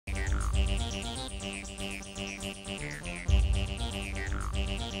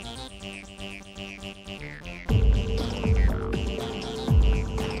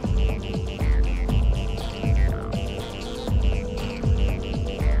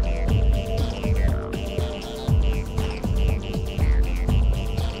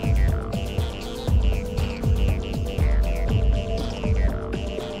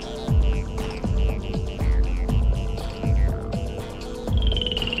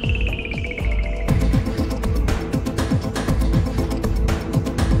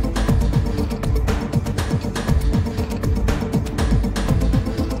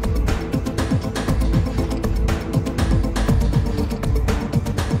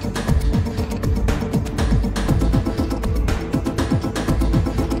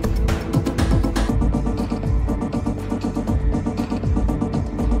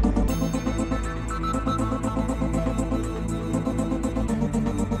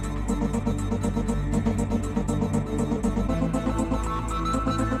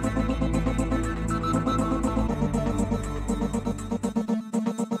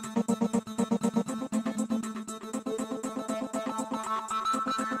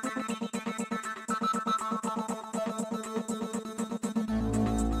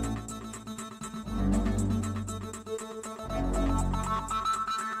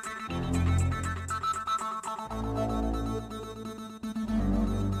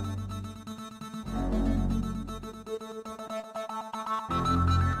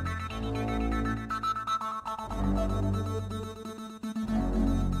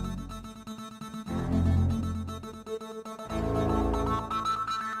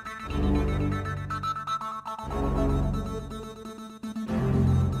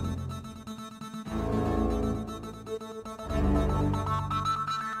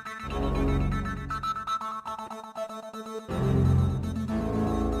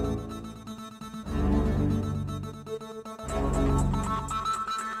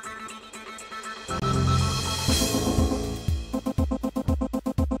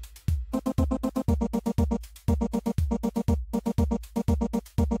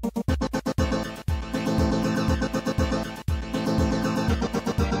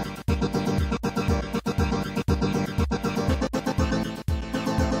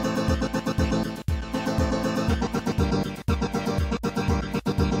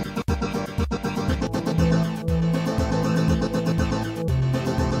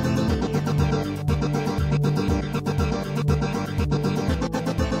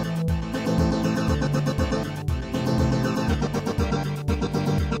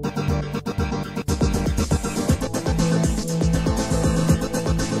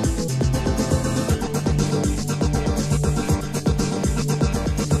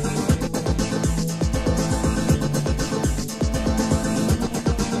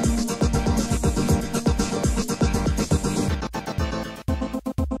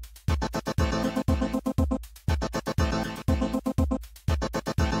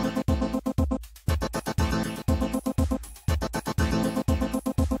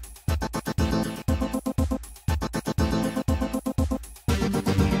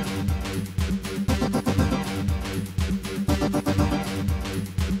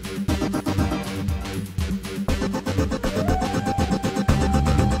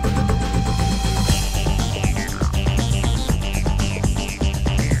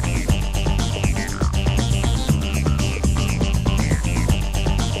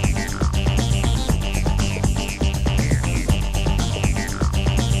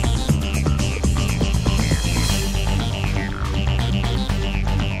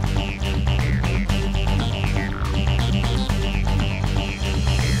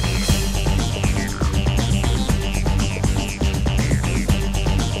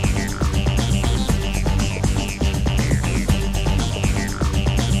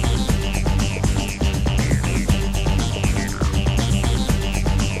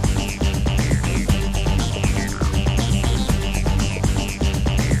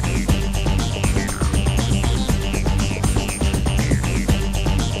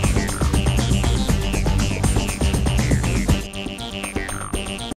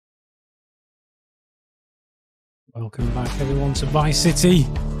Welcome back everyone to Vice City.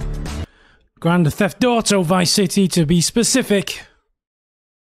 Grand Theft Auto Vice City to be specific.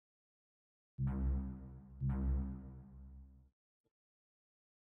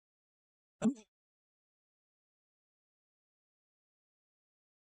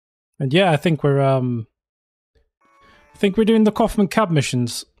 And yeah, I think we're doing the Kaufman cab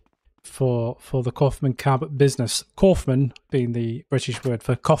missions for the Kaufman cab business. Kaufman being the British word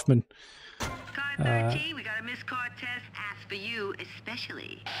for Kaufman. Car 13, we got a missed car test asked for you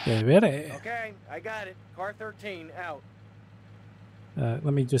especially. Yeah, ready? Okay, I got it. Car 13 out. Let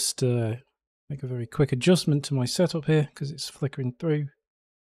me just make a very quick adjustment to my setup here because it's flickering through.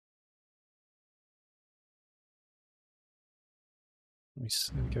 There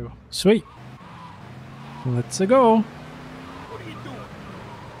we go. Sweet. Let's go. What are you doing?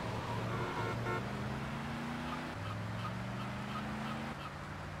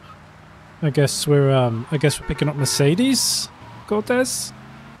 I guess we're picking up Mercedes, Cortez.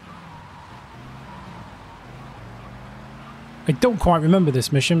 I don't quite remember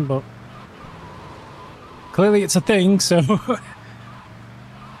this mission, but clearly it's a thing, so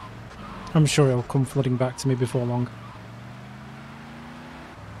I'm sure it'll come flooding back to me before long.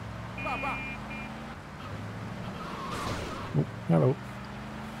 Oh, hello.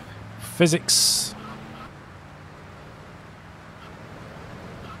 Physics.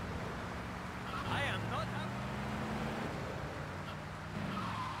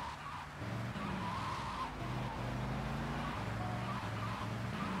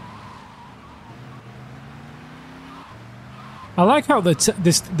 I like how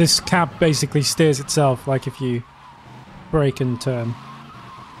this cab basically steers itself, like if you brake and turn.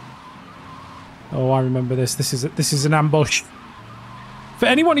 Oh, I remember this. This is an ambush. For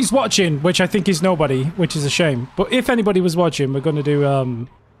anyone who's watching, which I think is nobody, which is a shame. But if anybody was watching, we're gonna do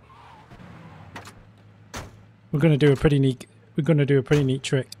a pretty neat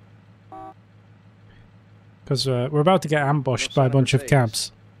trick. Because we're about to get ambushed by a bunch of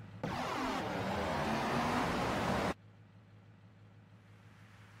cabs.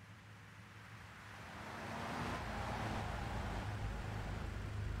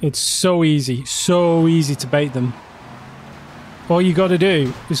 It's so easy to bait them. All you gotta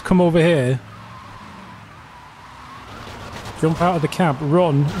do is come over here, jump out of the cab,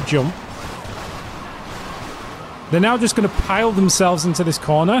 run, jump. They're now just gonna pile themselves into this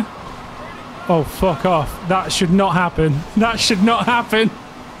corner. Oh, fuck off. That should not happen. That should not happen.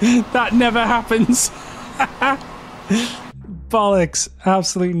 That never happens. Bollocks.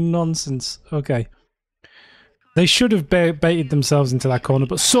 Absolute nonsense. Okay. They should have baited themselves into that corner,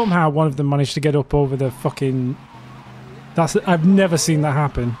 but somehow one of them managed to get up over the fucking... I've never seen that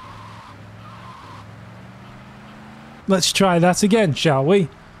happen. Let's try that again, shall we?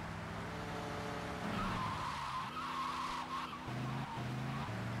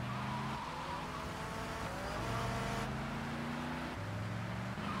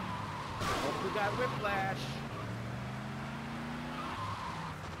 Hope we got whiplash.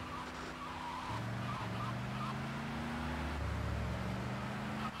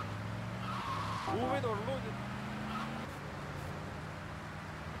 Move it or lose it.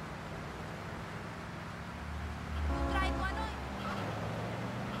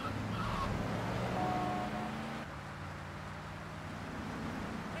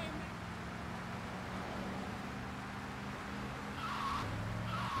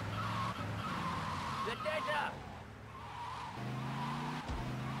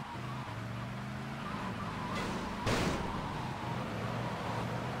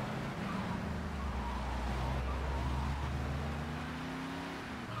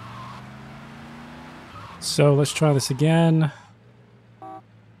 So let's try this again.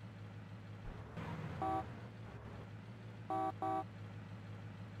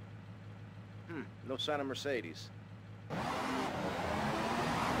 No sign of Mercedes.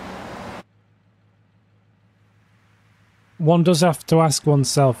 One does have to ask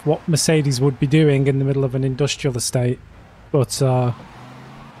oneself what Mercedes would be doing in the middle of an industrial estate. But I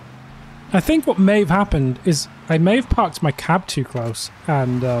think what may have happened is I may have parked my cab too close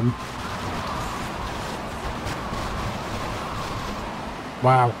and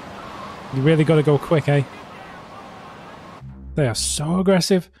wow. You really got to go quick, eh? They are so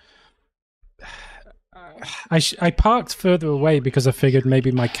aggressive. I parked further away because I figured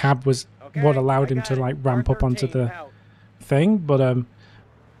maybe my cab was what allowed him to like ramp up onto the thing, but no,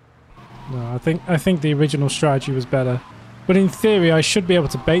 I think the original strategy was better. But in theory, I should be able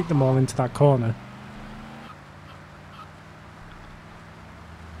to bait them all into that corner.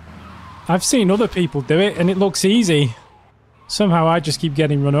 I've seen other people do it, and it looks easy. Somehow I just keep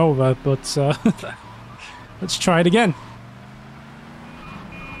getting run over, but Let's try it again.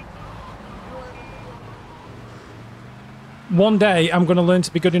 One day I'm going to learn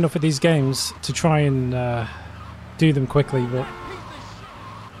to be good enough at these games to try and do them quickly, but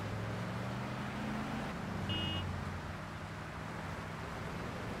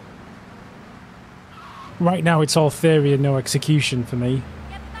right now it's all theory and no execution for me.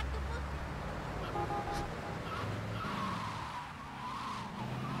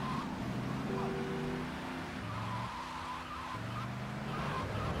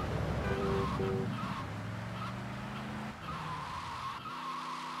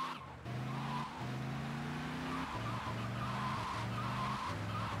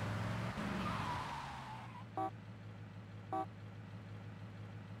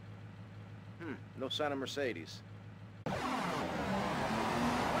 No sign of Mercedes.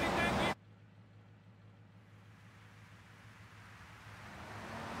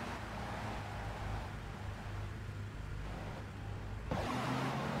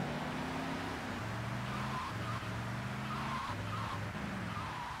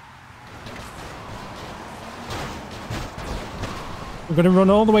 We're going to run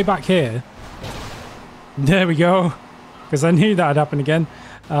all the way back here. There we go. Because I knew that would happen again.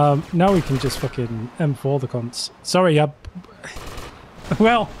 Now we can just fucking M4 the cunts. Sorry,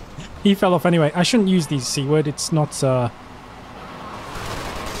 well, he fell off anyway. I shouldn't use the C word. It's not the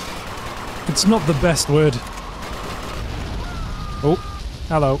best word. Oh,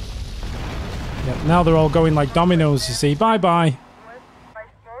 hello. Yeah, now they're all going like dominoes, you see. Bye-bye.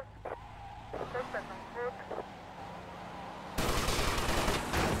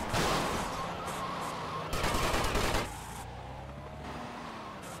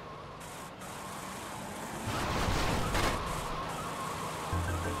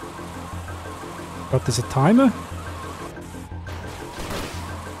 But there's a timer?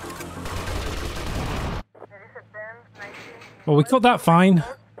 Well, we cut that fine.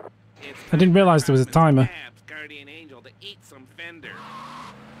 I didn't realize there was a timer.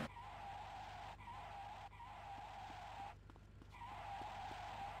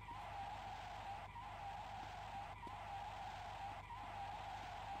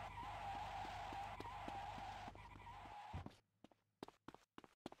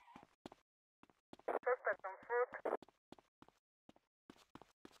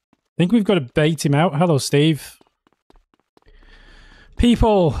 I think we've got to bait him out. Hello, Steve.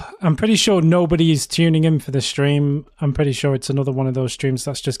 People, I'm pretty sure nobody is tuning in for this stream. I'm pretty sure it's another one of those streams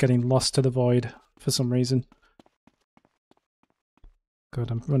that's just getting lost to the void for some reason.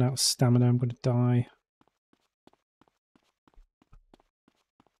 God, I'm running out of stamina. I'm going to die.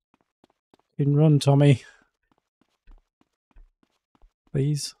 You can run, Tommy.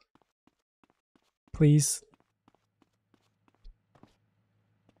 Please. Please.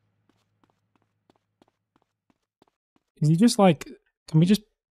 Is he just like... Can we just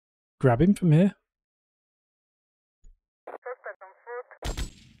grab him from here?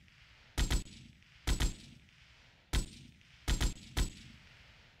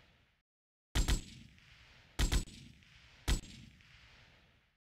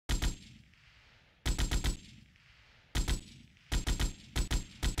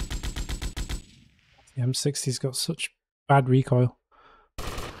 The M60's got such bad recoil.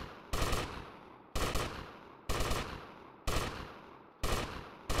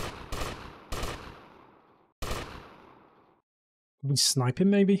 Can we snipe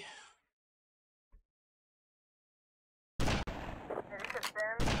him, maybe?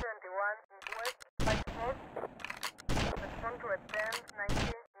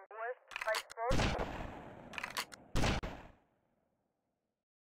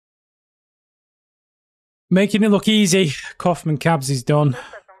 Making it look easy. Kaufman Cabs is done.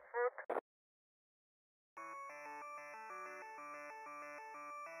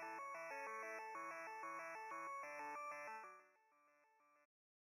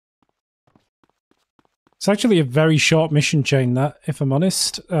 It's actually a very short mission chain, that, if I'm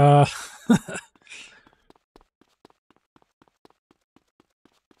honest. Well,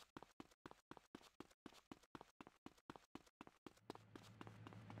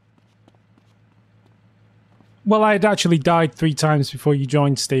 I had actually died 3 times before you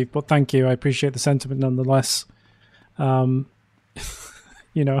joined, Steve, but thank you. I appreciate the sentiment nonetheless. You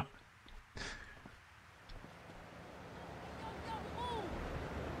know.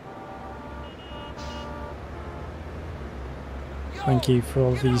 Thank you for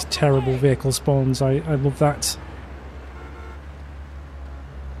all these terrible vehicle spawns. I love that.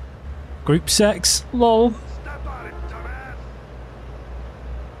 Group sex, lol.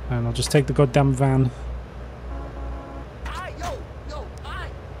 And I'll just take the goddamn van.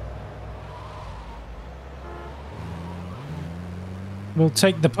 We'll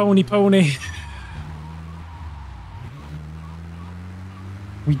take the pony.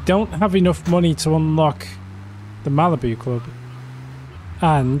 We don't have enough money to unlock the Malibu Club.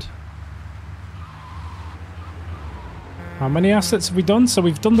 And how many assets have we done? So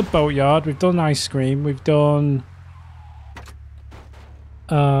we've done the boatyard, we've done ice cream, we've done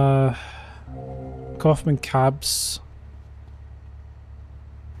Kaufman cabs.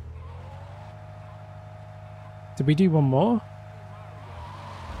 Did we do one more?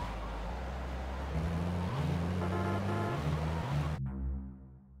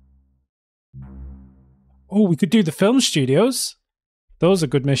 Oh, we could do the film studios. Those are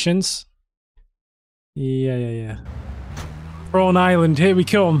good missions. Yeah. Prawn Island, here we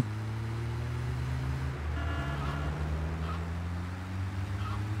come.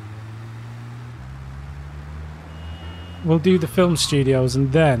 We'll do the film studios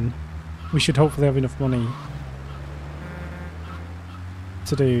and then we should hopefully have enough money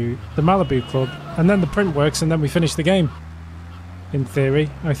to do the Malibu Club and then the print works and then we finish the game. In theory,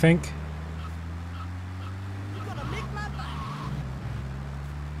 I think.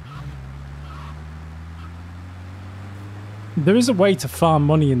 There is a way to farm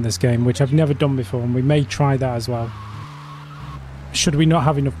money in this game, which I've never done before, and we may try that as well. Should we not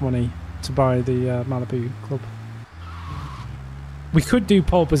have enough money to buy the Malibu Club? We could do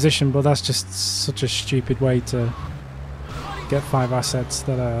pole position, but that's just such a stupid way to get 5 assets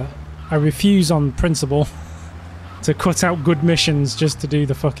that I refuse on principle to cut out good missions just to do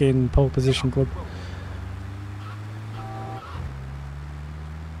the fucking pole position club.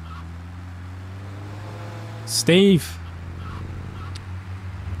 Steve!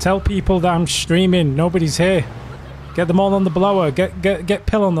 Tell people that I'm streaming. Nobody's here. Get them all on the blower. Get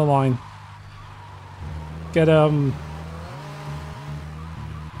Pill on the line. Get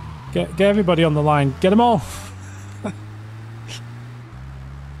everybody on the line. Get them all.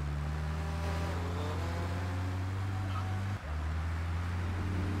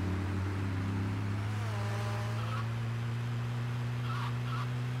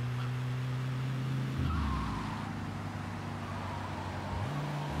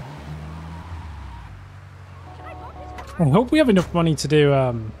 I hope we have enough money to do,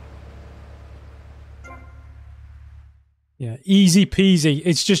 yeah, easy peasy.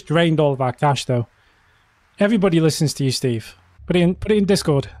 It's just drained all of our cash, though. Everybody listens to you, Steve. Put it in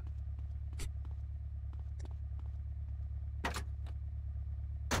Discord.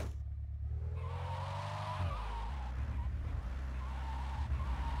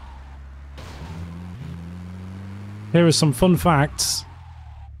 Here are some fun facts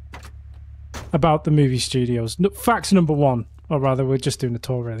about the movie studios. Facts number 1, or rather, we're just doing a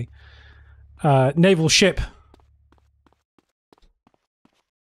tour, really. Naval ship.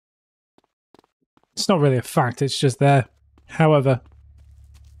 It's not really a fact, it's just there. However,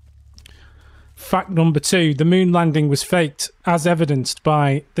 fact number 2, the moon landing was faked, as evidenced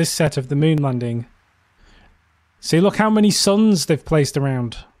by this set of the moon landing. See, look how many suns they've placed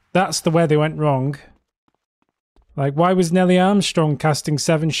around. That's the way they went wrong. Like, why was Nellie Armstrong casting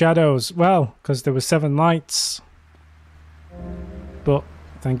 7 shadows? Well, because there were 7 lights. But,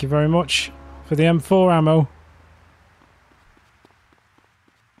 thank you very much for the M4 ammo.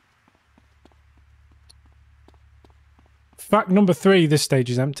 Fact number 3, this stage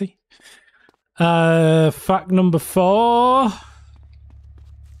is empty. Fact number 4.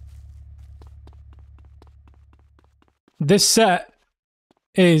 This set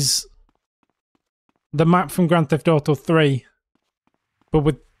is the map from Grand Theft Auto 3, but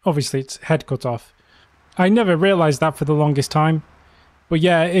with, obviously, its head cut off. I never realised that for the longest time. But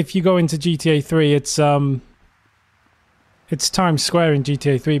yeah, if you go into GTA 3, it's Times Square in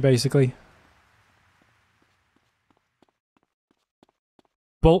GTA 3, basically.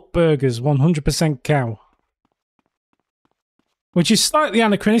 Bulk burgers, 100% cow. Which is slightly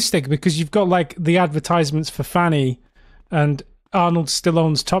anachronistic because you've got, like, the advertisements for Fanny and Arnold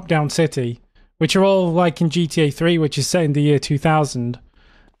Stallone's Top Down City, which are all like in GTA 3, which is set in the year 2000.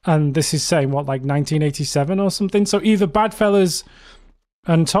 And this is saying, what, like 1987 or something? So either Badfellas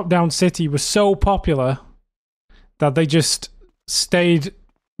and Top Down City were so popular that they just stayed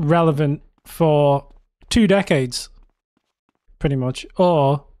relevant for 2 decades, pretty much.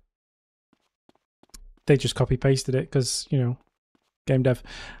 Or they just copy-pasted it because, you know, game dev.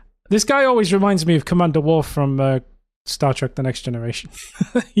 This guy always reminds me of Commander Worf from Star Trek The Next Generation.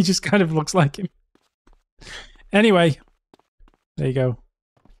 He just kind of looks like him. Anyway, there you go.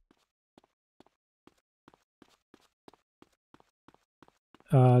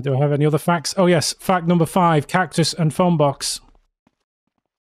 Do I have any other facts? Oh yes, fact number 5, cactus and phone box.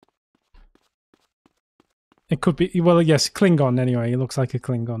 It could be, well, yes, Klingon anyway. He looks like a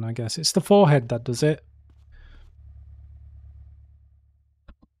Klingon, I guess. It's the forehead that does it.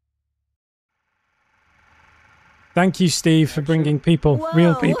 Thank you, Steve, for bringing people,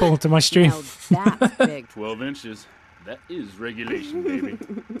 real people, to my stream. Now that's big. 12 inches. That is regulation, baby.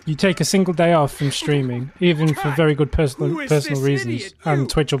 You take a single day off from streaming, even for very good personal reasons, and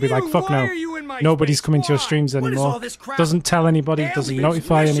Twitch will be like, fuck no. Nobody's coming to your streams anymore. Doesn't tell anybody, doesn't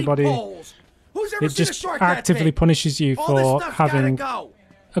notify anybody. It just actively punishes you for having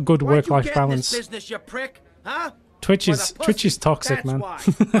a good work-life balance. Twitch is toxic, man.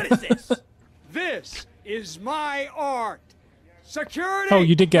 What is this? This is my art. Security. Oh,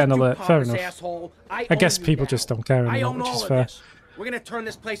 you did get an alert. Fair Pompous enough. asshole. I guess own you people now. just don't care I anymore, own which all is of fair. this. We're gonna turn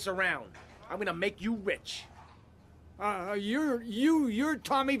this place around. I'm gonna make you rich. You're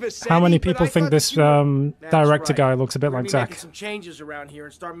Tommy Vercetti. How many but people I think thought this you were- That's director right. guy looks a bit We're like gonna be making Zach? some changes around here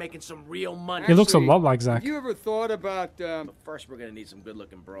and start making some real money. He looks a Actually, lot like Zach. Have you ever thought about? But first, we're gonna need some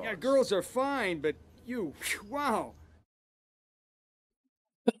good-looking bras. Yeah, girls are fine, but you, wow.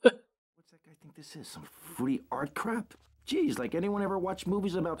 What's that guy think this is? Some fruity art crap? Jeez, like anyone ever watch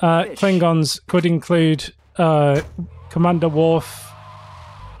movies about fish? Klingons could include Commander Worf,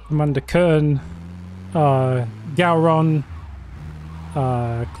 Commander Kern, Gowron,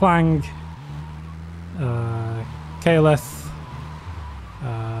 Clang, Kaleth.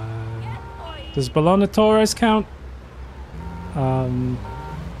 Does Bologna Torres count?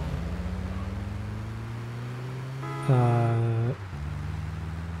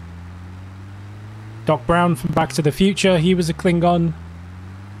 Doc Brown from Back to the Future, he was a Klingon.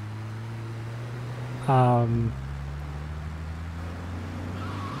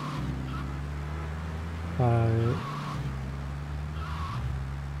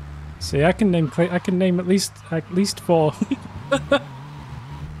 See, I can name at least 4.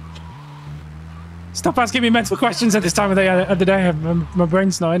 Stop asking me mental questions at this time of the day. My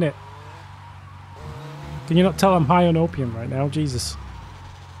brain's not in it. Can you not tell I'm high on opium right now? Jesus.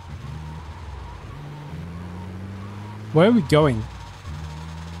 Where are we going?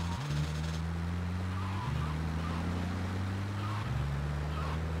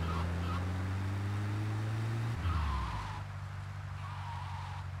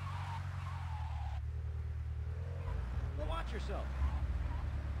 Watch yourself.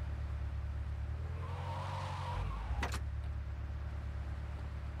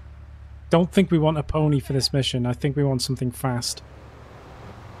 Don't think we want a pony for this mission. I think we want something fast.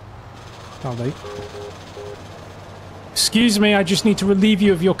 Are they? Excuse me, I just need to relieve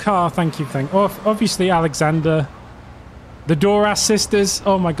you of your car. Thank you, obviously, Alexander. The Doras sisters.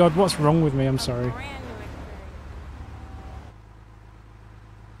 Oh my god, what's wrong with me? I'm sorry.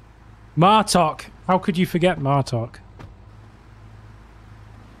 Martok. How could you forget Martok?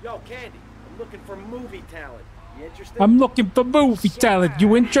 Yo, Candy, I'm looking for movie talent. You interested? I'm looking for movie talent.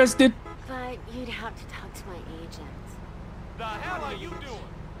 You interested? But you'd have to talk to my agent. The hell are you doing?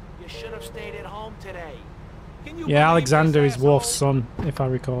 You should have stayed at home today. Can you Yeah, believe Alexander this is Worf's asshole? son, if I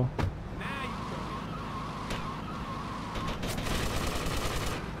recall.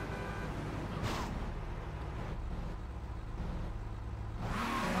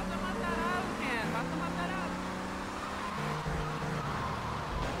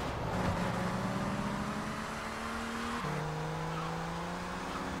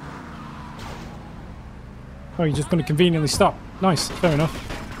 Oh, you're just going to conveniently stop. Nice, fair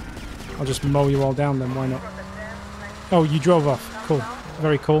enough. I'll just mow you all down then, why not? Oh, you drove off. Cool.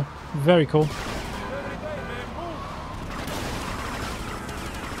 Very cool. Very cool.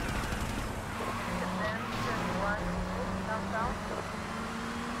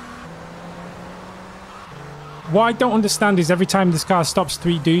 What I don't understand is every time this car stops,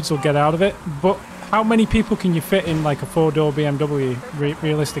 3 dudes will get out of it, but how many people can you fit in like a 4-door BMW,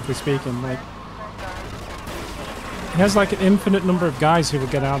 realistically speaking? Like, it has like an infinite number of guys who will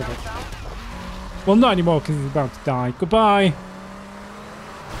get out of it. Well, not anymore because he's about to die. Goodbye.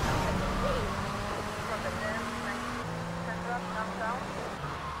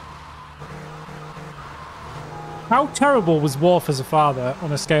 How terrible was Worf as a father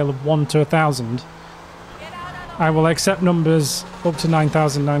on a scale of 1 to 1,000? I will accept numbers up to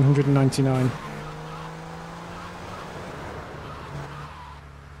 9,999.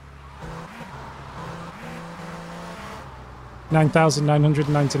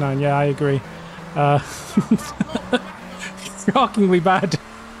 $9,999. Yeah, I agree. Shockingly bad.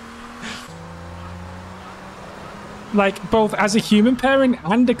 Like, both as a human parent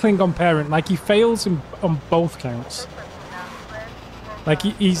and a Klingon parent, like, he fails on both counts. Like,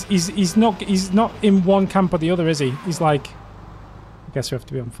 he's not in one camp or the other, is he? He's like, I guess we have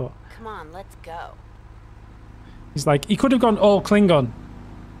to be on foot. Come on, let's go. He's like, he could have gone all Klingon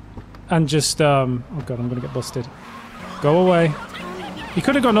and just, oh god, I'm gonna get busted. Go away. He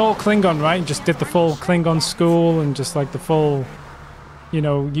could have gone all Klingon, right? And just did the full Klingon school and just like the full, you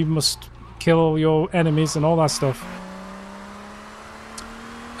know, you must kill all your enemies and all that stuff.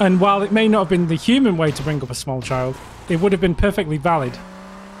 And while it may not have been the human way to bring up a small child, it would have been perfectly valid.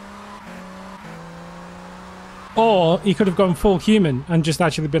 Or he could have gone full human and just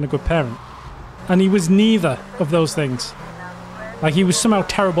actually been a good parent. And he was neither of those things. Like, he was somehow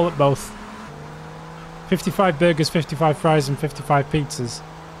terrible at both. 55 burgers, 55 fries, and 55 pizzas.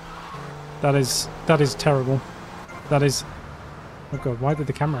 That is terrible. That is... Oh god, why did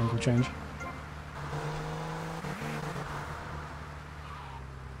the camera angle change?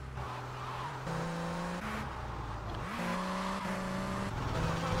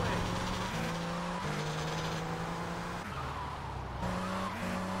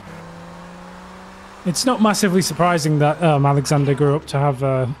 It's not massively surprising that Alexander grew up to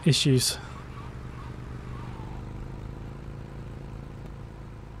have issues.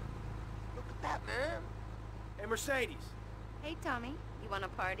 Look at that, man. Hey, Mercedes. Hey, Tommy. You want a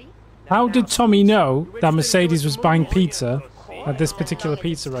party? How did Tommy know that Mercedes was buying pizza at this particular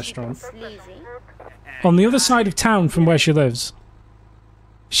pizza restaurant? Sleazy. On the other side of town from where she lives.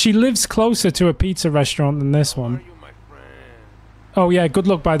 She lives closer to a pizza restaurant than this one. Oh yeah, good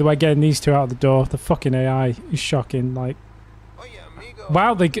luck by the way getting these two out of the door. The fucking AI is shocking. Like,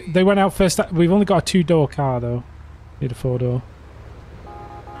 wow, they went out first. We've only got a 2-door car though. Need a 4-door.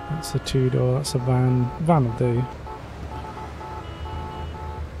 That's a 2-door. That's a van. Van will do.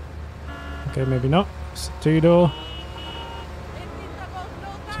 Okay, maybe not. It's a 2-door.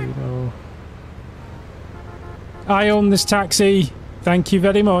 2-door. I own this taxi. Thank you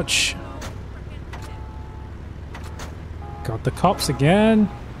very much. God, the cops again.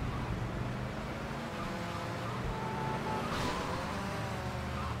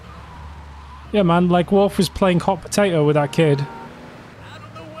 Yeah, man, like Worf was playing hot potato with that kid.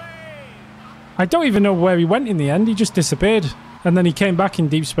 I don't even know where he went in the end. He just disappeared. And then he came back in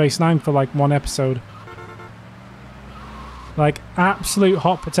Deep Space Nine for like 1 episode. Like, absolute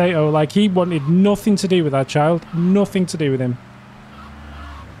hot potato. Like, he wanted nothing to do with that child. Nothing to do with him.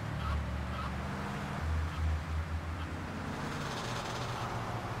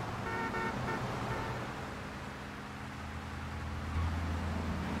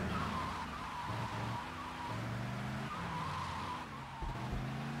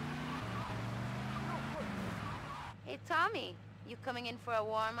 Hey, Tommy. You coming in for a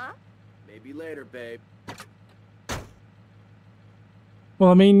warm-up? Maybe later, babe. Well,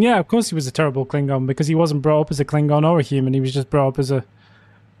 I mean, yeah, of course he was a terrible Klingon because he wasn't brought up as a Klingon or a human. He was just brought up as a...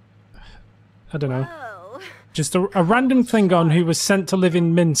 I don't know. Whoa. Just a random Klingon who was sent to live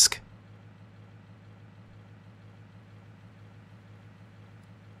in Minsk.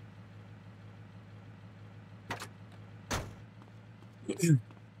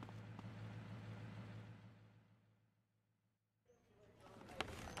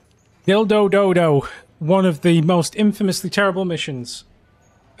 Dildo Dodo. One of the most infamously terrible missions.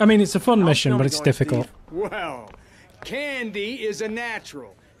 I mean, it's a fun mission, but it's difficult. Well, Candy is a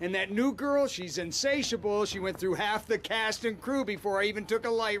natural. And that new girl, she's insatiable. She went through half the cast and crew before I even took a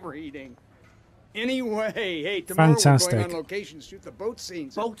light reading. Anyway, hey, tomorrow Fantastic. we're going on location to shoot the boat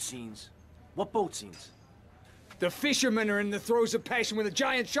scenes. Boat scenes? What boat scenes? The fishermen are in the throes of passion when the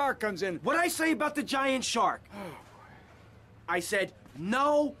giant shark comes in. What'd I say about the giant shark? I said,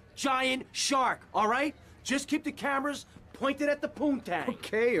 no giant shark, all right? Just keep the cameras pointed at the poontang.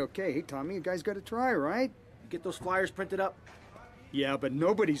 Okay. Hey, Tommy, you guys got to try, right? You get those flyers printed up? Yeah, but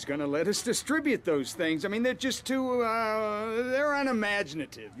nobody's gonna let us distribute those things. I mean, they're just too, they're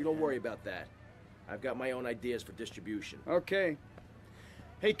unimaginative. You don't worry about that. I've got my own ideas for distribution. Okay.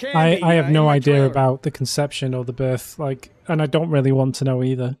 Hey, Candy. I have no in my idea trailer. about the conception or the birth, like, and I don't really want to know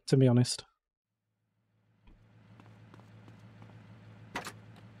either, to be honest.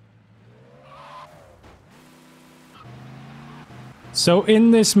 So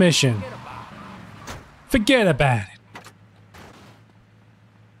in this mission, forget about it.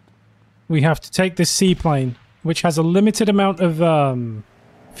 We have to take this seaplane, which has a limited amount of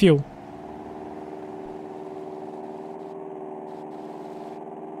fuel.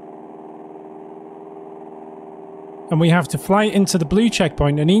 And we have to fly it into the blue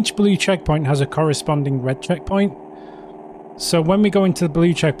checkpoint, and each blue checkpoint has a corresponding red checkpoint. So when we go into the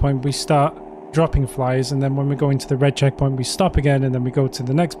blue checkpoint, we start dropping flies, and then when we go into the red checkpoint, we stop again, and then we go to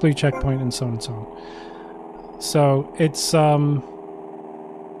the next blue checkpoint, and so on and so on. So it's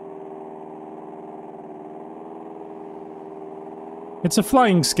It's a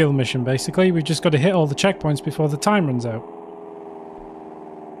flying skill mission, basically. We've just got to hit all the checkpoints before the time runs out.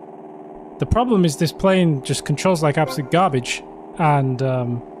 The problem is this plane just controls like absolute garbage, and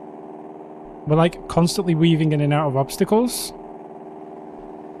we're like constantly weaving in and out of obstacles.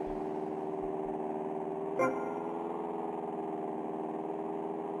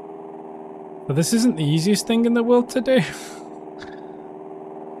 But this isn't the easiest thing in the world to do.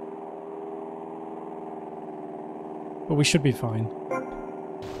 But we should be fine.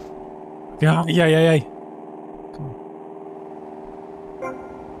 Yeah. Come on.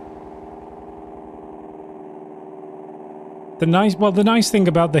 The nice thing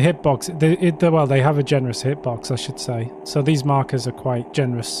about the hitbox, well, they have a generous hitbox, I should say. So these markers are quite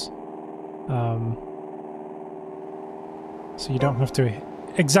generous. So you don't have to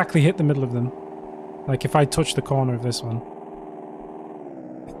exactly hit the middle of them. Like if I touch the corner of this one.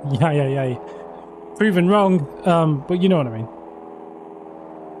 Yeah. Proven wrong, but you know what I mean.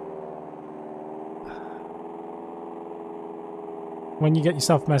 When you get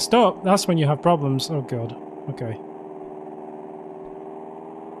yourself messed up, that's when you have problems. Oh god. Okay.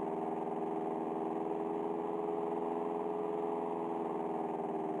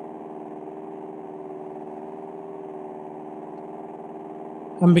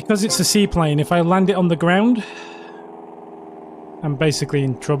 And because it's a seaplane, if I land it on the ground, I'm basically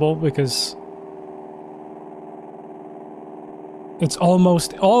in trouble because it's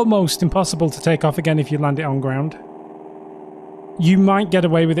almost impossible to take off again if you land it on ground. You might get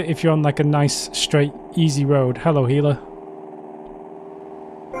away with it if you're on like a nice, straight, easy road. Hello, healer.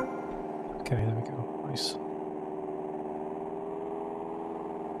 Okay, there we go. Nice.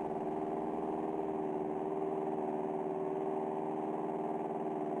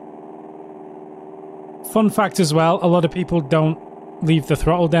 Fun fact as well, a lot of people don't leave the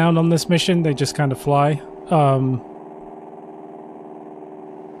throttle down on this mission, they just kind of fly.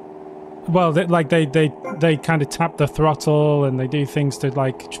 Well, they kind of tap the throttle and they do things to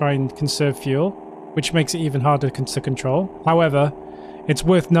like try and conserve fuel, which makes it even harder to control. However, it's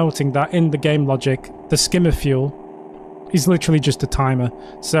worth noting that in the game logic, the skimmer fuel is literally just a timer.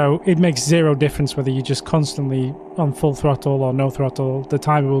 So it makes zero difference whether you're just constantly on full throttle or no throttle. The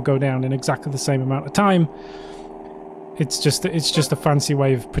timer will go down in exactly the same amount of time. It's just a fancy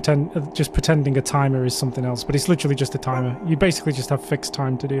way of pretending a timer is something else, but it's literally just a timer. You basically just have fixed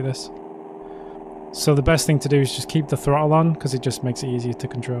time to do this. So the best thing to do is just keep the throttle on, because it just makes it easier to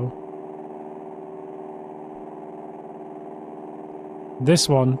control. This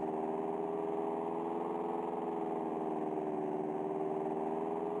one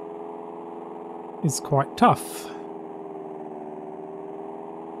is quite tough.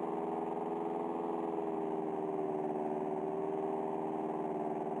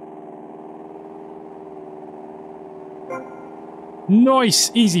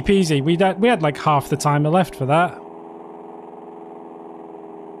 Nice! Easy peasy. We had like half the timer left for that.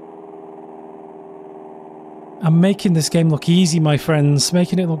 I'm making this game look easy, my friends.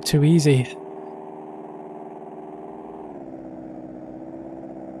 Making it look too easy.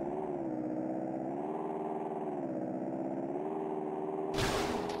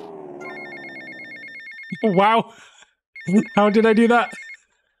 Wow! How did I do that?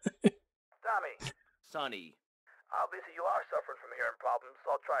 Tommy. Sonny. Obviously you are suffering from hearing problems,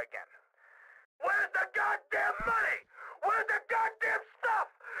 so I'll try again. Where's the goddamn money? Where's the goddamn stuff?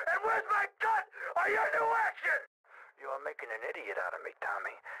 And where's my cut? Are your new action? You are making an idiot out of me,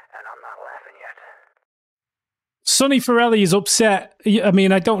 Tommy, and I'm not laughing yet. Sonny Forelli is upset. I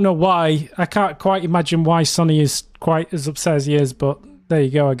mean, I don't know why. I can't quite imagine why Sonny is quite as upset as he is, but there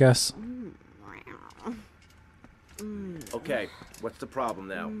you go, I guess. Okay, what's the problem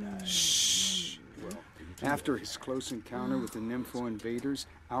now? Shh. After his close encounter with the Nympho invaders,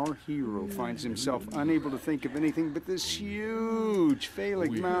 our hero finds himself unable to think of anything but this huge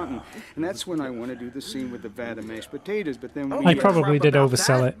phallic mountain. And that's when I want to do the scene with the vat of mashed potatoes, but then we... I probably did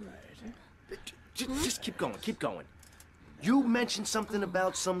oversell it. Just keep going. You mentioned something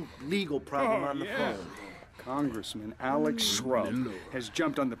about some legal problem on the phone. Congressman Alex Shrub has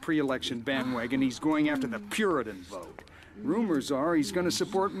jumped on the pre-election bandwagon. He's going after the Puritan vote. Rumors are he's going to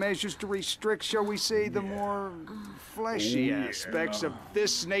support measures to restrict, shall we say, the more fleshy aspects of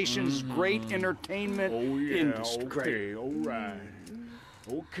this nation's great entertainment industry. Okay, all right.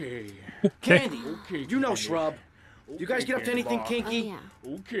 Okay. Candy, you know Shrub. You guys get up to anything kinky?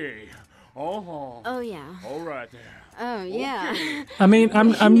 Okay. Uh-huh. Oh yeah. All right there. Oh yeah. I mean,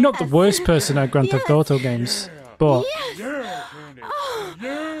 I'm not the worst person at Grand Theft Auto games, but Yeah, Candy.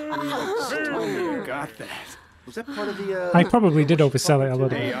 You got that. Was that part of the, I probably did oversell it a little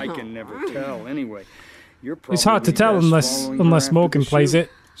Hey, bit. I can never tell. Anyway, You're It's hard to probably tell best following her unless after Morgan the plays shoot.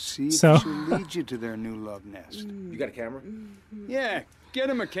 it. See if So. she'll lead you to their new love nest. You got a camera? Yeah, get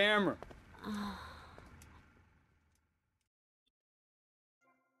him a camera.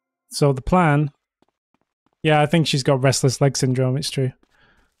 So the plan... Yeah, I think she's got restless leg syndrome, it's true.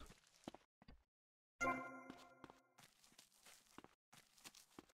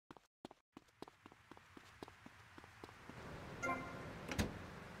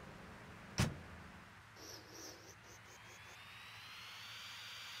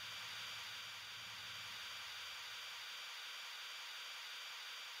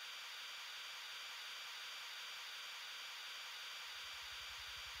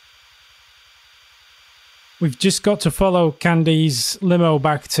 We've just got to follow Candy's limo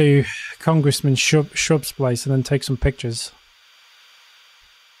back to Congressman Shrub's place and then take some pictures.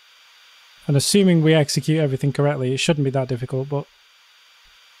 And assuming we execute everything correctly, it shouldn't be that difficult, but...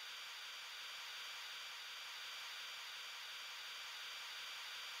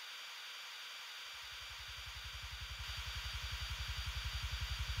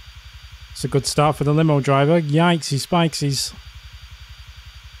 It's a good start for the limo driver. Yikesy spiksies.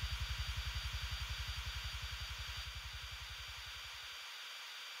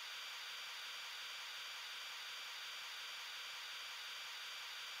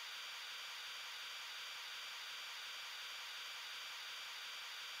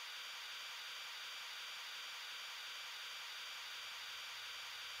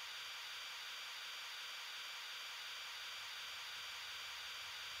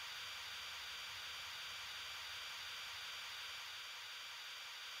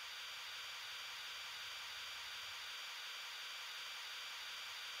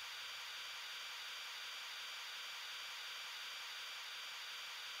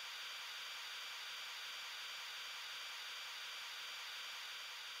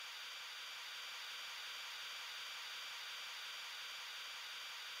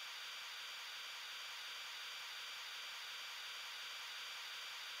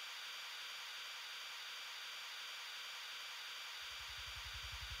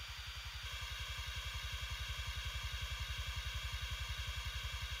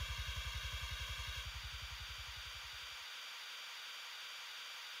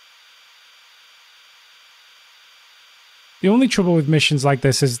 The only trouble with missions like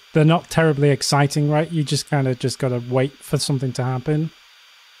this is they're not terribly exciting, right? You just kind of just gotta wait for something to happen.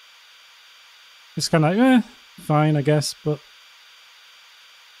 It's kind of like, fine, I guess, but...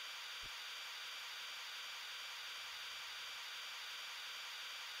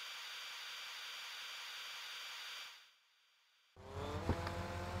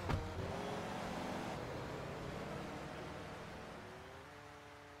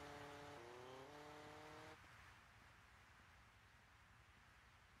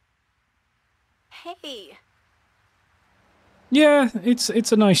 Hey. Yeah, it's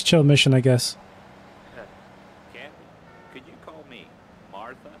a nice chill mission, I guess. Candy, could you call me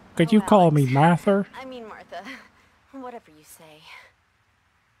Martha? Could you call me Martha? I mean Martha. Whatever you say.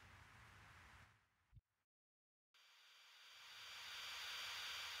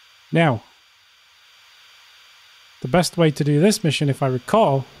 Now, the best way to do this mission, if I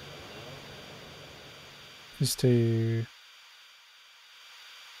recall, is to...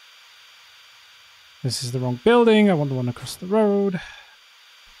 This is the wrong building. I want the one across the road.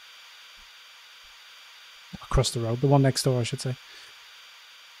 Across the road. The one next door, I should say.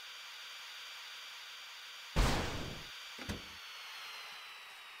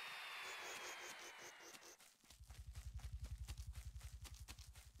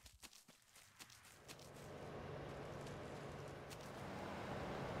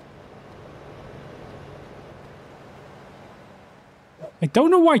 I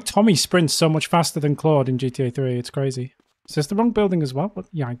don't know why Tommy sprints so much faster than Claude in GTA 3. It's crazy. Is this the wrong building as well?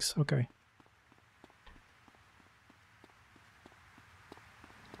 What? Yikes. Okay.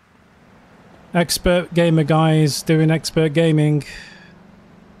 Expert gamer guys doing expert gaming.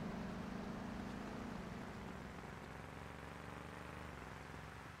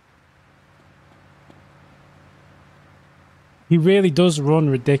 He really does run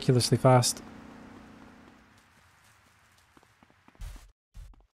ridiculously fast.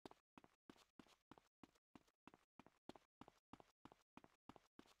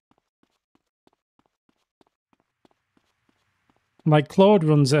 Like, Claude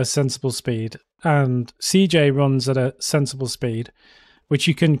runs at a sensible speed, and CJ runs at a sensible speed, which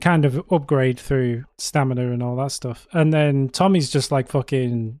you can kind of upgrade through stamina and all that stuff. And then Tommy's just like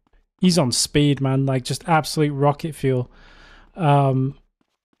fucking... He's on speed, man. Like, just absolute rocket fuel. Like,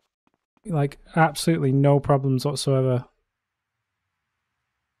 absolutely no problems whatsoever.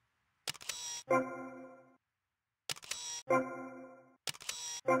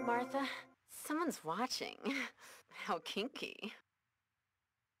 Martha, someone's watching. How kinky.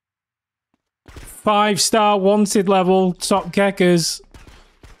 5-star wanted level, top keckers.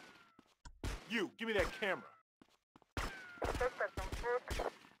 You, give me that camera.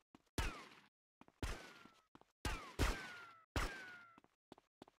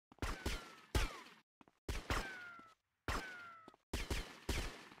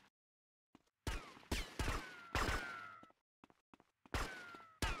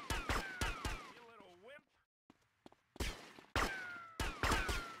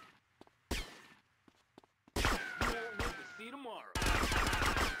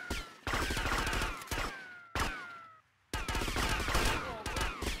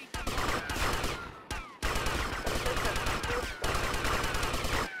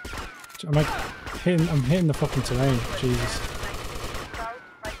 I'm hitting the fucking terrain. Jesus.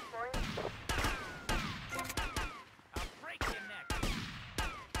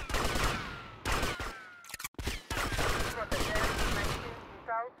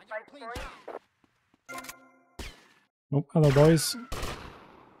 Oh, hello boys.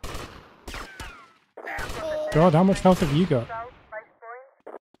 God, how much health have you got?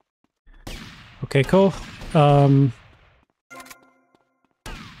 Okay, cool.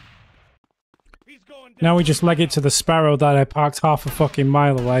 Now we just leg it to the Sparrow that I parked half a fucking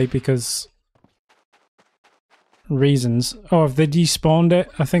mile away because... reasons. Oh, have they despawned it?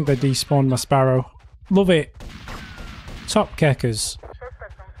 I think they despawned my Sparrow. Love it. Top keckers.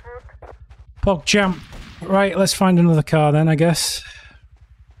 Pog champ. Right, let's find another car then, I guess.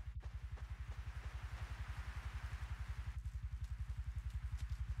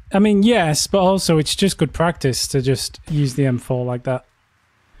 I mean, yes, but also it's just good practice to just use the M4 like that.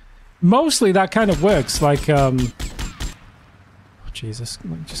 Mostly that kind of works, like, oh, Jesus,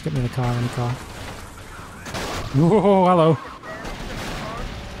 just get me in the car, Whoa, hello.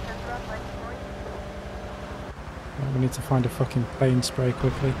 Right, we need to find a fucking plane spray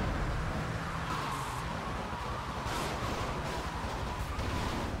quickly.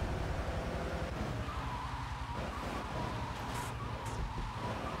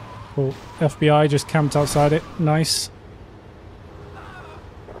 Cool. FBI just camped outside it. Nice.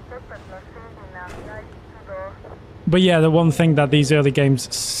 But yeah, the one thing that these early games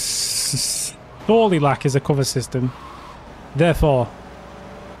sorely lack is a cover system. Therefore...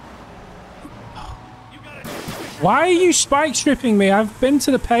 Why are you spike stripping me? I've been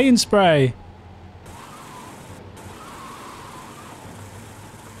to the pay and spray.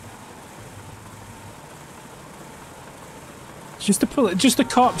 Just the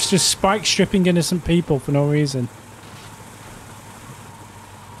cops just spike stripping innocent people for no reason.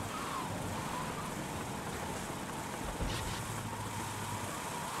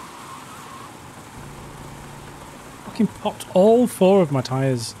 Fucking popped all 4 of my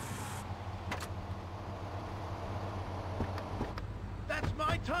tires. That's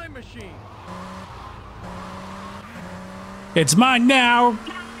my time machine. It's mine now.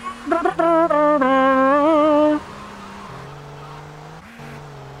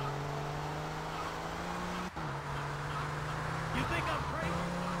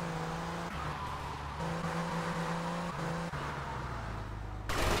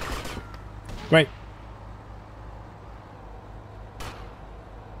 Right.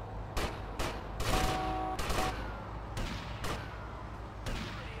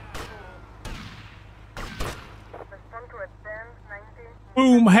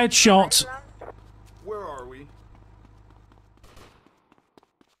 Boom, headshot. Where are we?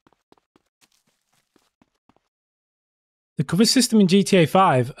 The cover system in GTA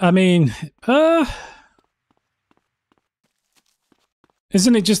 5. I mean,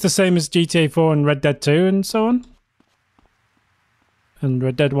 isn't it just the same as GTA 4 and Red Dead 2 and so on? And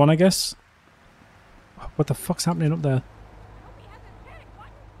Red Dead 1, I guess? What the fuck's happening up there?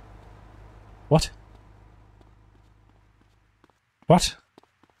 What? What?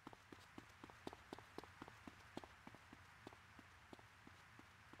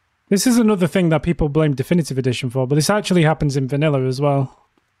 This is another thing that people blame Definitive Edition for, but this actually happens in vanilla as well.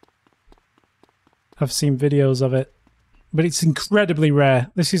 I've seen videos of it. But it's incredibly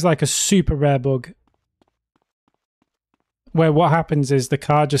rare. This is like a super rare bug. Where what happens is the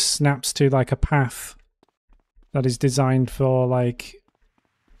car just snaps to like a path that is designed for like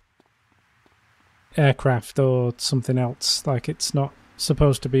aircraft or something else. Like it's not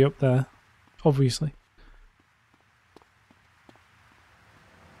supposed to be up there, obviously.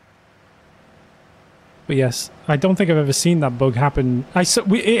 But yes, I don't think I've ever seen that bug happen.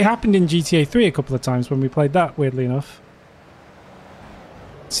 It happened in GTA 3 a couple of times when we played that, weirdly enough.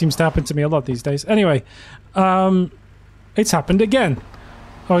 Seems to happen to me a lot these days. Anyway, it's happened again.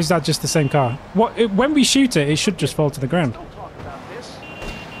 Or is that just the same car? What? When we shoot it, it should just fall to the ground. Don't talk about this.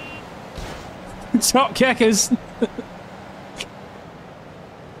 It's hot keckers.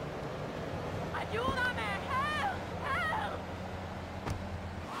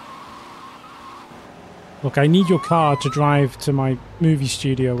 Look, I need your car to drive to my movie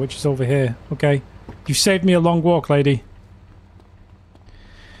studio, which is over here, okay? You saved me a long walk, lady.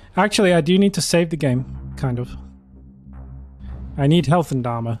 Actually, I do need to save the game, kind of. I need health and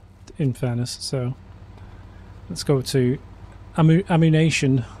armor, in fairness, so... Let's go to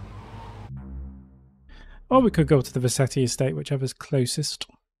ammunition. Or we could go to the Vassetti estate, whichever's closest.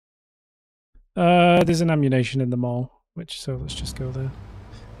 There's an ammunition in the mall, so let's just go there.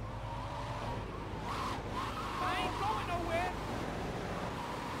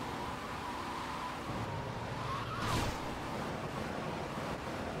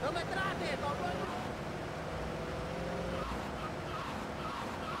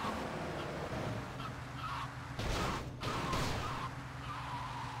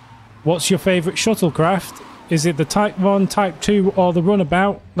 What's your favourite shuttlecraft? Is it the Type 1, Type 2 or the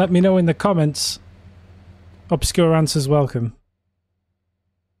Runabout? Let me know in the comments. Obscure answers welcome.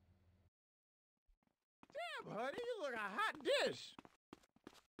 Damn, honey, you look a hot dish.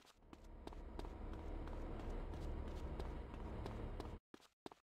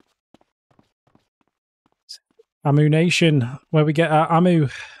 Ammunition, where we get our ammo.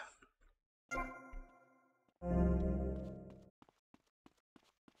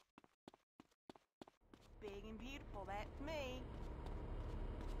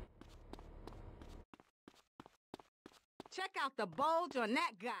 Check out the bulge on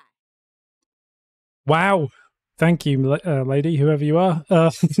that guy. Wow. Thank you, lady, whoever you are.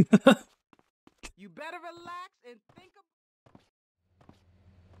 You better relax and think of...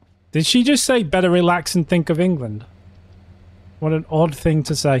 Did she just say better relax and think of England? What an odd thing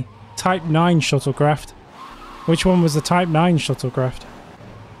to say. Type 9 shuttlecraft. Which one was the Type 9 shuttlecraft?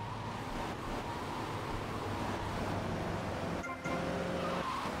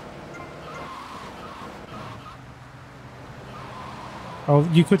 Oh,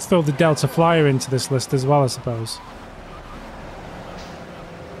 you could throw the Delta Flyer into this list as well, I suppose.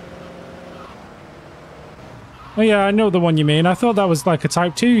 Oh yeah, I know the one you mean. I thought that was like a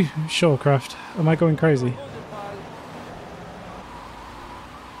Type 2 shuttlecraft. Am I going crazy?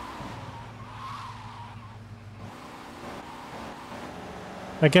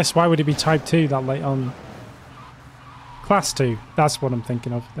 I guess why would it be Type 2 that late on? Class 2. That's what I'm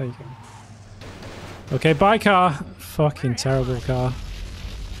thinking of. There you go. Okay, bye car. Fucking terrible car.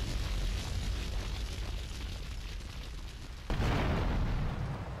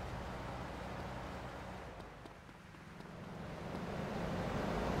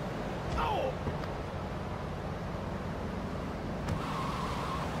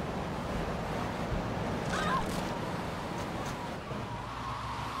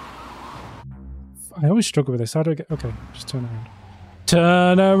 I always struggle with this. How do I get... Okay, just turn around.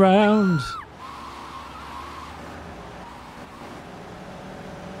 Turn around!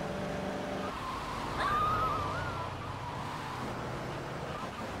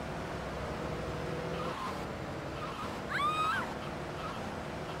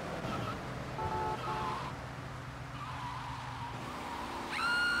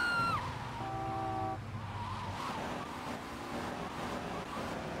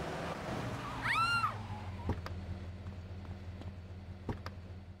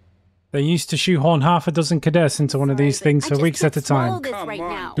 They used to shoehorn half a dozen cadets into one of these things for weeks at a time.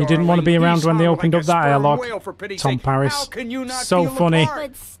 You didn't want to be around when they opened up that airlock. Tom Paris. So funny.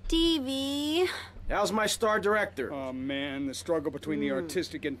 But Stevie... How's my star director? Oh man, the struggle between the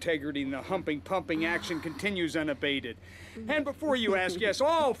artistic integrity and the humping, pumping action continues unabated. And before you ask, yes,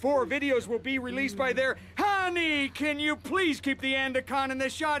 all 4 videos will be released by their... Honey, can you please keep the Andacon in the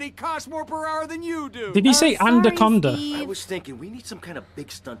shot? He costs more per hour than you do. Did he say Anaconda? I was thinking, we need some kind of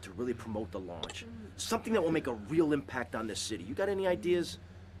big stunt to really promote the launch. Something that will make a real impact on this city. You got any ideas?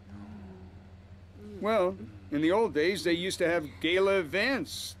 Well, in the old days, they used to have gala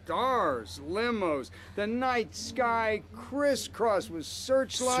events, stars, limos, the night sky crisscross with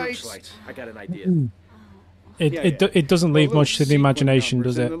searchlights. Searchlights. I got an idea. It doesn't leave much to the imagination,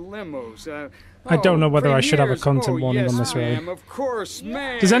 does it? I don't know whether I should have a content warning on this, really. Of course,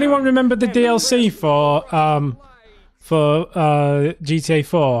 ma'am. Does anyone remember the DLC for GTA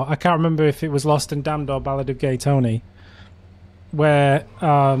 4? I can't remember if it was Lost and Damned or Ballad of Gay Tony, where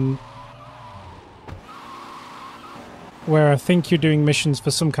I think you're doing missions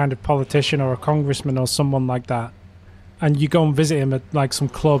for some kind of politician or a congressman or someone like that, and you go and visit him at like some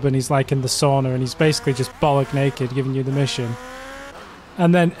club and he's like in the sauna and he's basically just bollock naked giving you the mission.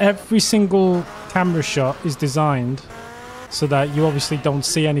 And then every single camera shot is designed so that you obviously don't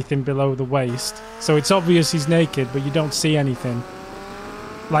see anything below the waist. So it's obvious he's naked, but you don't see anything.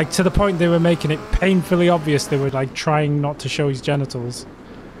 Like, to the point they were making it painfully obvious they were, like, trying not to show his genitals.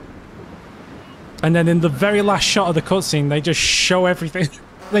 And then in the very last shot of the cutscene, they just show everything.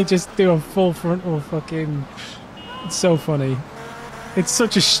 They just do a full frontal fucking... It's so funny. It's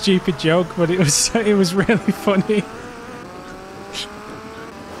such a stupid joke, but it was really funny.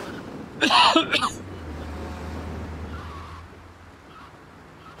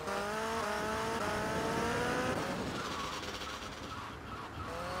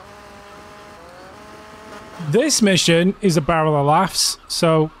 This mission is a barrel of laughs,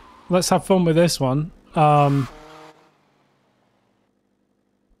 so let's have fun with this one.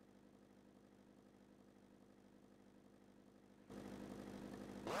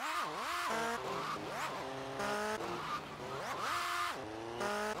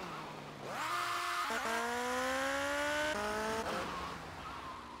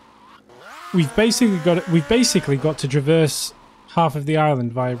 We've basically got to traverse half of the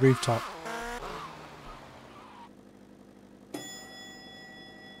island via rooftop.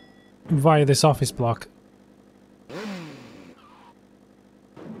 Via this office block.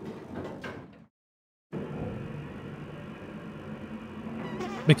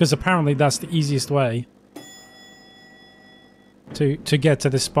 Because apparently that's the easiest way to get to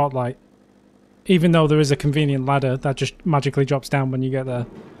this spotlight. Even though there is a convenient ladder that just magically drops down when you get there.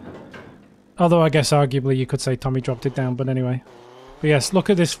 Although I guess arguably you could say Tommy dropped it down, but anyway. But yes, look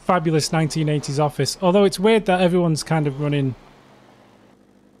at this fabulous 1980s office. Although it's weird that everyone's kind of running...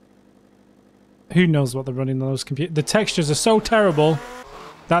 Who knows what they're running on those computers? The textures are so terrible,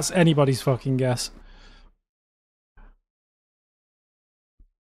 that's anybody's fucking guess.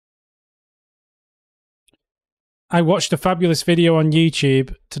 I watched a fabulous video on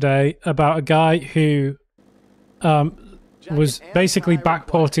YouTube today about a guy who was basically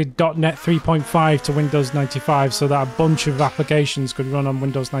backported .NET 3.5 to Windows 95 so that a bunch of applications could run on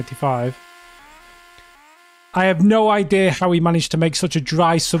Windows 95. I have no idea how he managed to make such a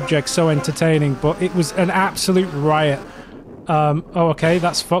dry subject so entertaining, but it was an absolute riot. Oh, okay,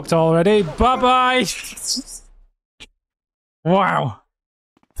 that's fucked already. Bye-bye! Wow.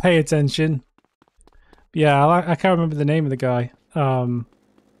 Pay attention. Yeah, I can't remember the name of the guy. But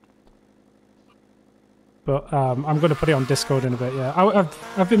I'm going to put it on Discord in a bit, yeah.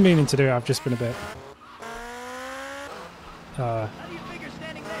 I've been meaning to do it, I've just been a bit...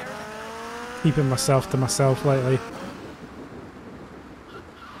 keeping myself to myself lately.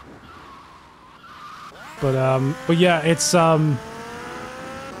 But yeah, it's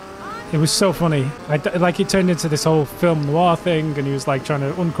it was so funny. Like, it turned into this whole film noir thing, and he was like trying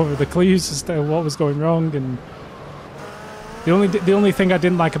to uncover the clues as to what was going wrong. And the only thing I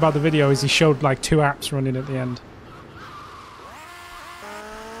didn't like about the video is he showed like 2 apps running at the end.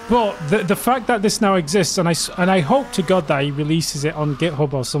 But the fact that this now exists, and I hope to God that he releases it on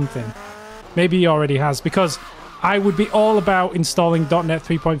GitHub or something. Maybe he already has, because I would be all about installing .NET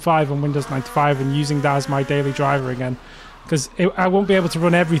 3.5 on Windows 95 and using that as my daily driver again. Because I won't be able to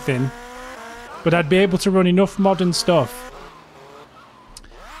run everything, but I'd be able to run enough modern stuff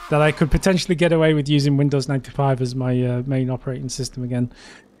that I could potentially get away with using Windows 95 as my main operating system again,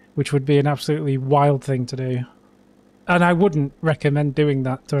 which would be an absolutely wild thing to do. And I wouldn't recommend doing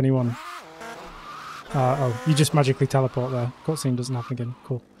that to anyone. Oh, you just magically teleport there. Cutscene doesn't happen again.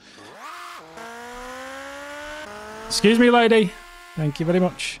 Cool. Excuse me, lady. Thank you very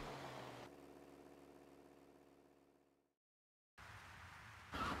much.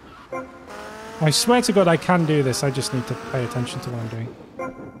 I swear to God I can do this, I just need to pay attention to what I'm doing.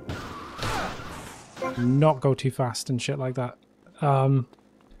 Not go too fast and shit like that.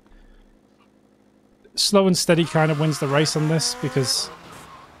 Slow and steady kind of wins the race on this, because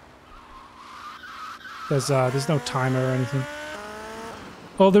there's no timer or anything.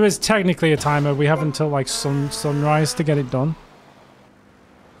 Well, there is technically a timer. We have until like sunrise to get it done.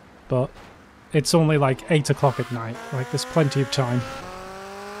 But it's only like 8 o'clock at night. Like, there's plenty of time.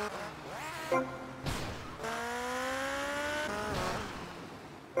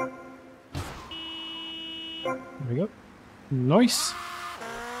 There we go. Nice.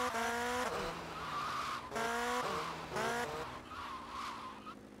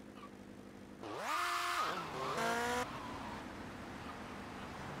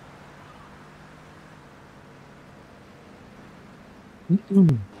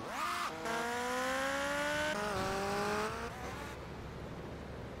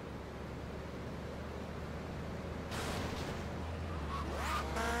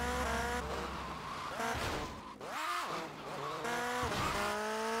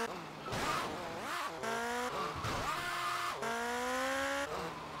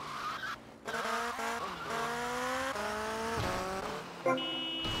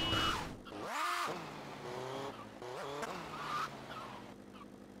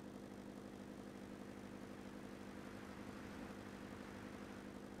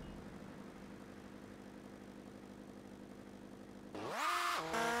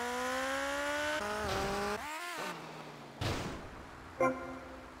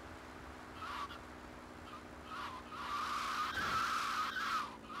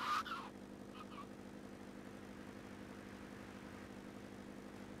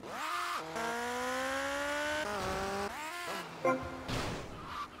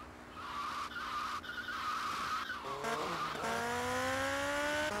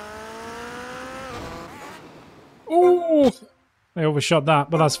 I overshot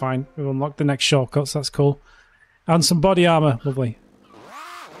that, but that's fine. We've unlocked the next shortcuts, that's cool. And some body armor, lovely.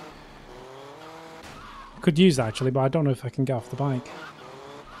 Could use that actually, but I don't know if I can get off the bike.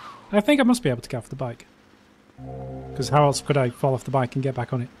 I think I must be able to get off the bike. Because how else could I fall off the bike and get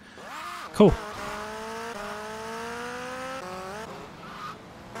back on it? Cool.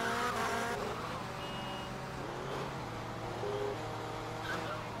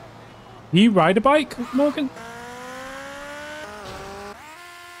 Do you ride a bike, Morgan?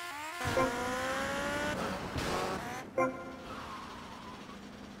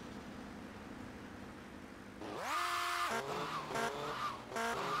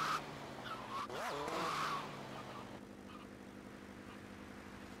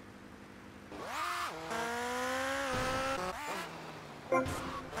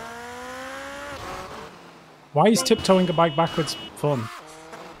 Why is tiptoeing a bike backwards fun?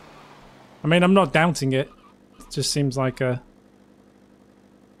 I mean, I'm not doubting it. It just seems like a...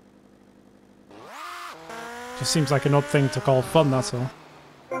 Just seems like an odd thing to call fun, that's all.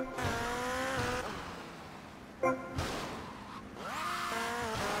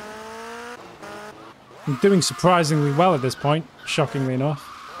 I'm doing surprisingly well at this point, shockingly enough.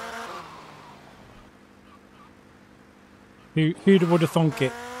 Who'd would have thunk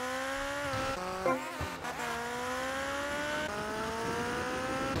it?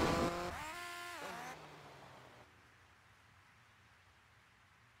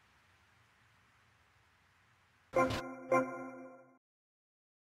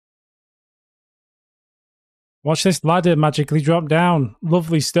 Watch this ladder magically drop down.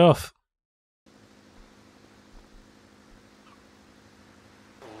 Lovely stuff.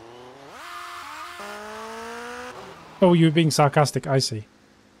 Oh, you were being sarcastic, I see.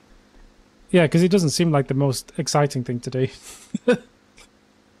 Yeah, because it doesn't seem like the most exciting thing to do.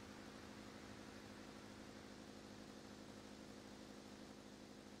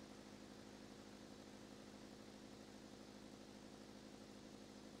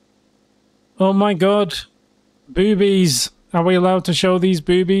 Oh my god. Boobies. Are we allowed to show these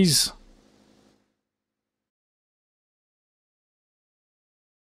boobies?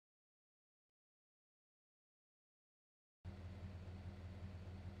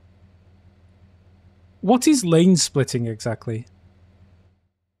 What is lane splitting exactly?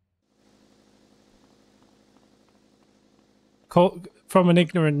 From an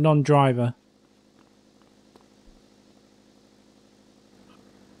ignorant non-driver.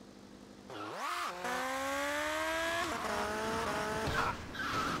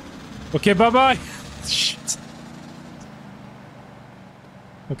 Okay, bye-bye! Shit.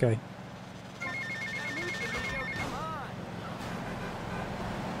 Okay.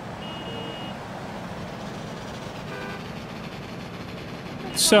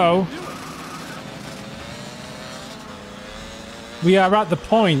 So, we are at the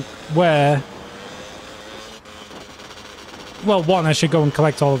point where, well, one, I should go and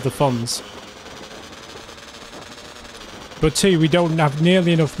collect all of the funds. But two, we don't have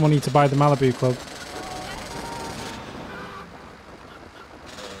nearly enough money to buy the Malibu Club.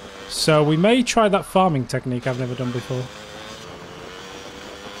 So we may try that farming technique I've never done before.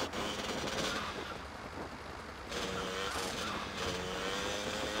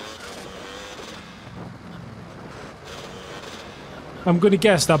 I'm going to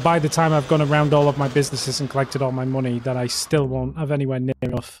guess that by the time I've gone around all of my businesses and collected all my money, that I still won't have anywhere near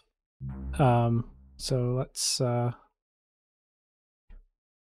enough. So let's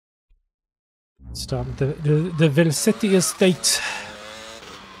start the Velocity Estate.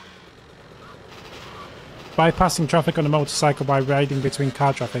 Bypassing traffic on a motorcycle by riding between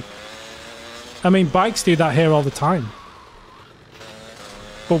car traffic. I mean, bikes do that here all the time.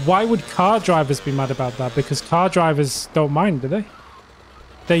 But why would car drivers be mad about that? Because car drivers don't mind, do they?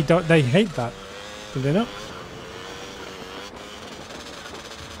 They hate that. Do they not?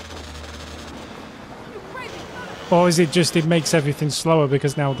 Or is it just it makes everything slower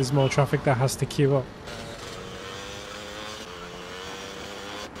because now there's more traffic that has to queue up?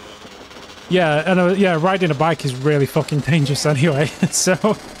 Yeah, and yeah, riding a bike is really fucking dangerous anyway, so...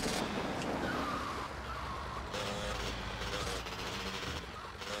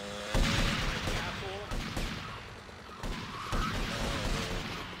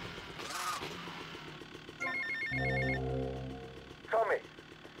 Tommy,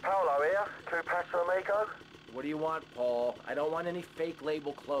 Paolo here, Two Paso Amigo. What do you want, Paul? I don't want any fake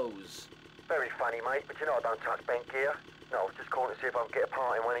label clothes. Very funny, mate, but you know I don't touch bank gear. No, I was just calling to see if I can get a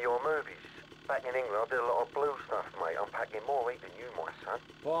part in one of your movies. Back in England, I did a lot of blue stuff, mate. I'm packing more heat than you, my son.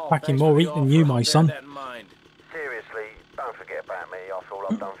 Paul, packing more heat than you, my son. That in mind. Seriously, don't forget about me after all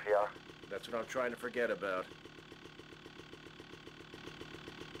I've done for you. That's what I'm trying to forget about.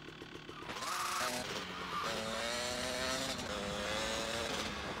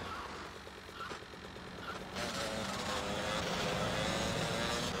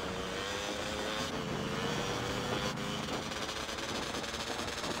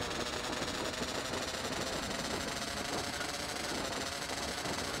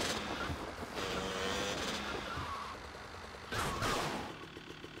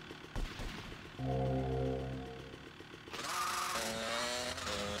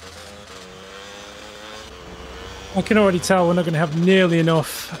 I can already tell we're not going to have nearly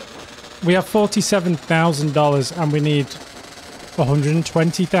enough. We have $47,000 and we need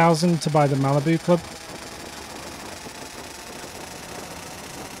 $120,000 to buy the Malibu Club.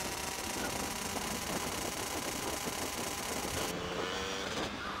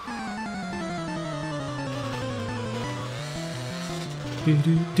 Do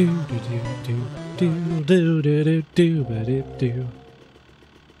do do do do do do do do do do do.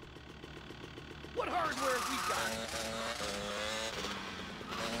 What hardware have we got?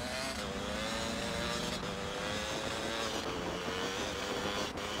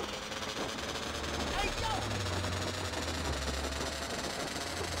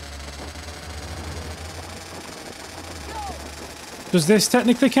 Does this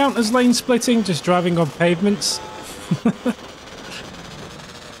technically count as lane splitting, just driving on pavements?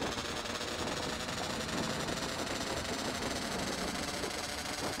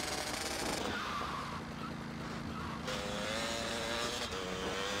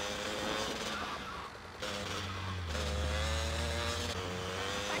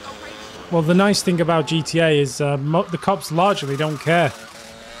 Well, the nice thing about GTA is the cops largely don't care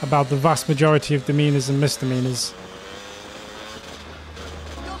about the vast majority of demeanors and misdemeanors.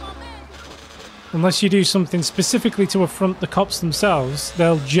 Unless you do something specifically to affront the cops themselves,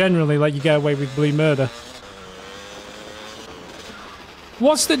 they'll generally let you get away with blue murder.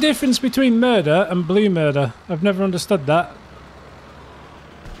 What's the difference between murder and blue murder? I've never understood that.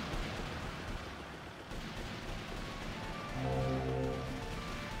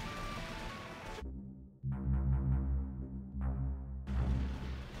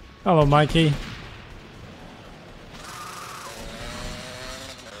 Hello, Mikey.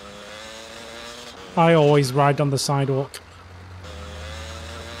 I always ride on the sidewalk.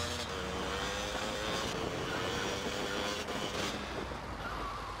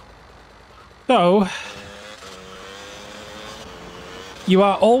 So, you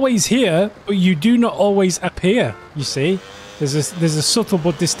are always here, but you do not always appear, you see. There's a subtle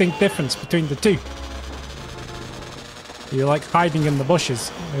but distinct difference between the two. You're like hiding in the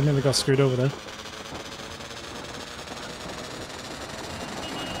bushes. I nearly got screwed over there.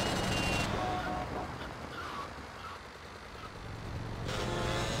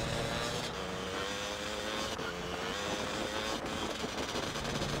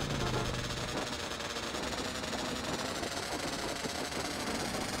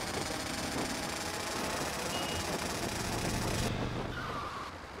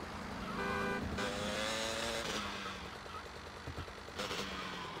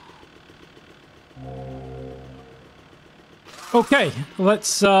 Okay,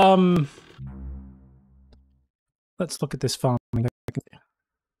 let's look at this farming.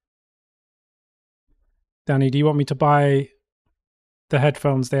 Danny, do you want me to buy the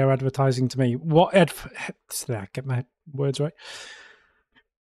headphones they are advertising to me? What get my words right.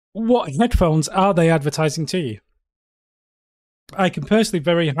 What headphones are they advertising to you? I can personally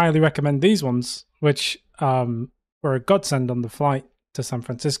very highly recommend these ones, which were a godsend on the flight to San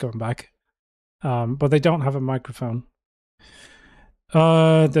Francisco and back. But they don't have a microphone.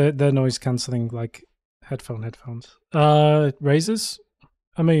 They're noise cancelling, like headphones. Razors?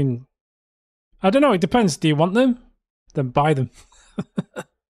 I mean, I don't know, it depends. Do you want them? Then buy them.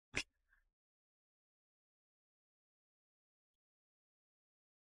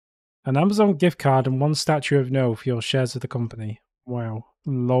 An Amazon gift card and one statue of no for your shares of the company. Wow.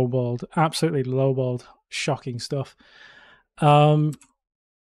 Lowballed. Absolutely lowballed. Shocking stuff.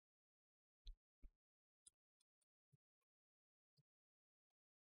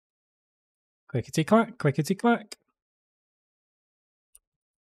 Clickety clack, clickety clack.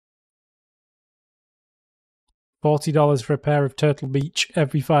 $40 for a pair of Turtle Beach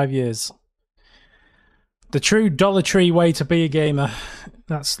every 5 years. The true Dollar Tree way to be a gamer.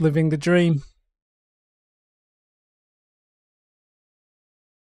 That's living the dream.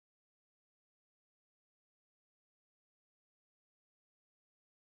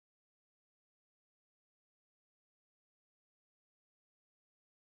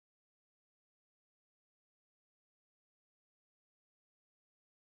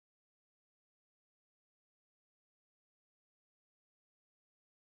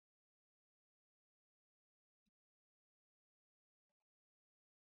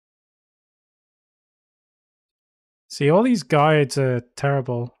 See, all these guides are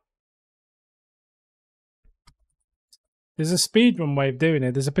terrible. There's a speedrun way of doing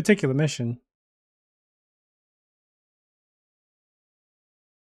it. There's a particular mission.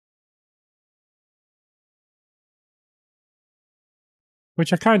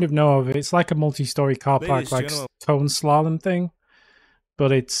 Which I kind of know of. It's like a multi-story car park, like cone slalom thing.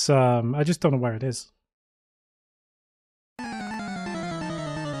 But it's, I just don't know where it is.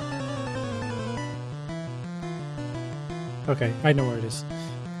 Okay, I know where it is.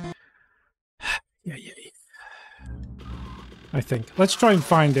 Yeah. I think. Let's try and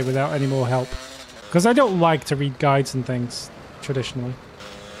find it without any more help. Because I don't like to read guides and things, traditionally.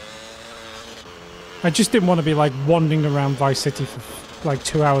 I just didn't want to be, like, wandering around Vice City for, like,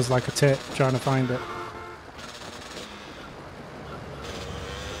 2 hours like a tit trying to find it.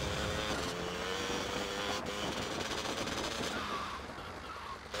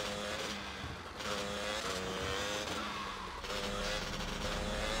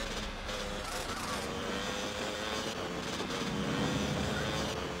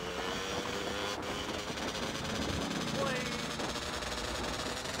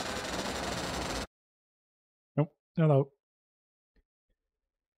 Hello.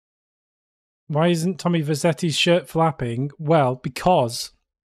 Why isn't Tommy Verzetti's shirt flapping? Well, because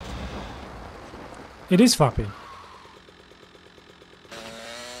it is flapping.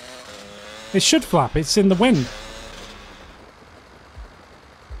 It should flap. It's in the wind.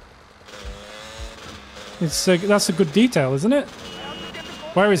 That's a good detail, isn't it?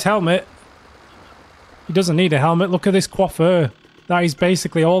 Wear his helmet. He doesn't need a helmet. Look at this coiffeur. That is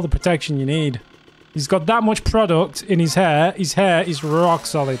basically all the protection you need. He's got that much product in his hair. His hair is rock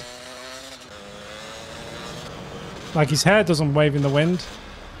solid. Like, his hair doesn't wave in the wind.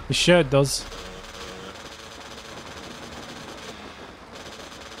 His shirt does.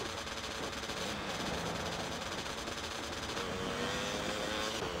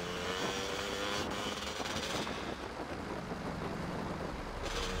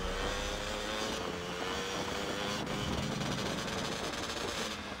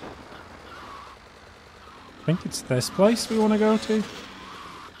 I think it's this place we want to go to.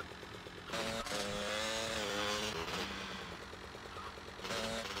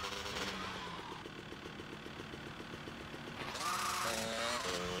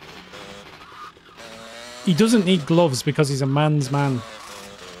 He doesn't need gloves because he's a man's man.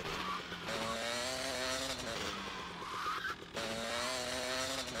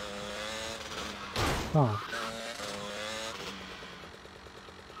 Oh.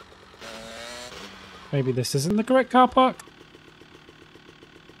 Maybe this isn't the correct car park?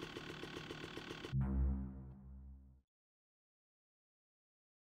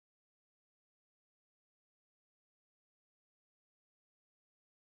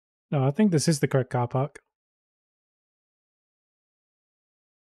 No, I think this is the correct car park.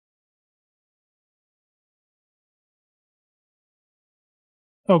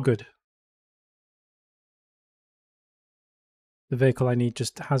 Oh, good. The vehicle I need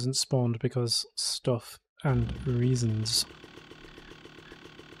just hasn't spawned because stuff and reasons.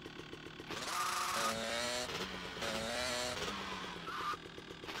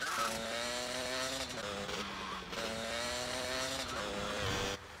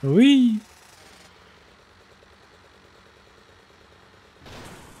 Whee!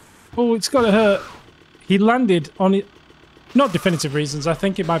 Oh, it's gotta hurt. He landed on it. Not definitive reasons. I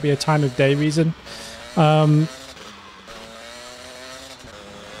think it might be a time of day reason.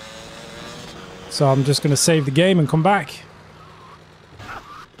 So I'm just going to save the game and come back.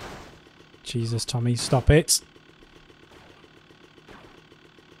 Jesus, Tommy, stop it.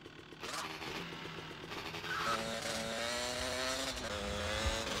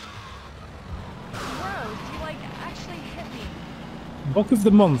 Book of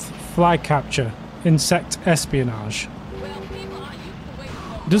the month, fly capture, insect espionage.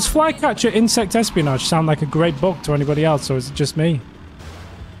 Does fly catcher, insect espionage sound like a great book to anybody else, or is it just me?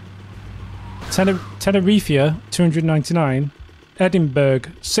 Tenerife, 299. Edinburgh,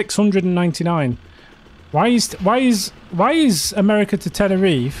 699. Why is America to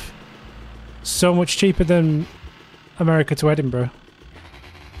Tenerife so much cheaper than America to Edinburgh?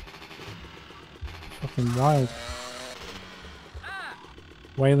 Fucking wild.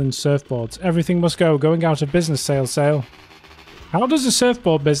 Whaling surfboards. Everything must go. Going out of business. Sale. How does a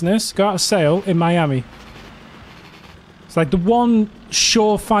surfboard business go out of sale in Miami? It's like the one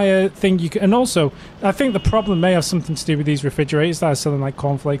surefire thing you can... And also, I think the problem may have something to do with these refrigerators that are selling like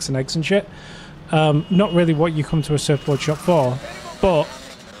cornflakes and eggs and shit. Not really what you come to a surfboard shop for. But...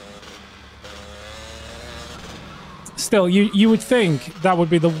 still, you would think that would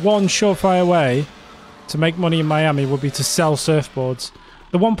be the one surefire way to make money in Miami would be to sell surfboards.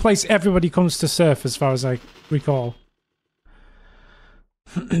 The one place everybody comes to surf, as far as I recall.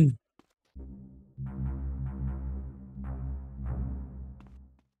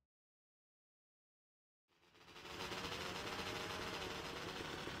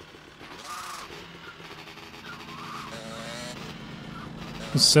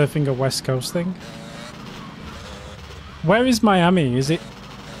 Is surfing a West Coast thing? Where is Miami? Is it...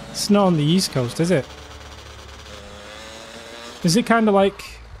 It's not on the East Coast, is it? Is it kind of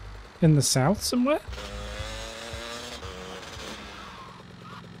like in the South somewhere?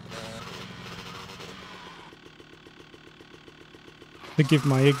 Forgive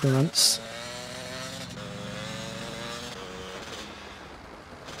my ignorance.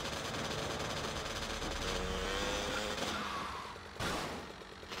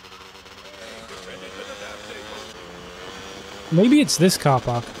 Maybe it's this car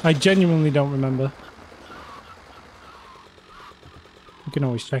park. I genuinely don't remember. You can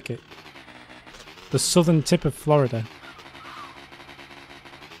always check it. The southern tip of Florida.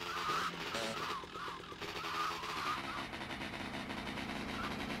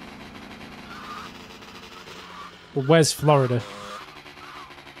 Well, where's Florida?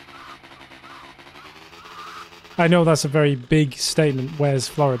 I know that's a very big statement. Where's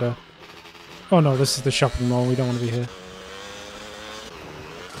Florida? Oh no, this is the shopping mall. We don't want to be here.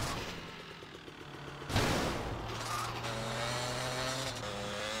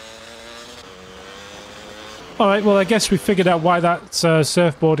 Alright, well I guess we figured out why that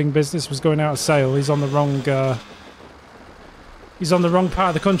surfboarding business was going out of sale. He's on the wrong part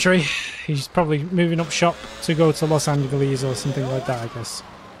of the country. He's probably moving up shop to go to Los Angeles or something like that, I guess.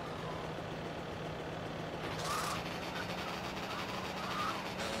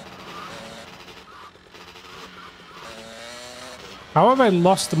 How have I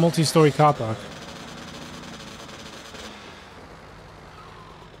lost the multi-story car park?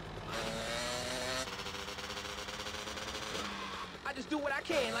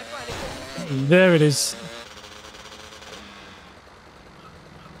 There it is.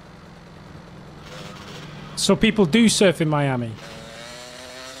 So people do surf in Miami.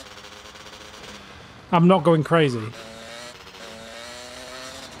 I'm not going crazy.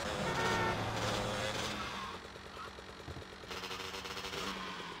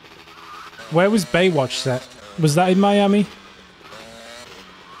 Where was Baywatch set? Was that in Miami?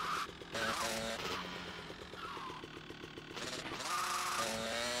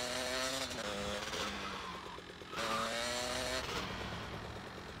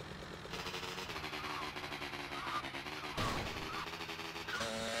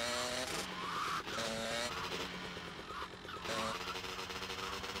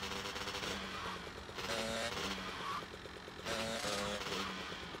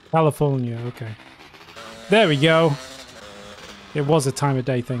 California, okay. There we go. It was a time of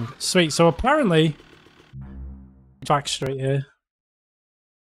day thing. Sweet, so apparently... Back straight here.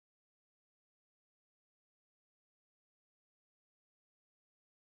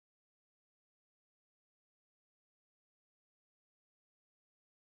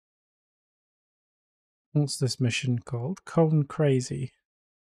 What's this mission called? Cone Crazy.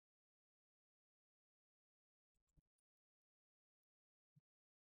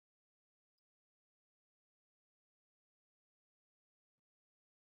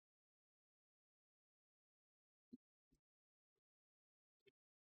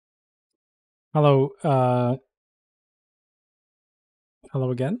 Hello,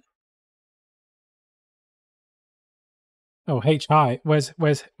 hello again? Oh, H hi. Where's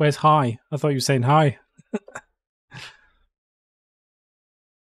hi? I thought you were saying hi.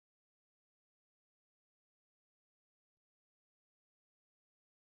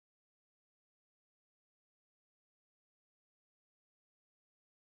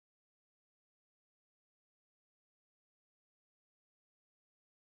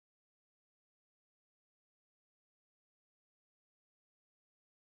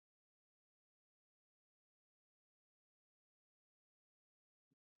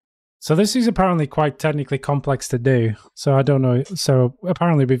 So this is apparently quite technically complex to do. So I don't know. So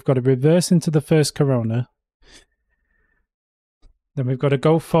apparently we've got to reverse into the first corona. Then we've got to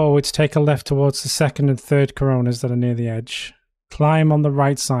go forward, take a left towards the second and third coronas that are near the edge. Climb on the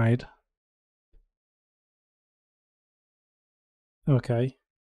right side. Okay.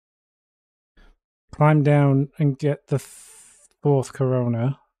 Climb down and get the fourth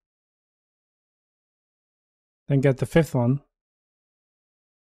corona. Then get the fifth one.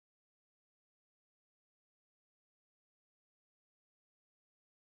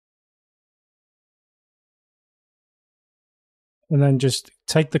 And then just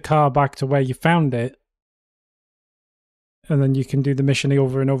take the car back to where you found it And then you can do the mission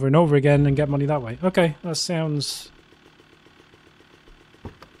over and over and over again and get money that way. Okay, that sounds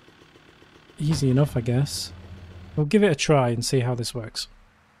easy enough, I guess. We'll give it a try and see how this works.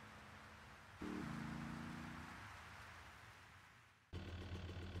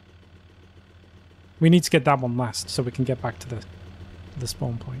 We need to get that one last so we can get back to the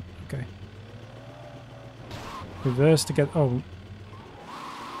spawn point. Okay. Reverse to get... Oh.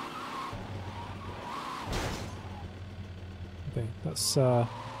 Okay, that's not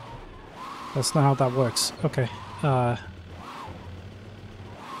how that works. Okay.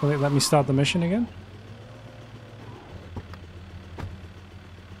 Will it let me start the mission again?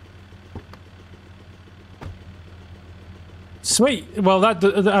 Sweet. Well,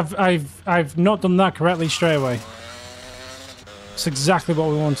 I've not done that correctly straight away. It's exactly what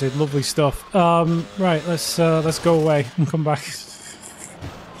we wanted. Lovely stuff. Right. Let's go away and come back.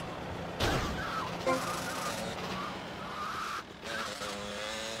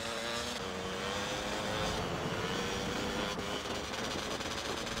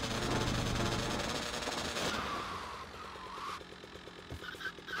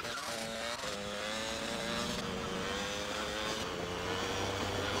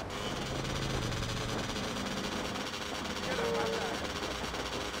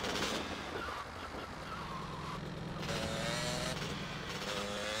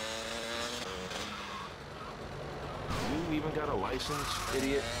 You even got a license,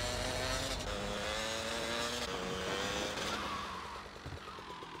 idiot?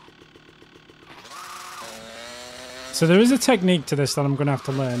 So there is a technique to this that I'm going to have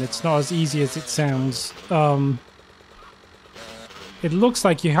to learn. It's not as easy as it sounds. It looks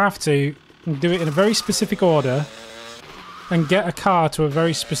like you have to do it in a very specific order and get a car to a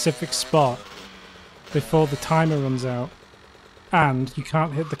very specific spot before the timer runs out. And you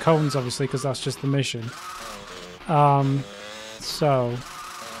can't hit the cones, obviously, because that's just the mission. So...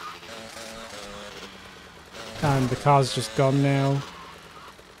 And the car's just gone now.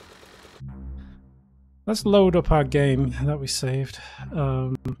 Let's load up our game that we saved.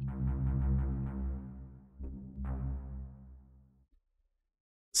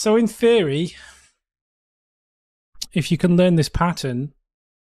 So in theory, if you can learn this pattern,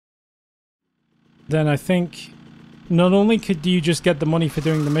 then I think not only could you just get the money for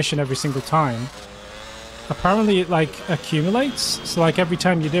doing the mission every single time, apparently it like accumulates. So like every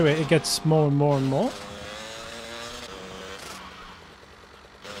time you do it, it gets more and more and more.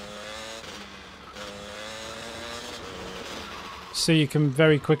 So you can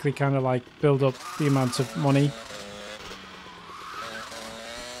very quickly kind of like build up the amount of money.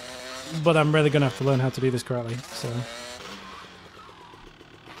 But I'm really going to have to learn how to do this correctly, so...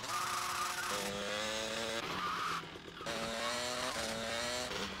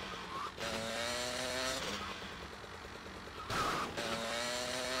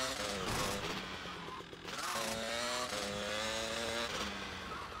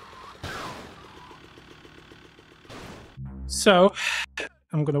 So,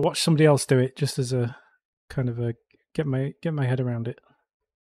 I'm going to watch somebody else do it, just as a kind of a get my head around it.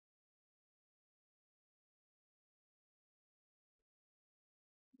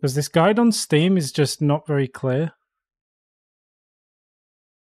 Because this guide on Steam is just not very clear.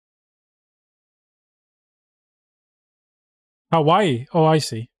 Hawaii. Oh, I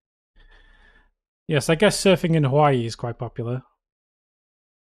see. Yes, I guess surfing in Hawaii is quite popular.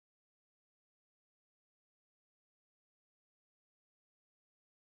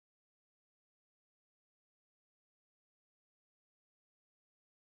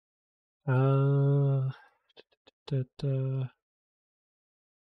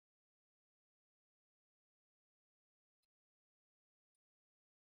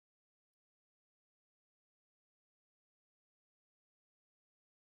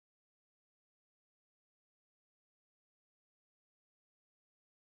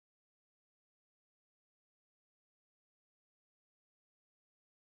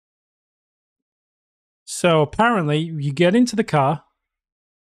 So apparently you get into the car.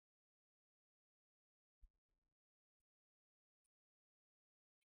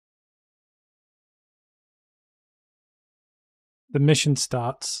 The mission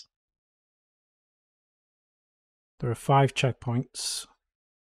starts. There are 5 checkpoints.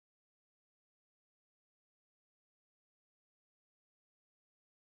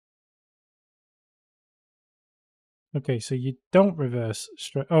 Okay, so you don't reverse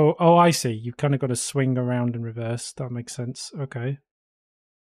straight. Oh, I see. You've kind of got to swing around and reverse. That makes sense. Okay.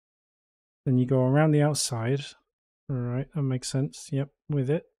 Then you go around the outside. All right, that makes sense. Yep, with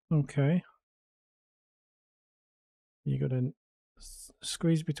it. Okay. You got to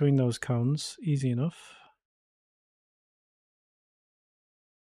squeeze between those cones. Easy enough.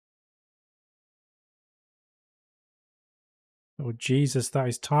 Oh, Jesus, that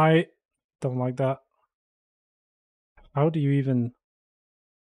is tight. Don't like that. How do you even...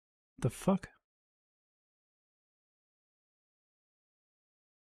 The fuck?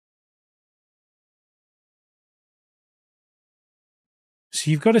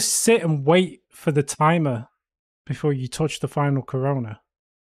 So you've got to sit and wait for the timer before you touch the final Corona,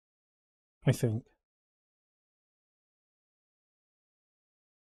 I think.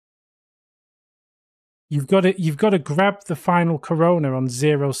 You've got to grab the final Corona on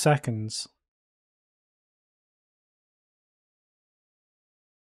 0 seconds.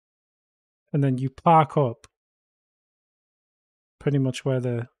 And then you park up pretty much where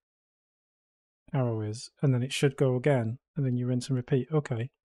the arrow is, and then it should go again, and then you rinse and repeat. Okay.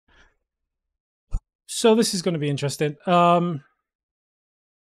 So this is going to be interesting.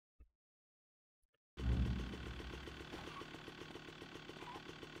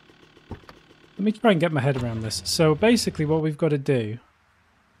 Let me try and get my head around this. So basically what we've got to do...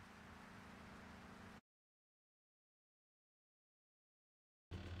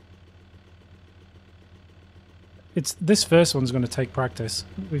 This first one's going to take practice.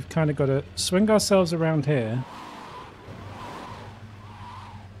 We've kind of got to swing ourselves around here.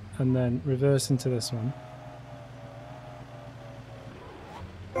 And then reverse into this one.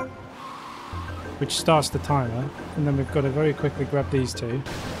 Which starts the timer. And then we've got to very quickly grab these two.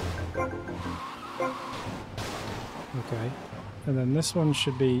 Okay. And then this one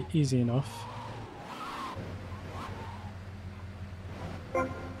should be easy enough.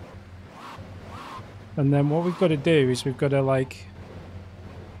 And then what we've got to do is we've got to, like,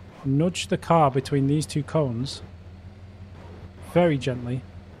 nudge the car between these two cones very gently.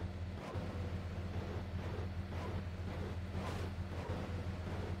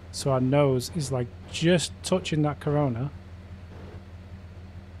 So our nose is, like, just touching that Corona.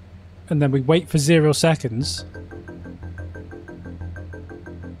 And then we wait for 0 seconds.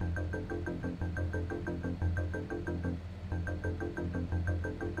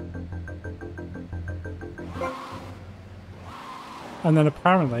 And then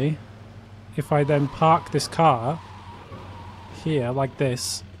apparently, if I then park this car here, like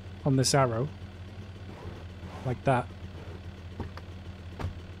this, on this arrow, like that,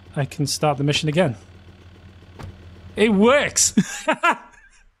 I can start the mission again. It works!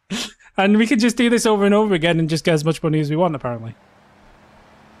 And we can just do this over and over again and just get as much money as we want, apparently.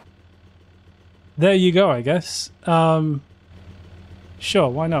 There you go, I guess. Sure,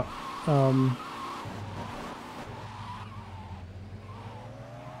 why not?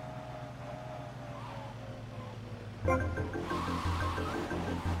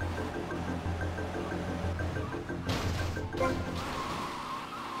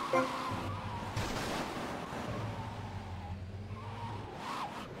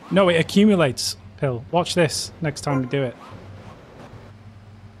 No, it accumulates, Pill. Watch this next time we do it.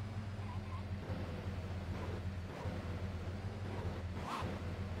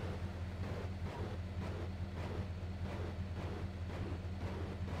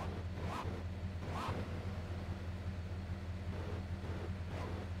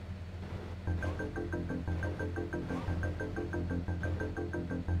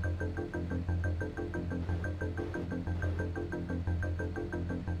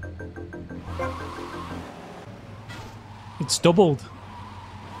 It's doubled.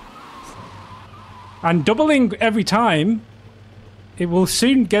 And doubling every time, it will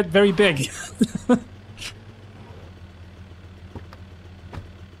soon get very big.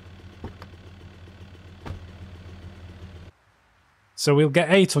 So we'll get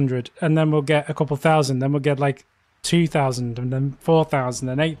 800, and then we'll get a couple thousand, then we'll get like 2,000, and then 4,000,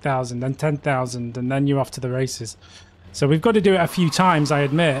 and 8,000, and 10,000, and then you're off to the races. So we've got to do it a few times, I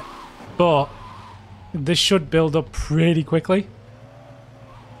admit, but this should build up pretty quickly.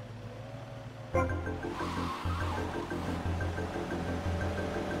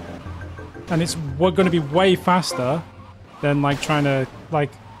 And we're going to be way faster than like trying to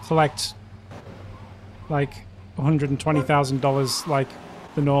like collect like $120,000 like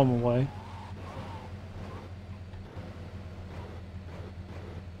the normal way.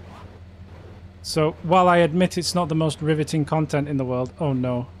 So while I admit it's not the most riveting content in the world, oh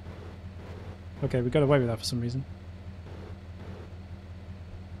no. Okay, we got away with that for some reason.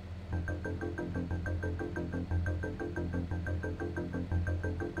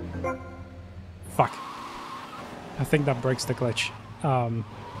 Fuck. I think that breaks the glitch.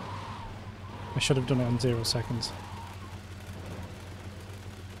 I should have done it on 0 seconds.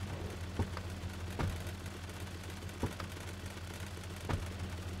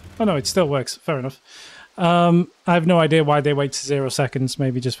 Oh no, it still works. Fair enough. I have no idea why they wait to 0 seconds,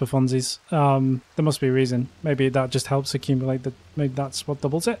 maybe just for funsies. There must be a reason. Maybe that just helps accumulate the... Maybe that's what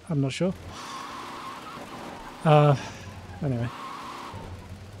doubles it? I'm not sure. Anyway.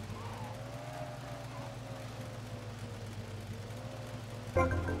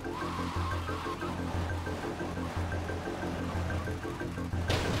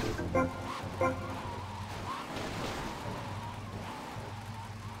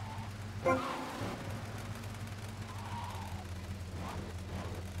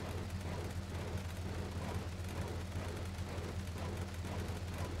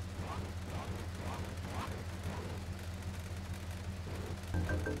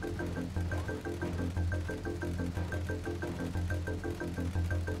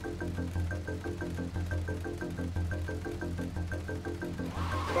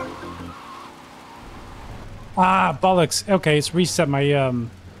 Ah, bollocks. Okay, it's reset my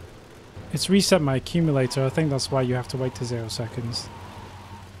accumulator. I think that's why you have to wait to 0 seconds.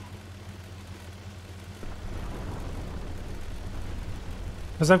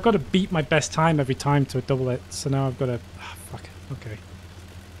 Because I've got to beat my best time every time to double it, so now I've got to... Ah, fuck. Okay.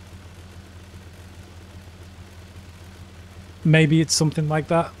 Maybe it's something like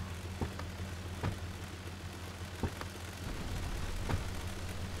that.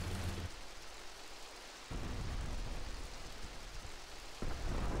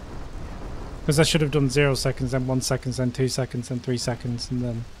 Because I should have done 0 seconds, then 1 second, then 2 seconds, then 3 seconds, and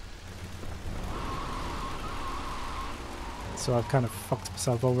then... So I've kind of fucked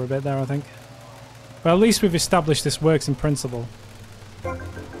myself over a bit there, I think. But at least we've established this works in principle.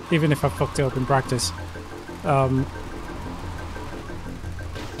 Even if I fucked it up in practice.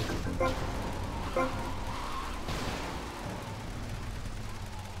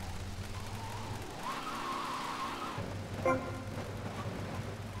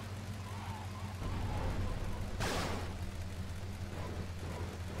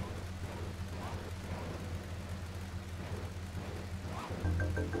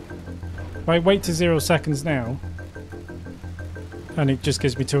 If I wait to 0 seconds now, and it just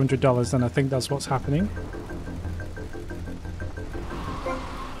gives me $200, then I think that's what's happening.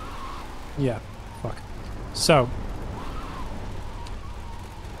 Yeah, fuck. So,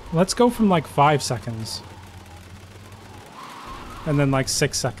 let's go from like 5 seconds. And then like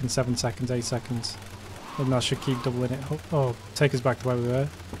 6 seconds, 7 seconds, 8 seconds. And that should keep doubling it. Oh, take us back to where we were,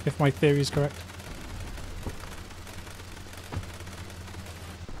 if my theory is correct.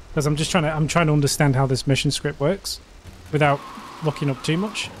 Because I'm just trying to understand how this mission script works without looking up too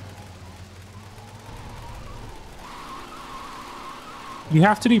much. You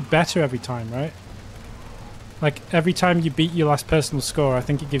have to do better every time, right? Like every time you beat your last personal score, I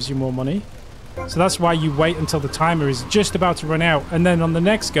think it gives you more money. So that's why you wait until the timer is just about to run out, and then on the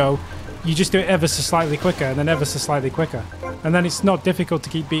next go, you just do it ever so slightly quicker, and then ever so slightly quicker. And then it's not difficult to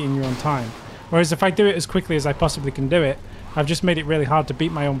keep beating your own time. Whereas if I do it as quickly as I possibly can do it, I've just made it really hard to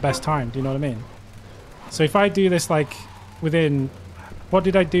beat my own best time. Do you know what I mean? So if I do this like within... What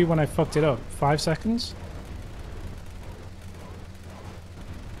did I do when I fucked it up? 5 seconds?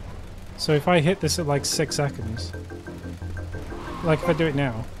 So if I hit this at like 6 seconds... Like if I do it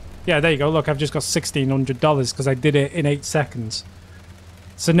now... Yeah, there you go. Look, I've just got $1,600 because I did it in 8 seconds.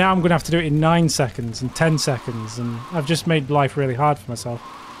 So now I'm going to have to do it in 9 seconds and 10 seconds. And I've just made life really hard for myself.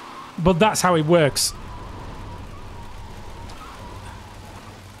 But that's how it works.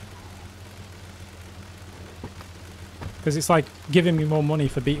 Because it's like giving me more money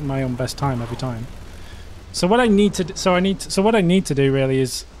for beating my own best time every time. So what I need to what I need to do really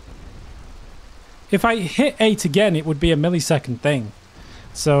is, if I hit 8 again, it would be a millisecond thing.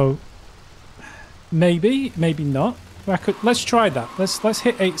 So maybe not. Let's try that. Let's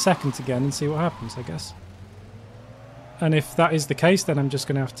hit 8 seconds again and see what happens, I guess. And if that is the case, then I'm just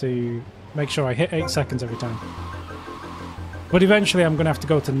going to have to make sure I hit 8 seconds every time. But eventually I'm going to have to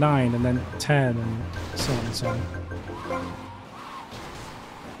go to 9 and then 10 and so on and so on.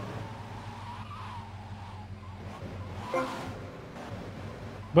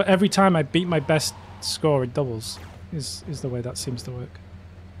 But every time I beat my best score, it doubles, is the way that seems to work.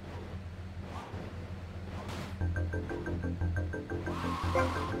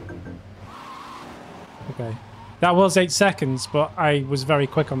 Okay. That was 8 seconds, but I was very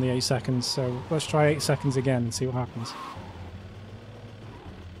quick on the 8 seconds, so let's try 8 seconds again and see what happens.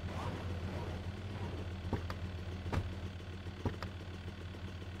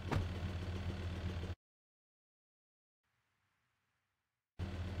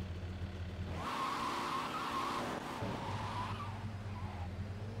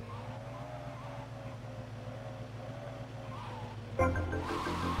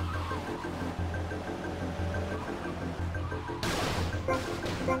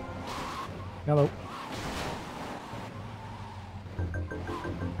 Hello.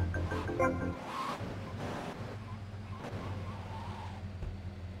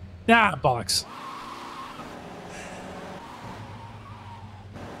 Ah, bollocks.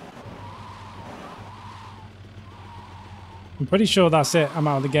 I'm pretty sure that's it. I'm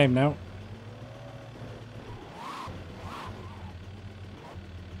out of the game now.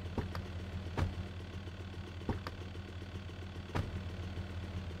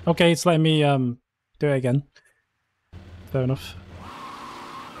 Okay, it's letting me do it again. Fair enough.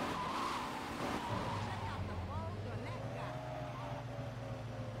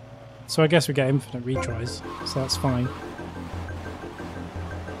 So I guess we get infinite retries, so that's fine.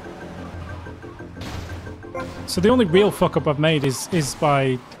 So the only real fuck up I've made is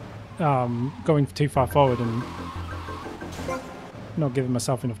by going too far forward and not giving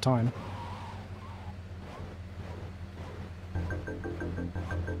myself enough time.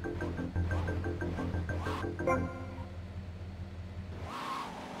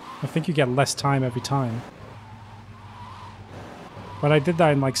 I think you get less time every time. But I did that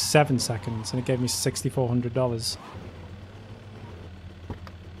in like 7 seconds and it gave me $6,400.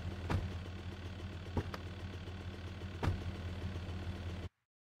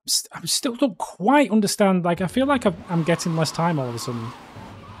 I still don't quite understand, like I feel like I'm getting less time all of a sudden.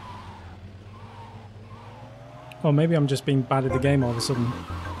 Or maybe I'm just being bad at the game all of a sudden.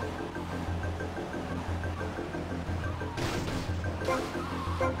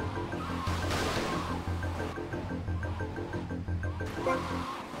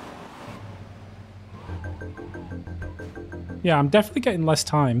 Yeah, I'm definitely getting less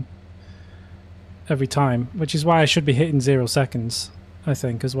time every time, which is why I should be hitting 0 seconds, I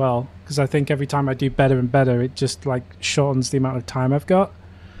think, as well. Because I think every time I do better and better, it just, like, shortens the amount of time I've got.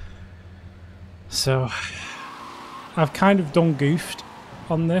 So, I've kind of done goofed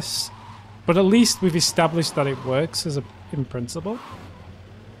on this, but at least we've established that it works in principle.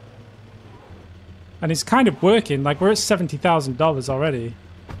 And it's kind of working, like, we're at $70,000 already.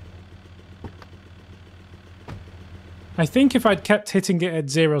 I think if I'd kept hitting it at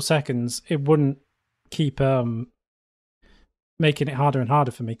 0 seconds, it wouldn't keep making it harder and harder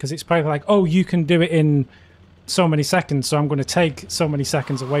for me, because it's probably like, oh, you can do it in so many seconds, so I'm going to take so many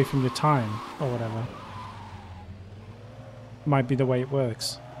seconds away from your time, or whatever. Might be the way it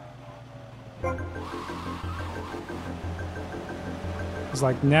works. It's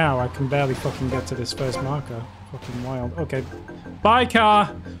like, now I can barely fucking get to this first marker. Fucking wild. Okay. Bye,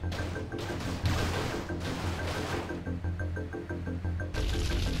 car!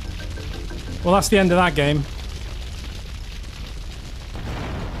 Well, that's the end of that game.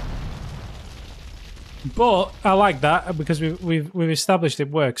 But I like that because we've established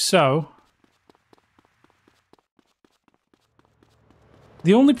it works. So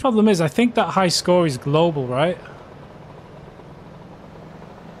the only problem is I think that high score is global, right?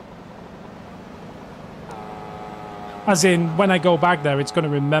 As in, when I go back there, it's going to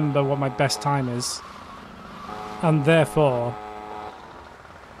remember what my best time is. And therefore,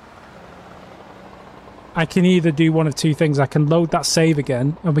 I can either do one of two things. I can load that save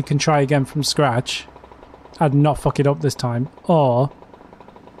again, and we can try again from scratch. I'd not fuck it up this time. Or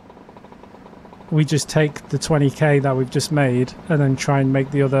we just take the 20k that we've just made, and then try and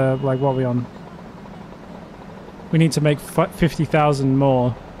make the other, like, what are we on? We need to make 50,000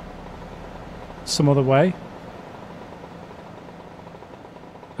 more some other way.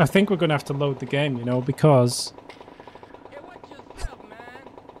 I think we're going to have to load the game, you know, because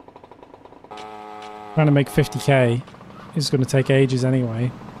trying to make 50k is going to take ages anyway.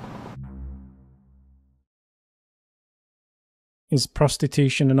 Is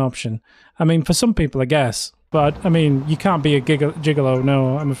prostitution an option? I mean, for some people, I guess. But, I mean, you can't be a gigolo.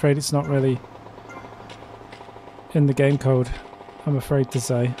 No, I'm afraid it's not really in the game code, I'm afraid to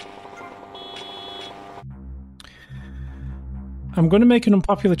say. I'm going to make an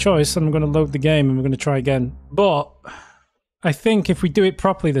unpopular choice, and I'm going to load the game, and we're going to try again. But I think if we do it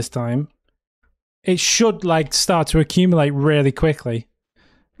properly this time, it should, like, start to accumulate really quickly.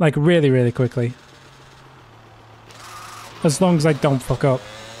 Like, really, really quickly. As long as I don't fuck up.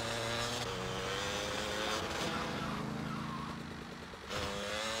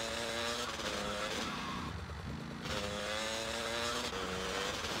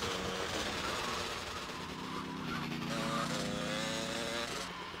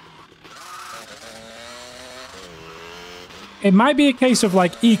 It might be a case of,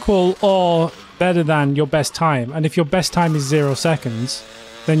 like, equal or better than your best time. And if your best time is 0 seconds,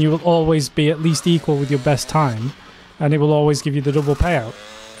 then you will always be at least equal with your best time. and it will always give you the double payout,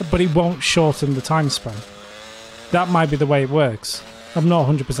 but it won't shorten the time span. That might be the way it works. I'm not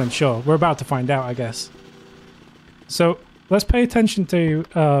 100% sure. We're about to find out, I guess. So let's pay attention to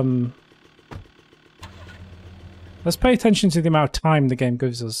the amount of time the game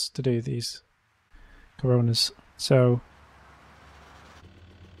gives us to do these Coronas. So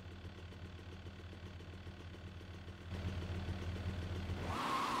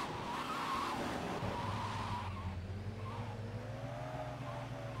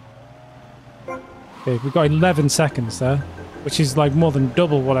okay, we've got 11 seconds there, which is like more than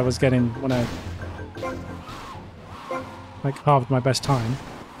double what I was getting when I like halved my best time,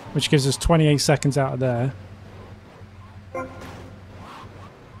 which gives us 28 seconds out of there.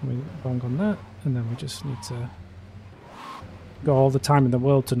 We bang on that, and then we just need to got all the time in the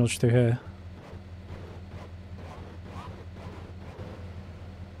world to nudge through here.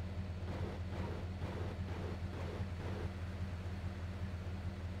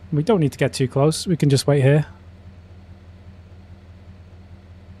 We don't need to get too close, we can just wait here.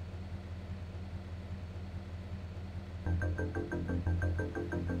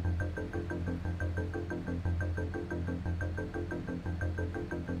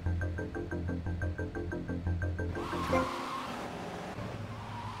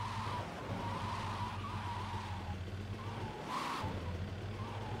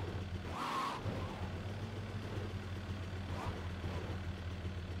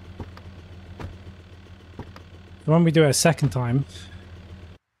 When we do it a second time,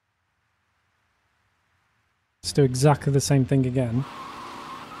 let's do exactly the same thing again.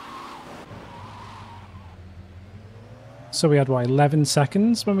 So we had, what, 11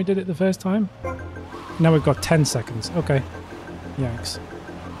 seconds when we did it the first time? Now we've got 10 seconds. Okay. Yikes.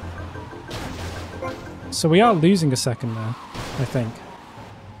 So we are losing a second there, I think.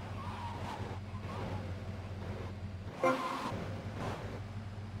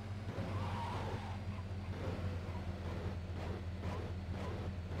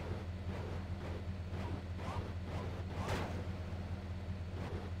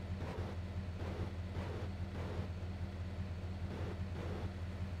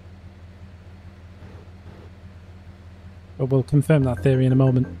 But we'll confirm that theory in a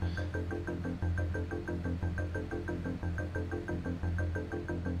moment.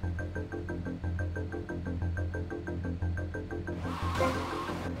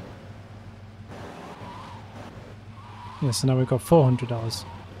 Yeah, so now we've got $400.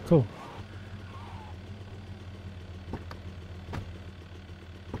 Cool.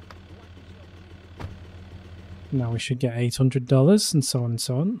 Now we should get $800 and so on and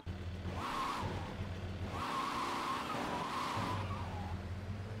so on.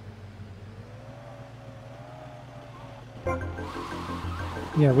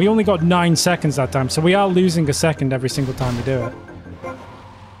 Yeah, we only got 9 seconds that time, so we are losing a second every single time we do it.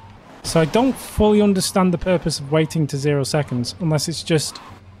 So I don't fully understand the purpose of waiting to 0 seconds, unless it's just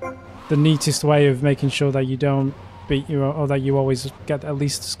the neatest way of making sure that you don't beat you, or that you always get at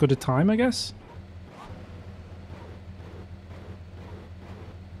least as good a time, I guess.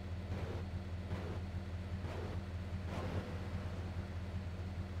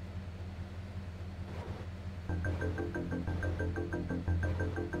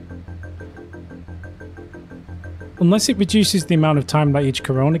 Unless it reduces the amount of time that each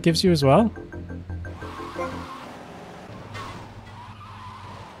Corona gives you as well.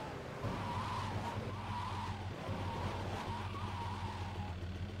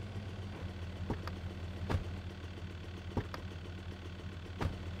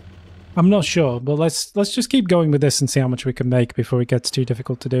 I'm not sure, but let's just keep going with this and see how much we can make before it gets too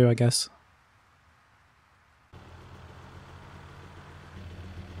difficult to do, I guess.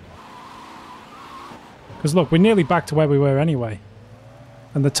 Because look, we're nearly back to where we were anyway.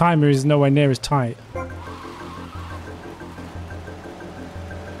 And the timer is nowhere near as tight.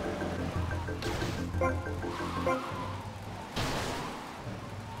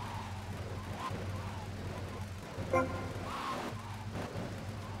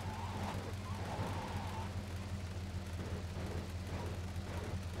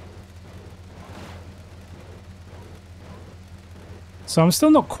 So I'm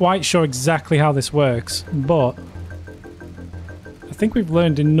still not quite sure exactly how this works, but I think we've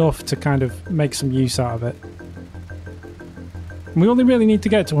learned enough to kind of make some use out of it. And we only really need to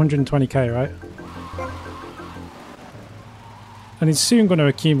get to 120k, right? And it's soon going to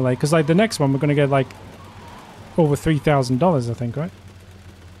accumulate, because like the next one we're going to get like over $3,000, I think, right?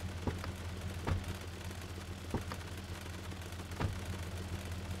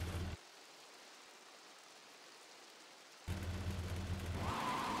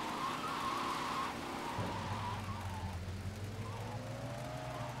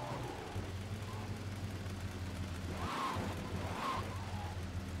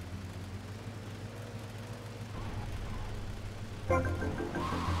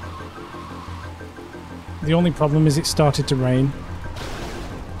 The only problem is it started to rain,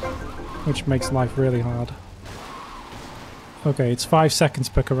 which makes life really hard. Okay, it's 5 seconds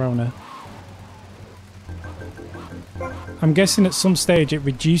per Corona. I'm guessing at some stage it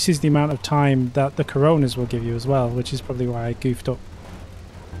reduces the amount of time that the Coronas will give you as well, which is probably why I goofed up.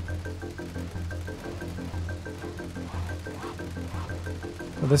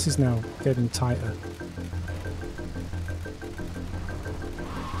 Well, this is now getting tighter.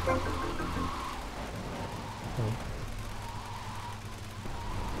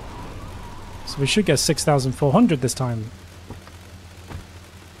 So we should get 6,400 this time,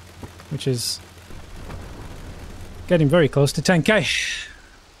 which is getting very close to 10k.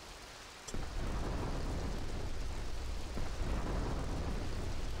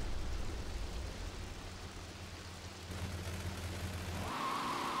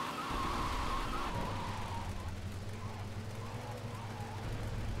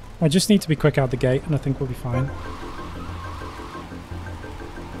 I just need to be quick out the gate and I think we'll be fine.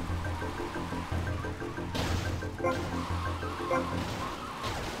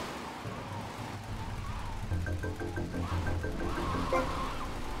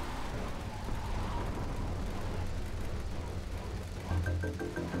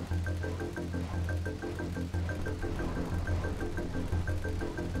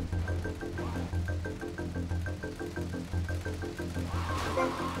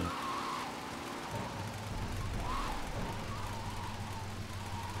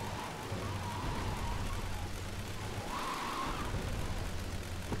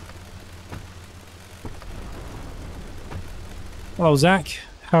 Hello, Zach.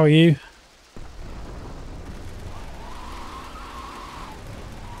 How are you?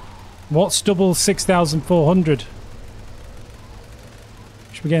 What's double 6,400?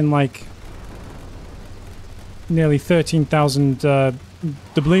 Should be getting like nearly 13,000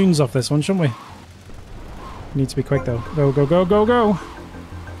 doubloons off this one, shouldn't we? Need to be quick though. Go, go, go, go, go!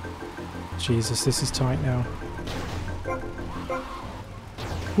 Jesus, this is tight now.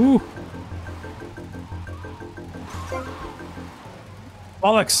 Woo!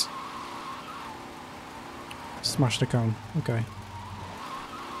 Bollocks! Smash the cone. Okay.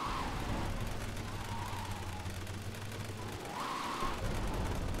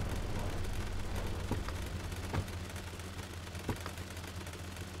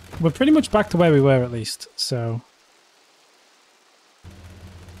 We're pretty much back to where we were at least, so...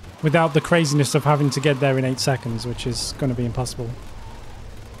 Without the craziness of having to get there in 8 seconds, which is going to be impossible.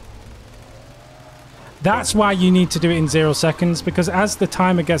 That's why you need to do it in 0 seconds, because as the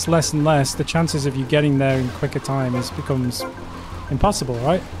timer gets less and less, the chances of you getting there in quicker time becomes impossible,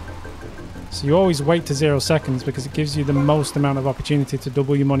 right? So you always wait to 0 seconds because it gives you the most amount of opportunity to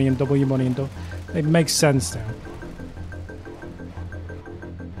double your money and double your money and double... It makes sense now.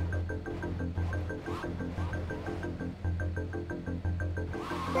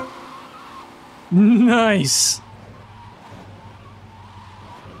 Nice!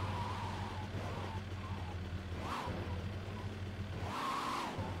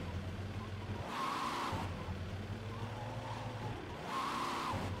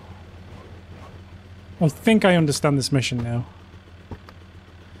 I think I understand this mission now.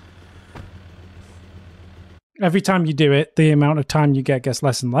 Every time you do it, the amount of time you get gets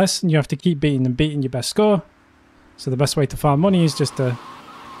less and less, and you have to keep beating and beating your best score. So the best way to farm money is just to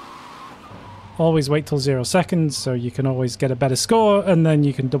always wait till 0 seconds, so you can always get a better score, and then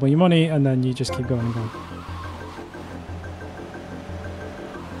you can double your money, and then you just keep going and going.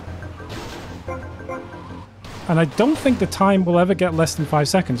 And I don't think the time will ever get less than 5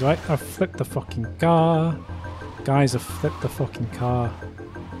 seconds, right? I've flipped the fucking car. Guys, I've flipped the fucking car.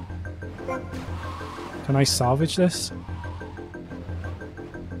 Can I salvage this?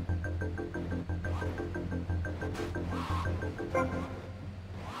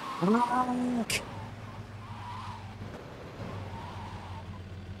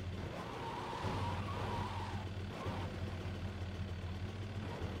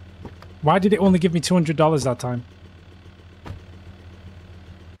 Why did it only give me $200 that time?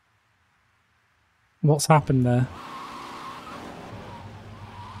 What's happened there?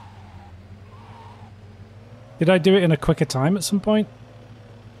 Did I do it in a quicker time at some point?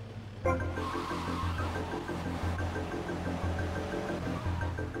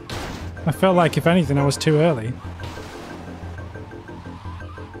 I felt like, if anything, I was too early.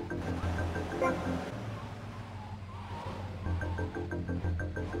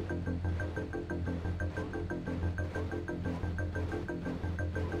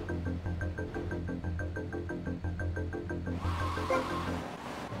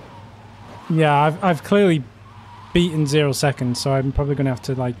 Yeah, I've clearly beaten 0 seconds, so I'm probably going to have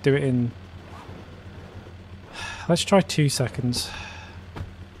to like do it in Let's try 2 seconds.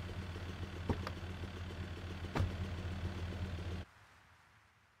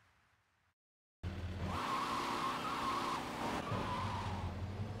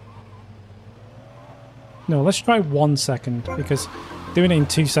 No, let's try 1 second, because doing it in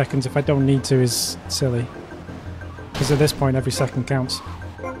 2 seconds if I don't need to is silly. Because at this point every second counts.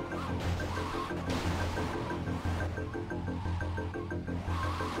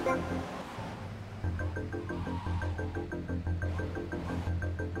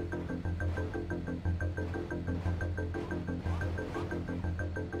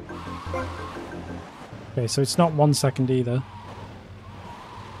 Okay, so it's not 1 second either.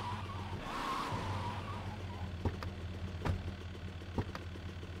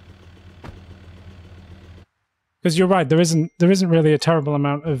 Because you're right, there isn't really a terrible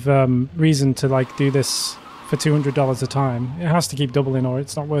amount of reason to like do this for $200 a time. It has to keep doubling or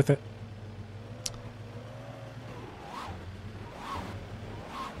it's not worth it.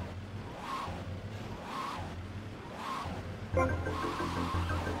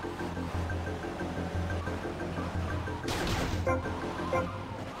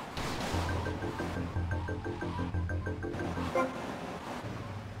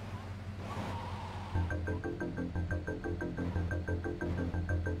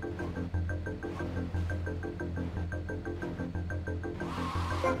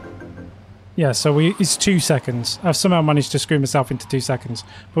 Yeah, so it's 2 seconds. I've somehow managed to screw myself into 2 seconds.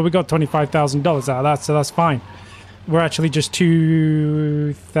 But we got $25,000 out of that, so that's fine. We're actually just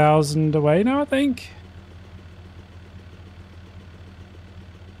 2,000 away now, I think.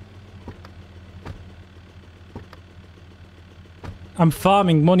 I'm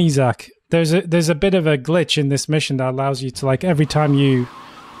farming money, Zach. There's a bit of a glitch in this mission that allows you to, like, every time you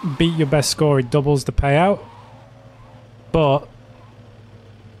beat your best score, it doubles the payout. But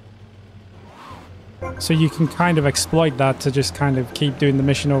so you can kind of exploit that to just kind of keep doing the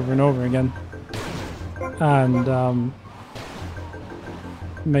mission over and over again. And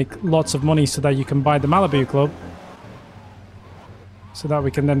make lots of money so that you can buy the Malibu Club. So that we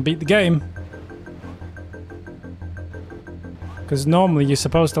can then beat the game. Because normally you're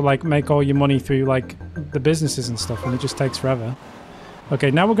supposed to like make all your money through like the businesses and stuff and it just takes forever. Okay,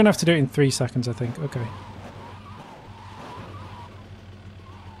 now we're going to have to do it in 3 seconds, I think. Okay.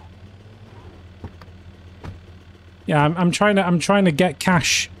 Yeah, I'm trying to get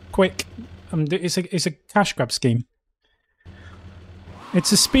cash quick. It's a cash grab scheme.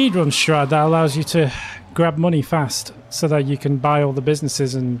 It's a speedrun strat that allows you to grab money fast so that you can buy all the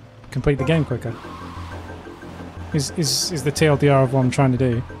businesses and complete the game quicker. Is the TLDR of what I'm trying to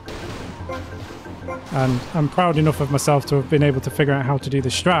do. And I'm proud enough of myself to have been able to figure out how to do the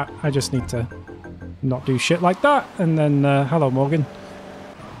strat. I just need to not do shit like that. And then, hello Morgan.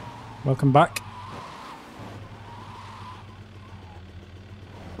 Welcome back.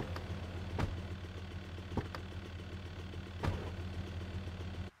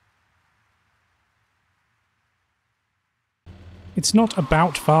 It's not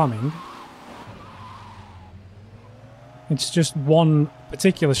about farming. It's just one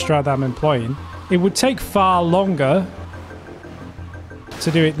particular strat that I'm employing. It would take far longer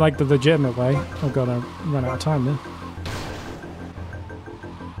to do it like the legitimate way. Oh god, I ran out of time there.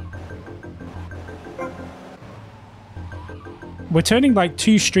 We're turning like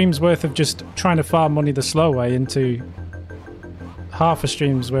 2 streams worth of just trying to farm money the slow way into half a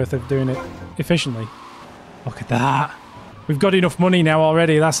stream's worth of doing it efficiently. Look at that. We've got enough money now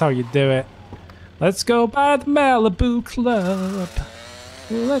already. That's how you do it. Let's go buy the Malibu Club.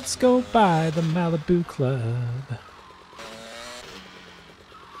 Let's go buy the Malibu Club.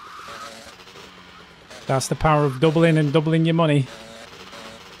 That's the power of doubling and doubling your money.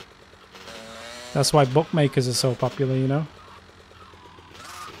 That's why bookmakers are so popular, you know?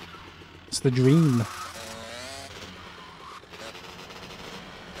 It's the dream.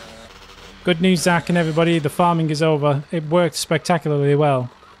 Good news, Zach and everybody. The farming is over. It worked spectacularly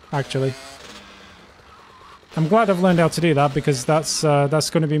well, actually. I'm glad I've learned how to do that because that's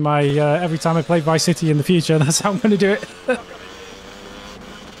going to be my every time I play Vice City in the future. That's how I'm going to do it.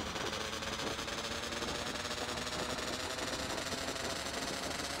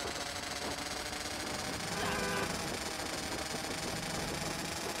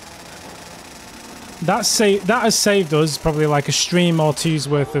 That has saved us probably like a stream or two's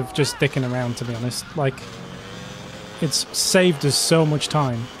worth of just dicking around, to be honest. Like, it's saved us so much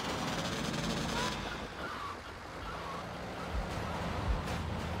time.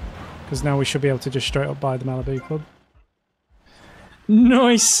 Because now we should be able to just straight up buy the Malibu Club.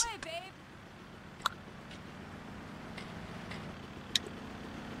 Nice!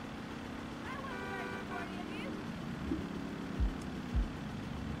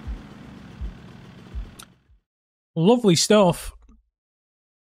 Lovely stuff.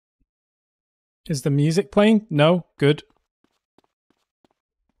 Is the music playing? No? Good.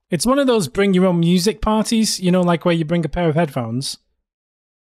 It's one of those bring your own music parties, you know, like where you bring a pair of headphones.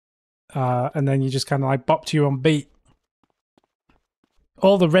 And then you just kind of like bop to your own beat.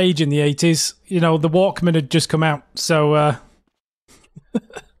 All the rage in the 80s. You know, the Walkman had just come out, so...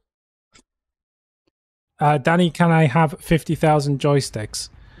 Danny, can I have 50,000 joysticks?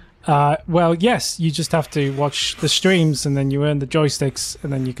 Well, yes, you just have to watch the streams and then you earn the joysticks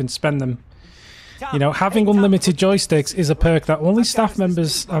and then you can spend them. You know, having unlimited joysticks is a perk that only staff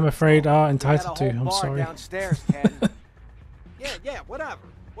members, I'm afraid, are entitled to. I'm sorry. Downstairs, yeah, whatever.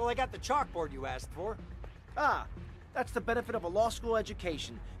 Well, I got the chalkboard you asked for. Ah, that's the benefit of a law school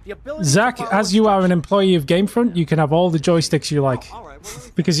education. The ability Zach, as you are an employee of Gamefront, you can have all the joysticks you like. All right,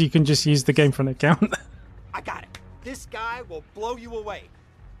 well, because you can just use the Gamefront account. I got it. This guy will blow you away.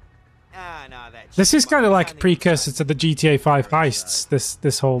 This is kind of like a precursor to the GTA 5 heists,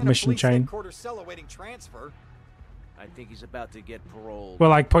 this whole mission chain. I think he's about to get paroled. We're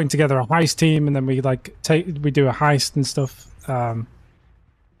like putting together a heist team and then we like we do a heist and stuff.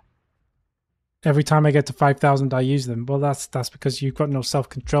 Every time I get to 5,000 I use them. Well, that's because you've got no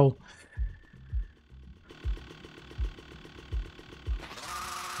self-control.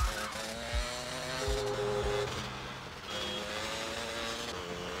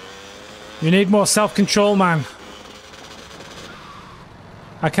 You need more self-control, man.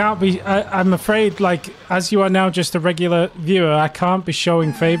 I can't be... I'm afraid, like, as you are now just a regular viewer, I can't be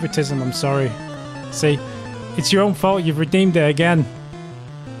showing favoritism, I'm sorry. See, it's your own fault, you've redeemed it again.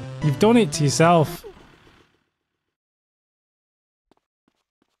 You've done it to yourself.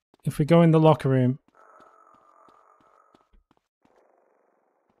 If we go in the locker room...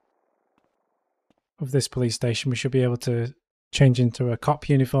 of this police station, we should be able to change into a cop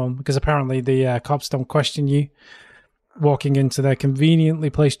uniform, because apparently the cops don't question you walking into their conveniently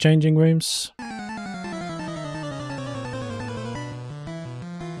placed changing rooms.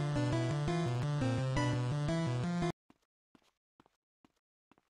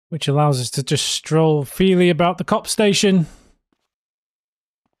 Which allows us to just stroll freely about the cop station.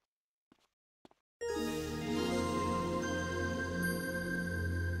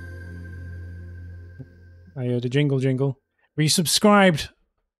 I heard a jingle jingle. Resubscribed.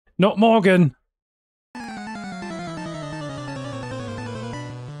 Not Morgan. A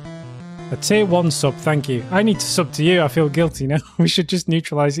tier 1 sub, thank you. I need to sub to you, I feel guilty now. We should just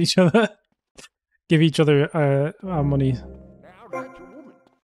neutralize each other. Give each other our money.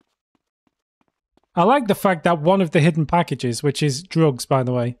 I like the fact that one of the hidden packages, which is drugs by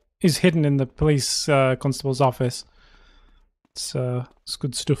the way, is hidden in the police constable's office. It's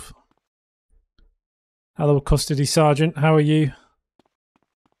good stuff. Hello, Custody Sergeant. How are you?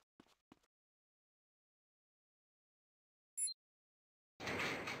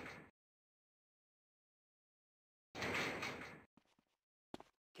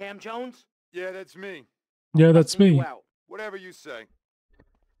 Cam Jones? Yeah, that's me. Yeah, that's me. Whatever you say.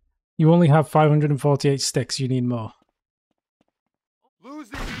 You only have 548 sticks. You need more. Lose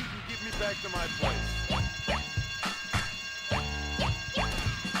the heat and get me back to my place.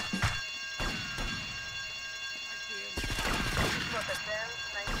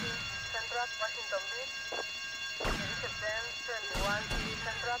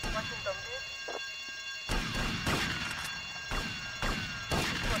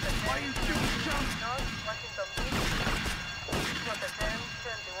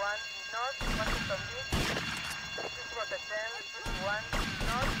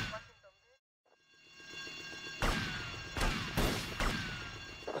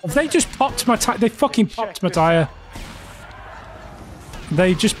 They just popped my tire. They fucking popped my tire.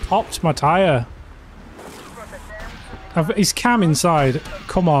 They just popped my tire. Is Cam inside?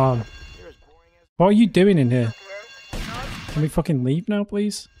 Come on. What are you doing in here? Can we fucking leave now,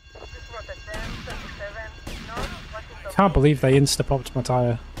 please? I can't believe they insta-popped my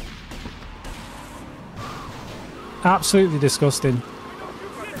tire. Absolutely disgusting.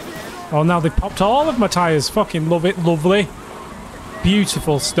 Oh, now they popped all of my tires. Fucking love it. Lovely.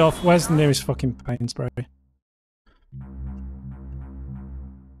 Beautiful stuff. Where's the nearest fucking paint spray?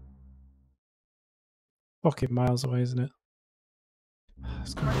 Fucking miles away, isn't it?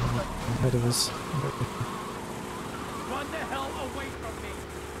 It's gonna be ahead of us. Run the hell away from me!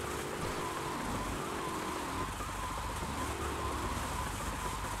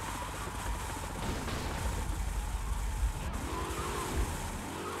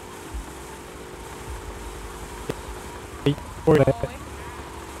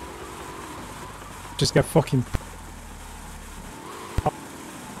 Just get fucking...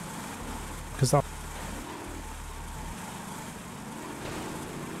 because that...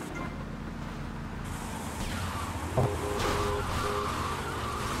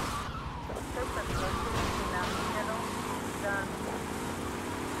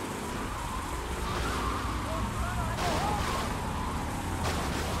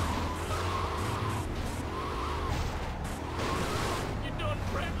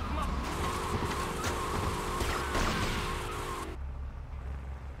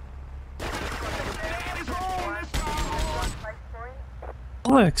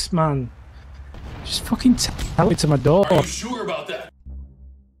 bollocks, man. Just fucking tell it to my door. Are you sure about that?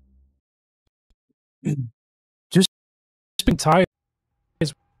 Just been tired.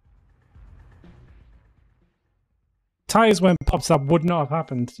 Tires weren't pops, that would not have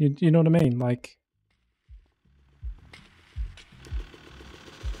happened. You know what I mean? Like...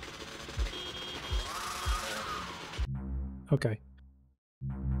 Okay.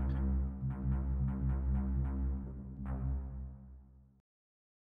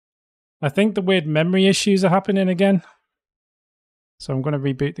 I think the weird memory issues are happening again. So I'm going to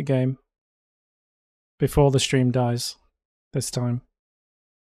reboot the game before the stream dies this time.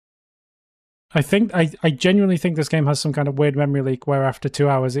 I genuinely think this game has some kind of weird memory leak where after 2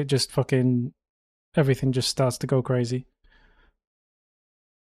 hours it just fucking... everything just starts to go crazy.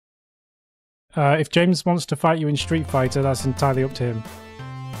 If James wants to fight you in Street Fighter, that's entirely up to him.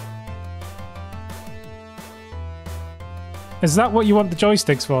 Is that what you want the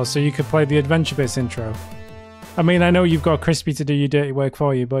joysticks for, so you could play the Adventure Bits intro? I mean, I know you've got Crispy to do your dirty work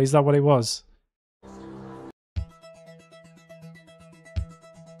for you, but is that what it was?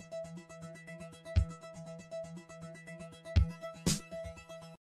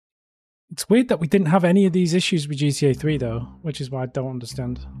 It's weird that we didn't have any of these issues with GTA 3 though, which is why I don't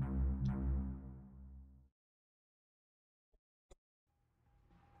understand.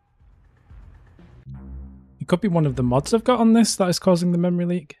 It could be one of the mods I've got on this that is causing the memory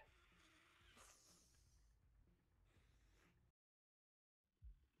leak.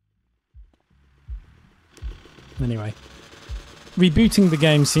 Anyway. Rebooting the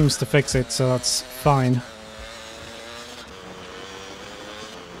game seems to fix it, so that's fine.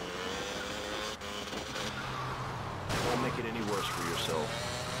 Don't make it any worse for yourself.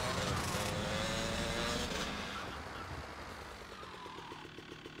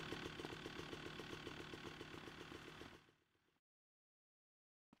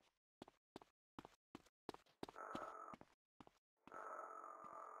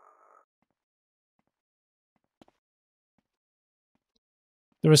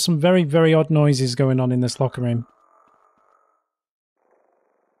 There are some very, very odd noises going on in this locker room.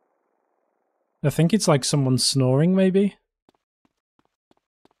 I think it's like someone snoring, maybe?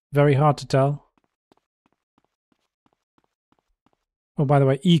 Very hard to tell. Oh, by the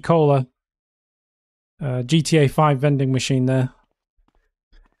way, E-Cola. GTA 5 vending machine there.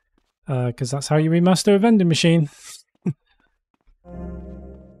 Because that's how you remaster a vending machine.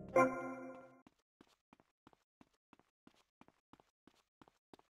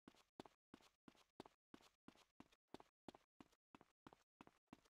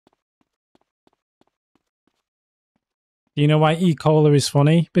 Do you know why E-Cola is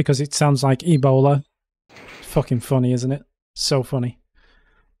funny? Because it sounds like Ebola. Fucking funny, isn't it? So funny.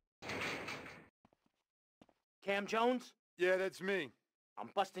 Cam Jones? Yeah, that's me. I'm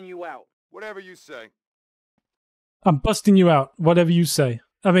busting you out. Whatever you say. I'm busting you out, whatever you say.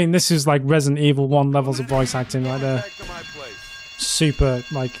 I mean, this is like Resident Evil 1 levels of voice acting right there. Back to my place. Super,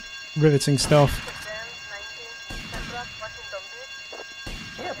 like, riveting stuff.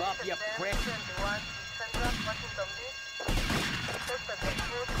 Give up, you prick.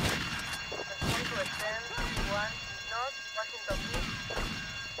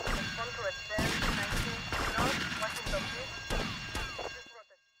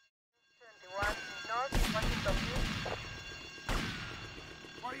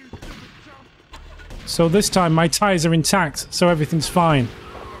 So this time my tires are intact, so everything's fine.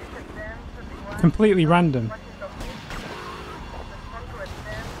 Completely random.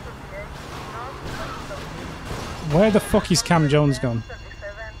 Where the fuck is Cam Jones gone?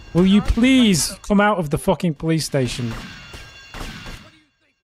 Will you please come out of the fucking police station?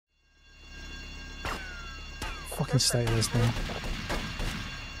 Fucking stay with this now.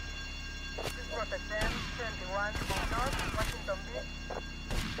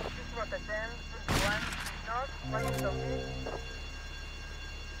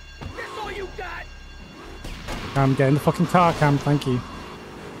 Cam, get in the fucking car, Cam, thank you.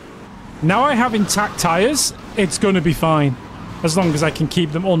 Now I have intact tyres, it's gonna be fine. As long as I can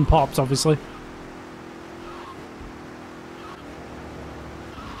keep them unpopped, obviously.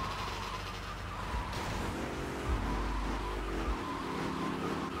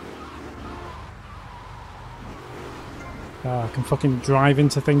 I can fucking drive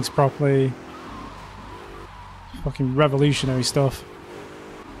into things properly. Fucking revolutionary stuff.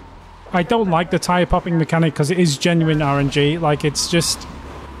 I don't like the tyre popping mechanic because it is genuine RNG. Like, it's just...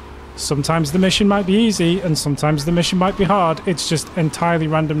 sometimes the mission might be easy and sometimes the mission might be hard. It's just entirely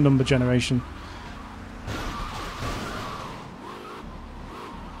random number generation.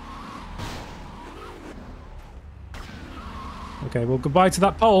 Okay, well, goodbye to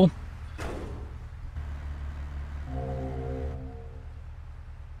that pole.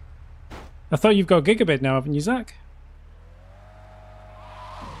 I thought you've got gigabit now, haven't you, Zach?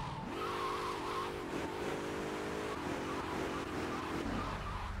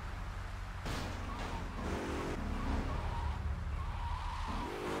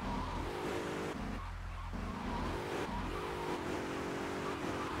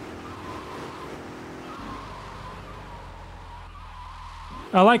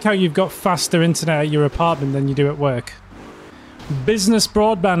 I like how you've got faster internet at your apartment than you do at work. Business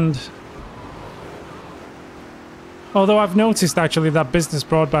broadband. Although I've noticed actually that business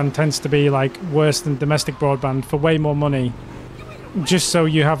broadband tends to be like worse than domestic broadband for way more money. Just so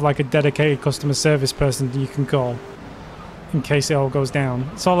you have like a dedicated customer service person that you can call in case it all goes down.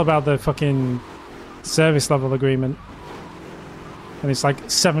 It's all about the fucking service level agreement. And it's like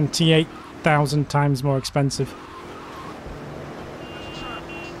 78,000 times more expensive.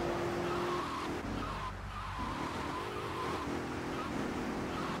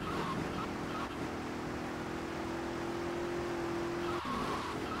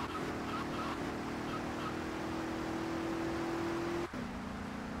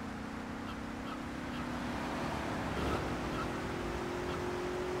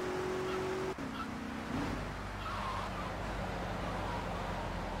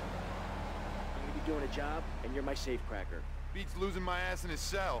 Doing a job, and you're my safecracker. Beats losing my ass in his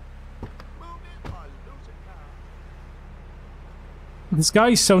cell. This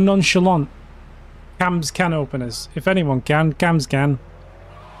guy's so nonchalant. Cams can openers. If anyone can, cams can.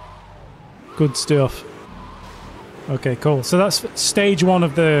 Good stuff. Okay, cool. So that's stage 1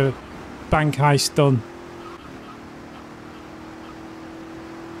 of the bank heist done.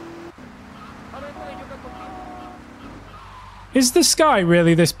 Is the sky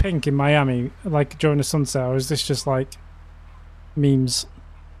really this pink in Miami, like during the sunset, or is this just like memes?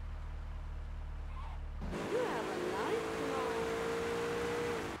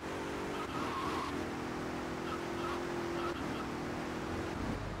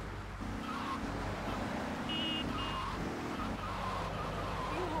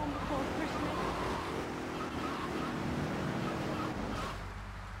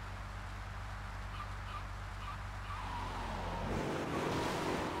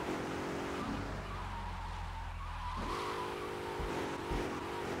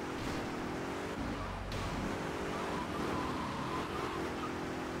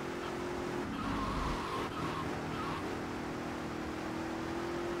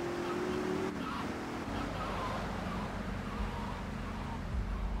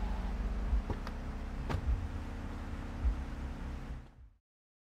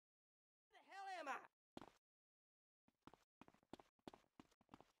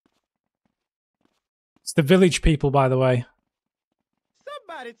 It's the village people, by the way.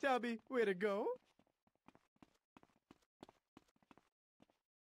 Somebody tell me where to go.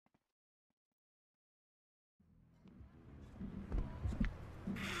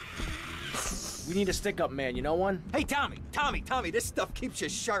 We need a stick-up man, you know one? Hey, Tommy, this stuff keeps you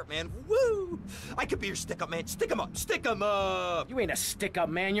sharp, man. Woo! I could be your stick-up man. Stick 'em up! You ain't a stick-up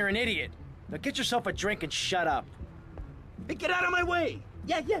man, you're an idiot. Now get yourself a drink and shut up. Hey, get out of my way!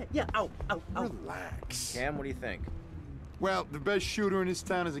 Yeah. Ow. Relax. Cam, what do you think? Well, the best shooter in this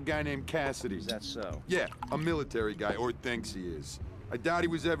town is a guy named Cassidy. Is that so? Yeah, a military guy, or thinks he is. I doubt he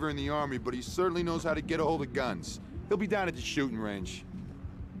was ever in the army, but he certainly knows how to get a hold of guns. He'll be down at the shooting range.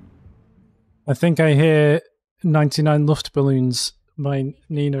 I think I hear 99 Luftballons by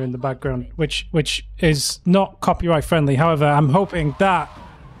Nina in the background, which is not copyright friendly. However, I'm hoping that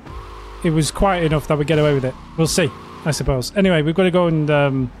it was quiet enough that we get away with it. We'll see, I suppose. Anyway, we've got to go and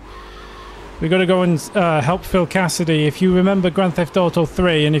help Phil Cassidy. If you remember Grand Theft Auto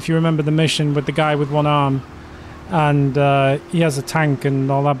 3, and if you remember the mission with the guy with one arm, and he has a tank and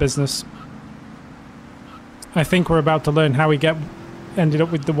all that business, I think we're about to learn how he ended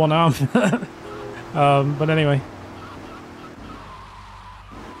up with the one arm. But anyway.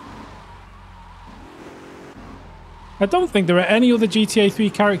 I don't think there are any other GTA 3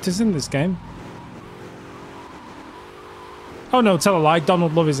 characters in this game. Oh no, tell a lie,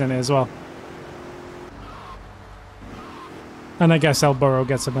 Donald Love is in it as well. And I guess El Burro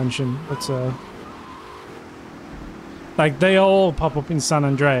gets a mention, but like they all pop up in San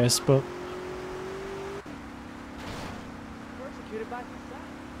Andreas, but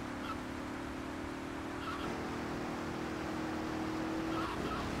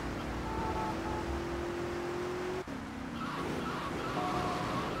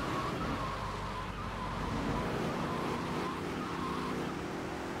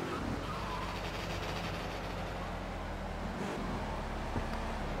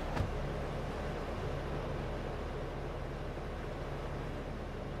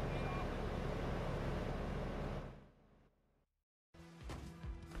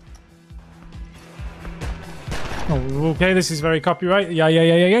Oh, okay, this is very copyright.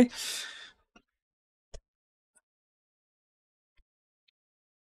 Yeah.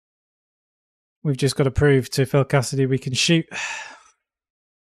 We've just got to prove to Phil Cassidy we can shoot.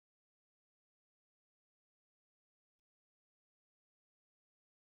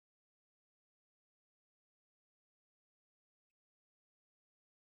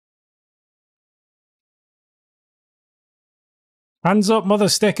 Hands up, mother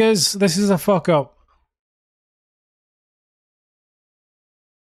stickers. This is a fuck up.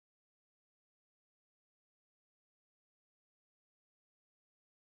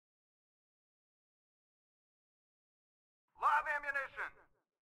 Live ammunition.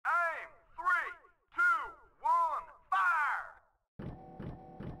 Aim. 3, 2, 1, fire!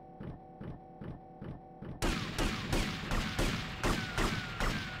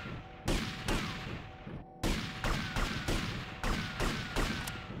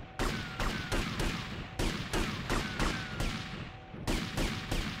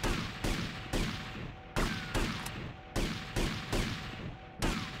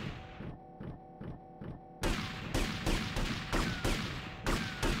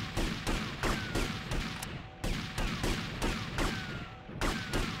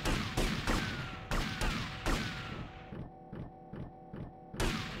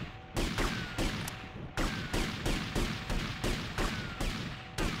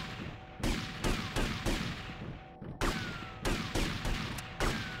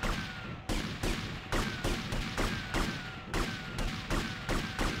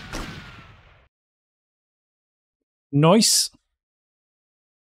 Nice.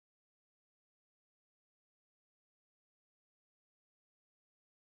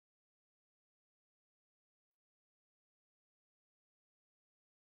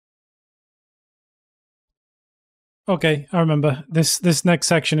 Okay, I remember. This next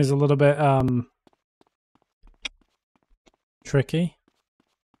section is a little bit tricky.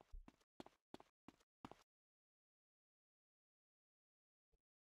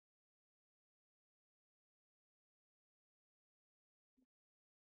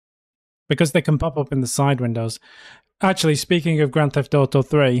 Because they can pop up in the side windows. Actually, speaking of Grand Theft Auto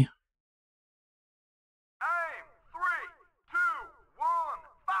 3, Aim. 3, 2, 1,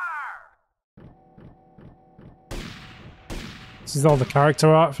 fire! this is all the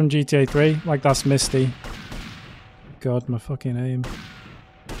character art from GTA 3. Like, that's Misty. God, my fucking aim.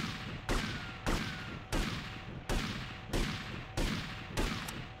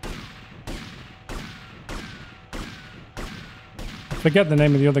 Forget the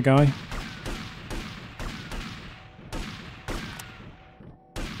name of the other guy.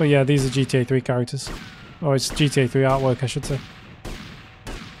 But yeah, these are GTA 3 characters. Or it's GTA 3 artwork, I should say.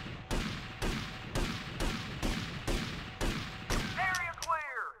 Area clear!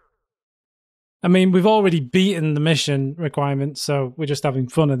 I mean, we've already beaten the mission requirement, so we're just having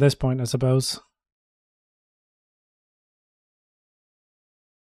fun at this point, I suppose.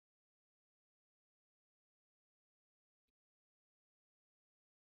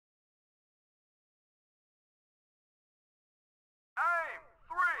 Aim.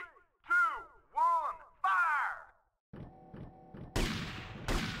 3, 2, 1, fire!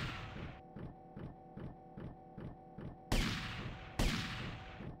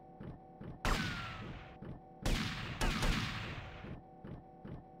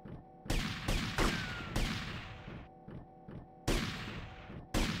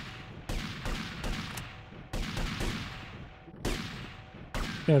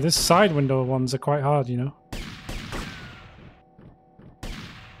 Yeah, this side window ones are quite hard, you know.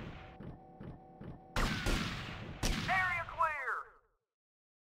 Area clear!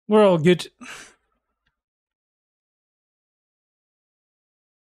 We're all good.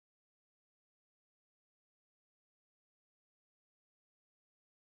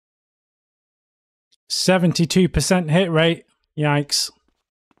 %72% hit rate. Yikes.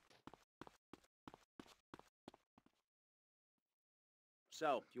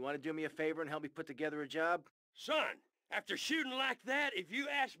 So, you want to do me a favor and help me put together a job? Son, after shooting like that, if you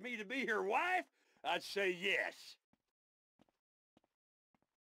asked me to be your wife, I'd say yes.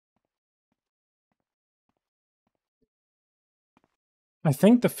 I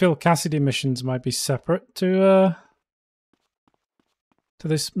think the Phil Cassidy missions might be separate to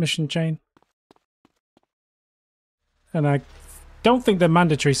this mission chain. And I don't think they're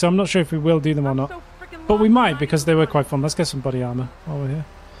mandatory, so I'm not sure if we will do them or not. But we might, because they were quite fun. Let's get some body armor while we're here.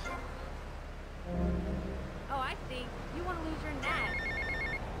 Oh, I see. You want to lose your knack.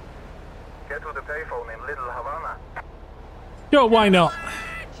 Get to the payphone in Little Havana. Yo, why not?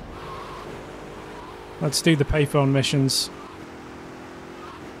 Let's do the payphone missions.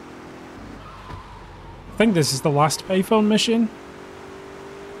 I think this is the last payphone mission.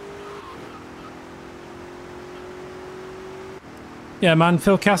 Yeah, man,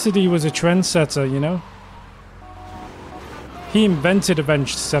 Phil Cassidy was a trendsetter, you know? He invented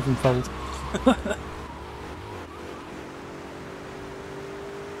Avenged Sevenfold.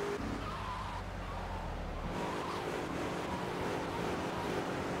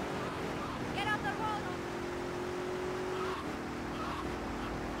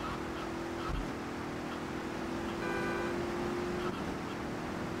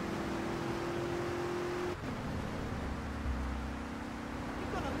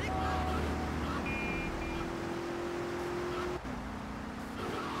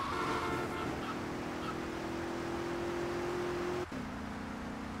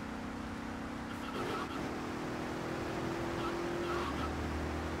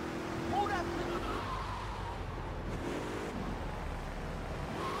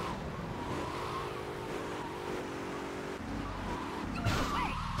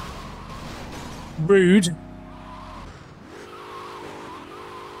 Rude.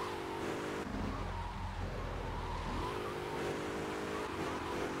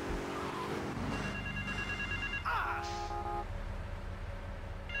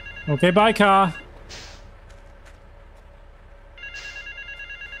 Okay, bye, car.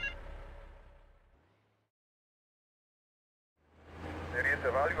 There is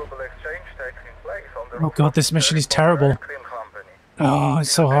a valuable exchange taking place on the Oh god, this mission is terrible. Oh,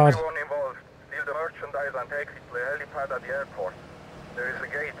 it's so hard. Everyone involved, steal the merchandise and take it to the helipad at the airport. There is a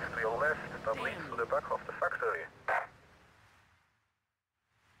gate to your left that leads to the back of the factory.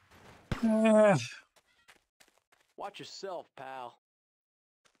 Watch yourself, pal.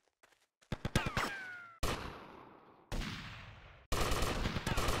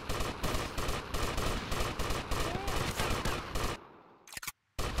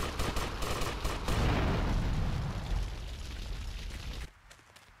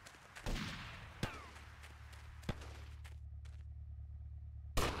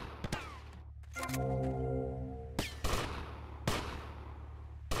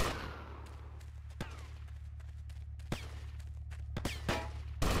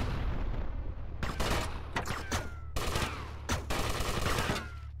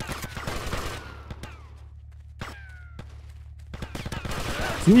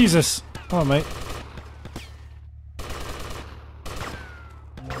 Jesus. Oh, mate.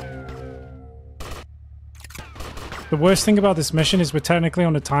 The worst thing about this mission is we're technically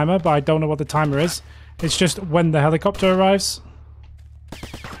on a timer, but I don't know what the timer is. It's just when the helicopter arrives.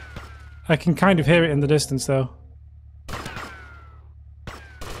 I can kind of hear it in the distance, though.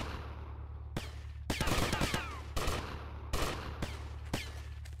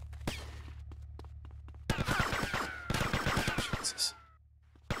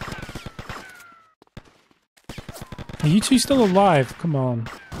 Are you two still alive? Come on.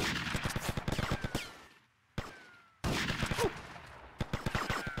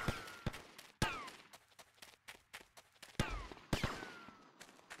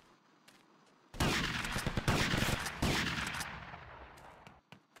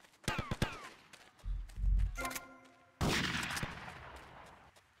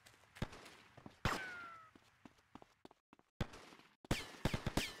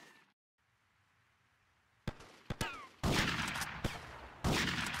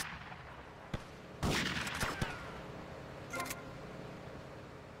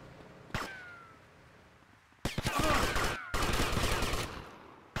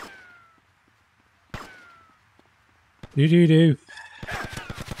 Do.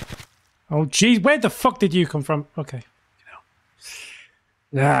 Oh, geez, where the fuck did you come from? Okay.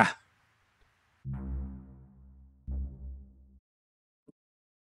 Yeah.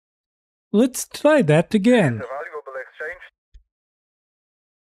 Let's try that again. It's a valuable exchange.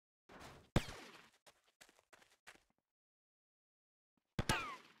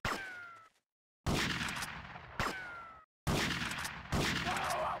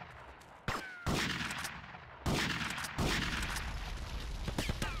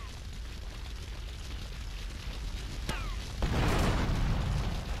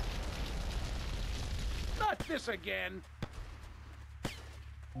 Not this again.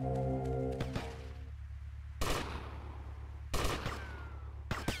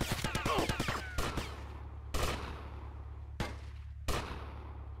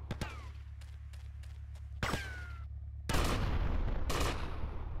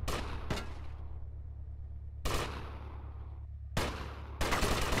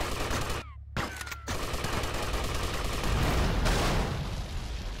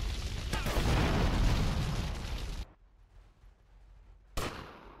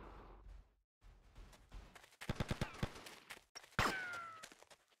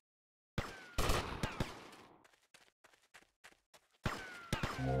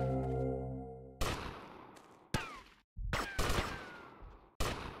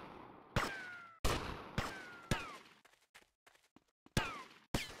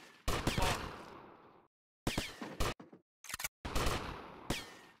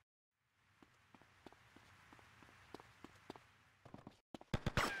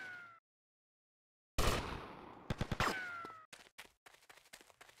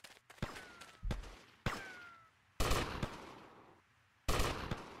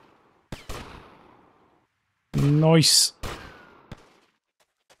 Nice.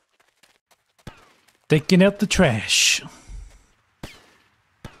 Taking out the trash.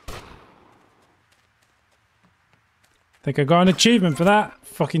 Think I got an achievement for that.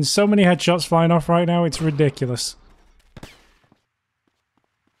 Fucking so many headshots flying off right now, it's ridiculous.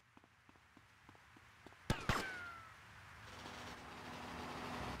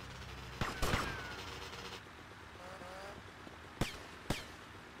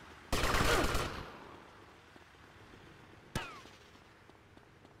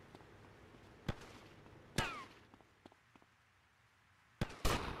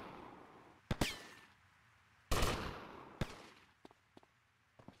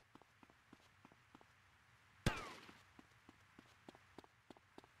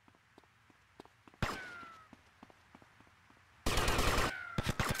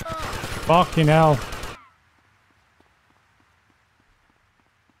 Fucking hell.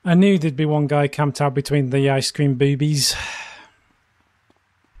 I knew there'd be one guy camped out between the ice cream boobies.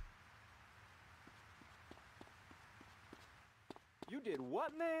 You did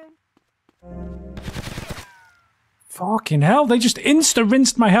what, man? Fucking hell, they just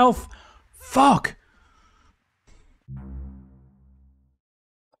insta-rinsed my health. Fuck.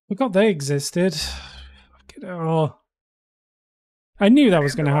 Forgot they existed. Fucking hell. I knew that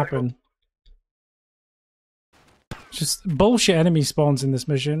was going to happen. Just bullshit enemy spawns in this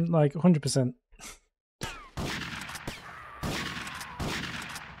mission, like 100%.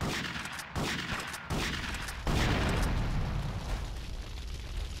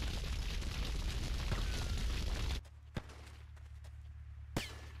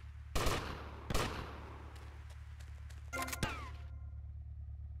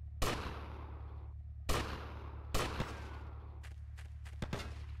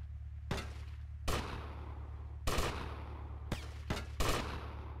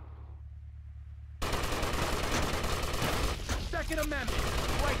 Second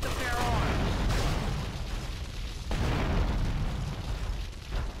Amendment, right to bear arms.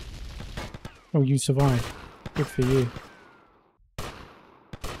 Oh, you survived. Good for you.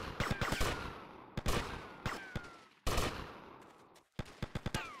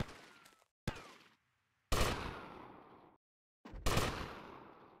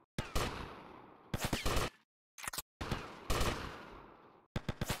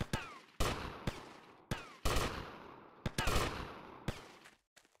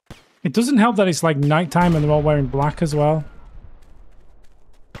 It doesn't help that it's like nighttime and they're all wearing black as well.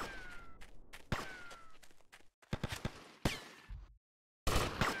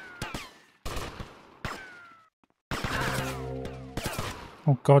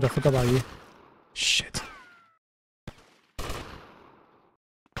 Oh god, I forgot about you. Shit.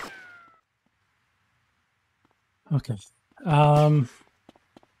 Okay.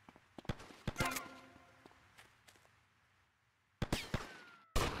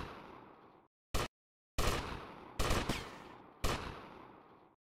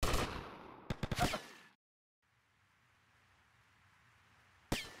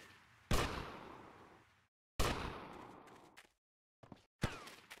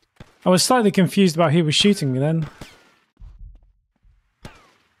 I was slightly confused about who was shooting me then.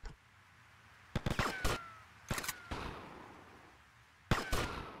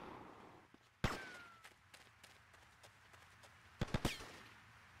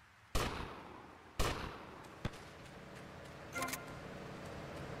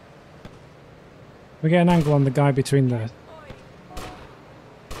 We get an angle on the guy between the...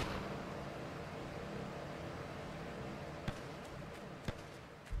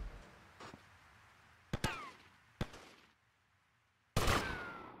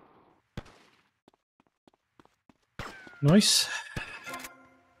 Nice.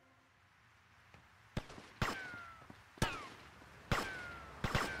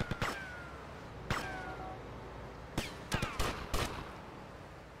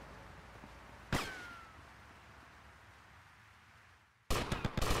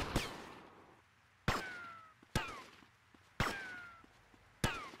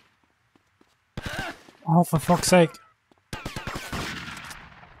 Oh, for fuck's sake.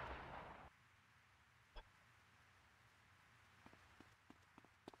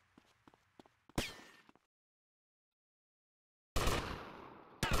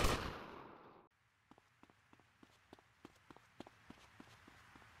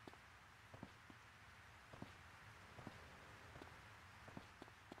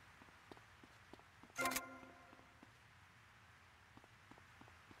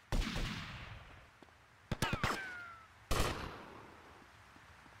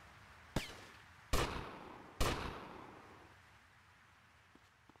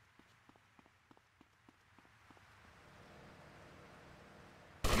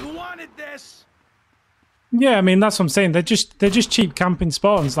 wanted this. Yeah, I mean that's what I'm saying. They're just cheap camping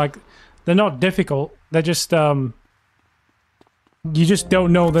spawns. Like they're not difficult. They're just you just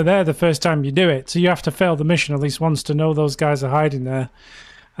don't know they're there the first time you do it. So you have to fail the mission at least once to know those guys are hiding there.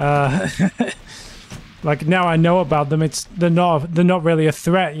 Like now I know about them. They're not really a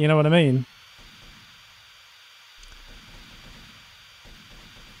threat. You know what I mean?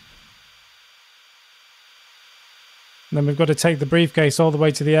 And then we've got to take the briefcase all the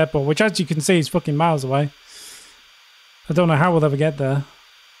way to the airport, which as you can see is fucking miles away. I don't know how we'll ever get there.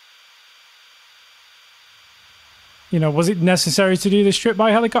 You know, was it necessary to do this trip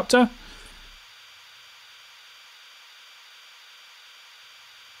by helicopter?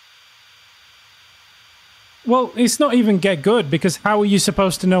 Well, it's not even get good, because how are you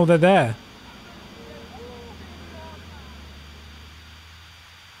supposed to know they're there?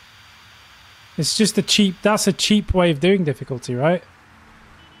 It's just that's a cheap way of doing difficulty, right?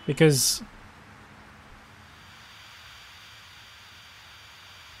 Because...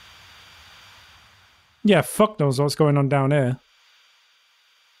 yeah, fuck knows what's going on down here.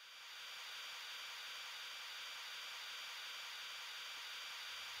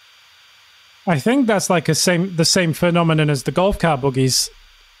 I think that's like the same phenomenon as the golf cart buggies,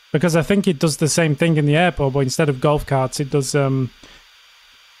 because I think it does the same thing in the airport, but instead of golf carts, it does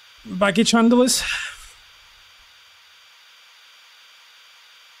baggage handlers.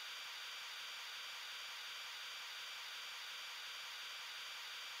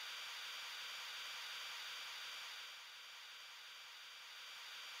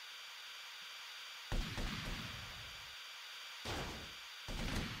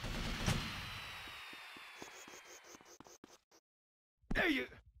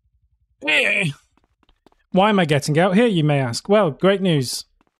 Hey. Why am I getting out here, you may ask? Well, great news.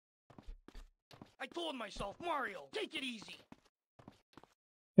 I told myself, Mario, take it easy.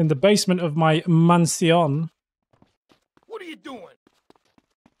 In the basement of my mansion. What are you doing?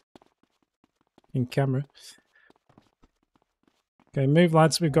 In camera. Okay, move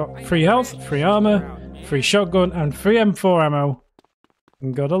lads. We've got free health, free armor, free shotgun, and free M4 ammo.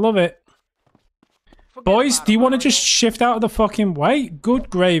 And gotta love it. Boys, do you want to just shift out of the fucking way? Good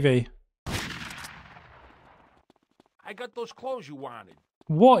gravy. I got those clothes you wanted.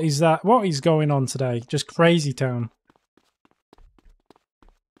 What is that? What is going on today? Just crazy town.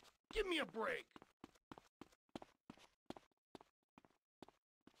 Give me a break.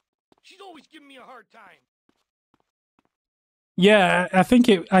 She's always giving me a hard time. Yeah, I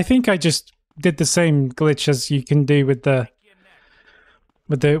think I just did the same glitch as you can do with the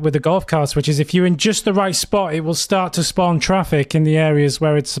golf carts, which is if you're in just the right spot, it will start to spawn traffic in the areas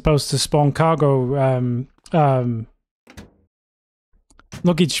where it's supposed to spawn cargo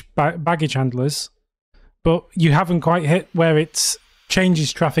baggage handlers, but you haven't quite hit where it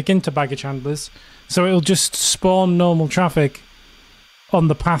changes traffic into baggage handlers, so it'll just spawn normal traffic on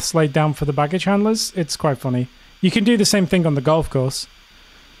the paths laid down for the baggage handlers. It's quite funny. You can do the same thing on the golf course.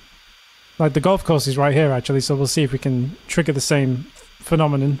 Like the golf course is right here actually, so we'll see if we can trigger the same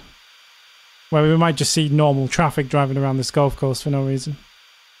phenomenon where we might just see normal traffic driving around this golf course for no reason.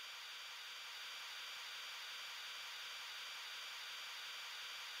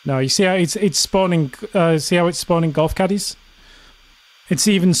 No, you see how it's spawning. See how it's spawning golf caddies? It's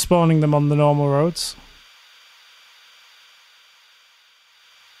even spawning them on the normal roads.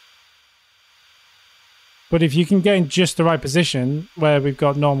 But if you can get in just the right position where we've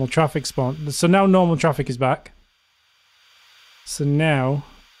got normal traffic spawn, so now normal traffic is back. So now,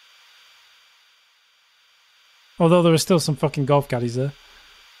 although there are still some fucking golf caddies there,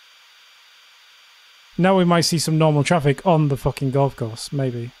 now we might see some normal traffic on the fucking golf course,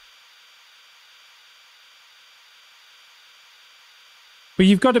 maybe. But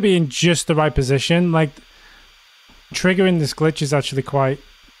you've got to be in just the right position. Like, triggering this glitch is actually quite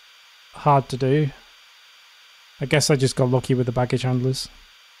hard to do. I guess I just got lucky with the baggage handlers.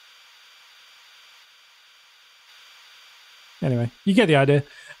 Anyway, you get the idea.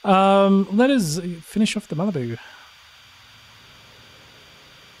 Let us finish off the Malibu.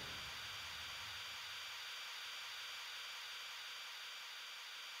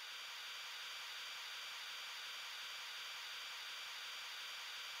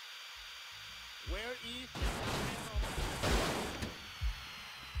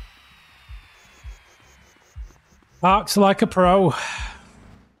 Parks like a pro.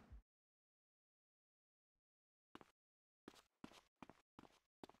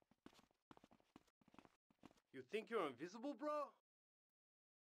 You think you're invisible, bro?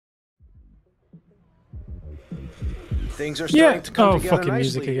 Things are starting to come together fucking nicely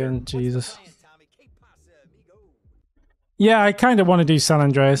music here. again, Jesus. Yeah, I kind of want to do San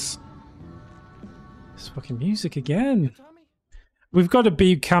Andreas. This fucking music again. We've got to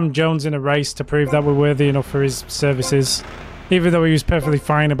beat Cam Jones in a race to prove that we're worthy enough for his services. Even though he was perfectly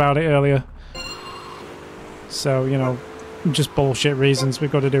fine about it earlier. So, you know, just bullshit reasons,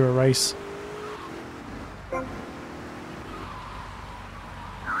 we've got to do a race.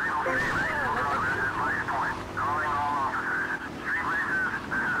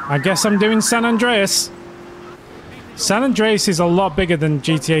 I guess I'm doing San Andreas. San Andreas is a lot bigger than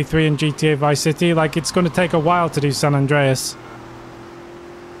GTA 3 and GTA Vice City. Like, it's going to take a while to do San Andreas.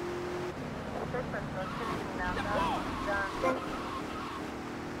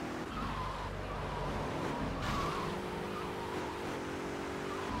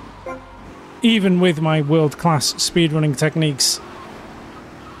 Even with my world-class speedrunning techniques.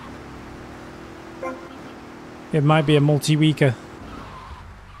 It might be a multi-weeker.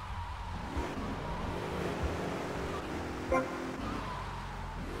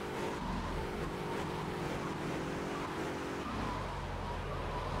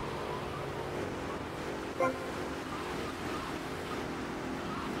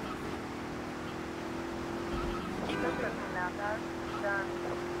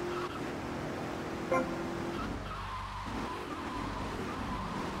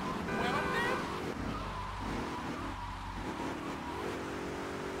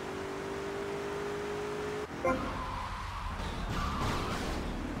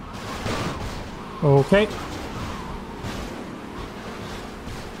 Okay.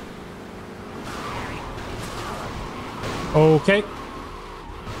 Okay.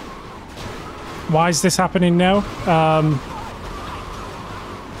 Why is this happening now?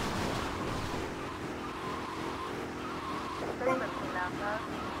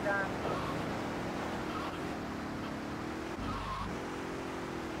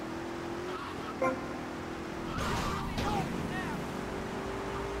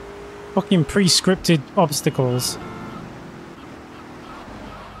 Fucking pre-scripted obstacles.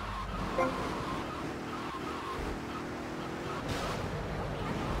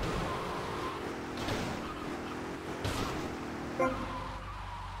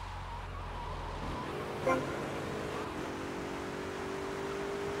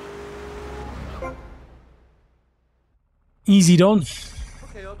 Easy done.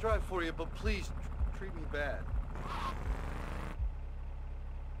 Okay, I'll drive for you, but please treat me bad.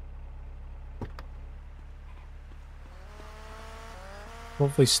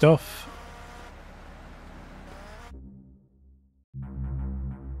 Lovely stuff.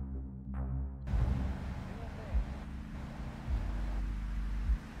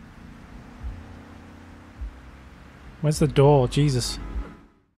 Where's the door? Jesus.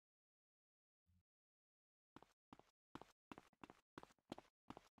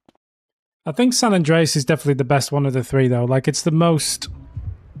 I think San Andreas is definitely the best one of the three, though. Like, it's the most...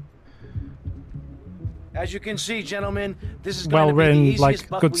 As you can see, gentlemen, this is well written, like,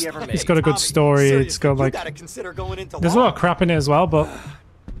 good. It's got a good story. It's got like. There's a lot of crap in it as well, but.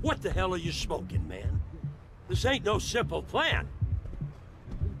 What the hell are you smoking, man? This ain't no simple plan.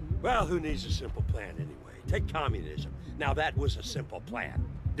 Well, who needs a simple plan anyway? Take communism. Now that was a simple plan.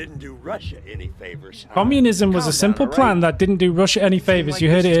 Didn't do Russia any favors. Communism was a simple plan that didn't do Russia any favors.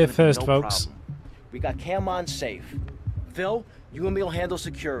 You heard it here first, folks. We got Cam on safe. Phil, you and me will handle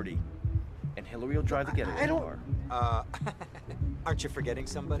security. And Hillary will drive the getaway car. Aren't you forgetting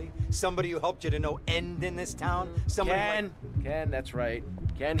somebody? Somebody who helped you to no end in this town? Ken, that's right.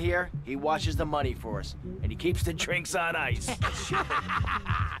 Ken here, he washes the money for us. And he keeps the drinks on ice.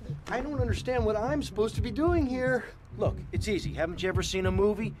 I don't understand what I'm supposed to be doing here. Look, it's easy. Haven't you ever seen a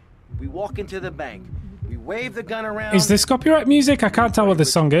movie? We walk into the bank. We wave the gun around. Is this copyright music? I can't tell what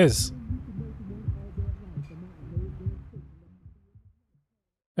this song is.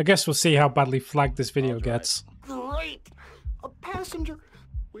 I guess we'll see how badly flagged this video gets. Great! A passenger!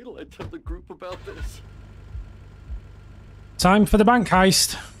 Wait till I tell the group about this. Time for the bank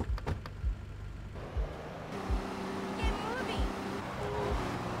heist.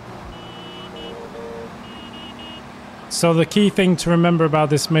 So the key thing to remember about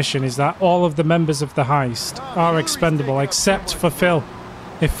this mission is that all of the members of the heist are expendable except for Phil.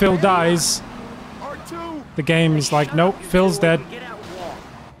 If Phil dies, the game is like, nope, Phil's dead.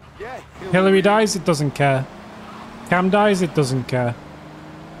 Hillary dies, it doesn't care. Cam dies, it doesn't care.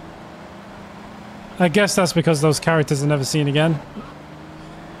 I guess that's because those characters are never seen again.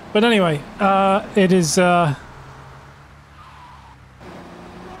 But anyway, it is...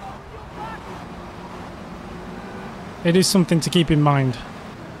 it is something to keep in mind.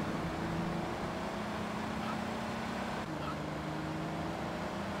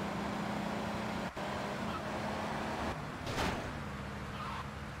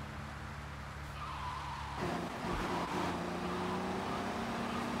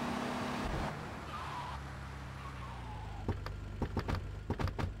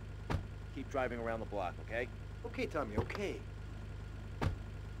 driving around the block, okay? Okay, Tommy, okay.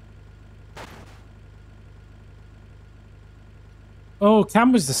 Oh,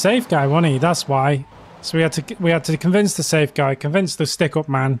 Cam was the safe guy, wasn't he? That's why. So we had to convince the safe guy, convince the stick-up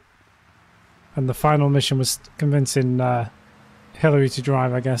man, and the final mission was convincing Hillary to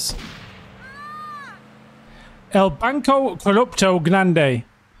drive, I guess. El Banco Corrupto Grande.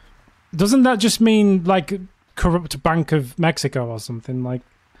 Doesn't that just mean like corrupt Bank of Mexico or something like?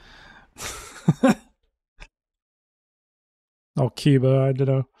 Or Cuba, I don't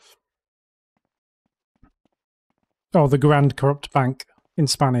know. Oh, the Grand Corrupt Bank in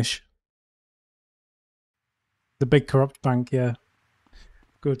Spanish. The big corrupt bank, yeah.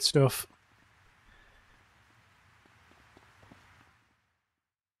 Good stuff.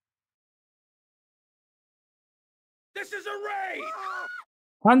 This is a raid!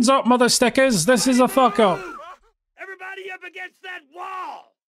 Hands up, mother stickers! This is a fuck up! Everybody up against that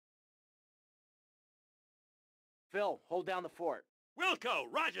wall! Phil, hold down the fort. Wilco,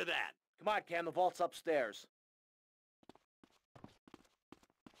 roger that! Come on, Cam, the vault's upstairs.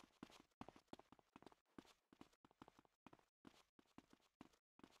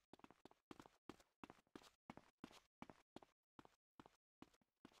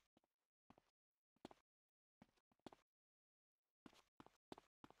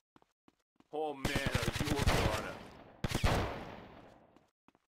 Oh man, are you a goner?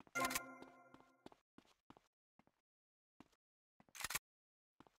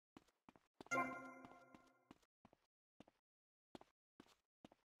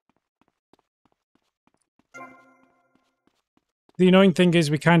 The annoying thing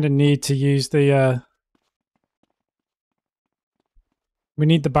is we kind of need to use the we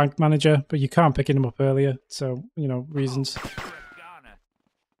need the bank manager, but you can't pick him up earlier, so, you know, reasons.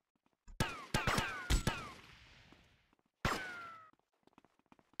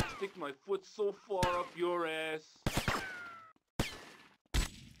 Stick my foot so far up your ass.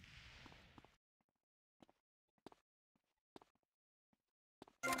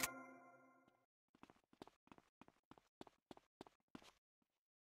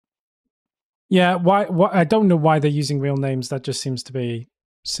 Yeah, why I don't know why they're using real names. That just seems to be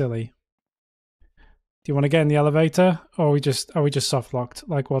silly. Do you want to get in the elevator, or are we just soft locked?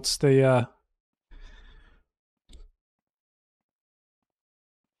 Like, what's the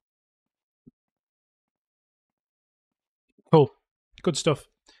Cool. Good stuff.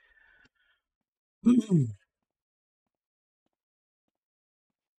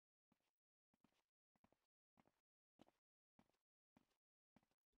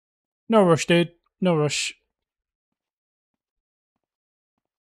 No rush, dude. No rush.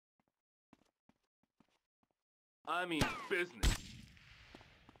 I mean business.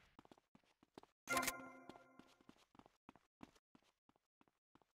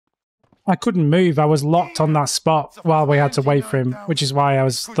 I couldn't move. I was locked on that spot while we had to wait for him, which is why I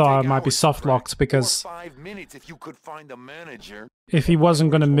thought I might be soft locked, because 5 minutes if you could find a manager. if he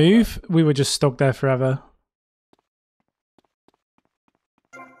wasn't going to move, we were just stuck there forever.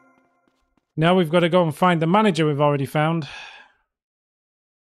 Now we've got to go and find the manager we've already found.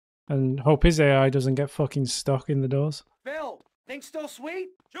 And hope his AI doesn't get fucking stuck in the doors. Phil, things still sweet?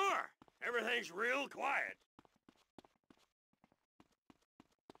 Sure, everything's real quiet.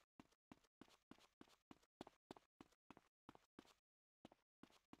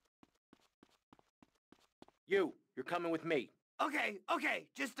 You're coming with me. Okay,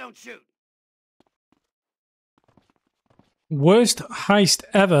 just don't shoot. Worst heist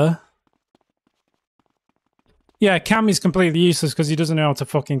ever. Yeah, Cam is completely useless because he doesn't know how to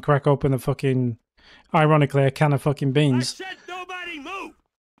fucking crack open a fucking, ironically, a can of fucking beans. I said nobody move!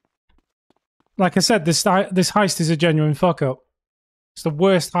 Like I said, this heist is a genuine fuck up. It's the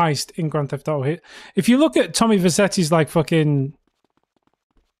worst heist in Grand Theft Auto. If you look at Tommy Vercetti's like fucking,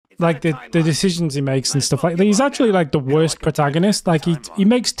 like the decisions he makes and stuff like that, he's actually like the worst protagonist. Like he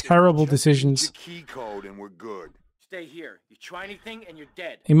makes terrible decisions. Key code and we're good. Stay here. You try anything and you're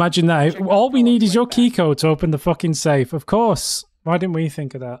dead. Imagine that. All we need is your key code to open the fucking safe. Of course. Why didn't we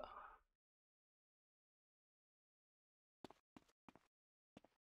think of that?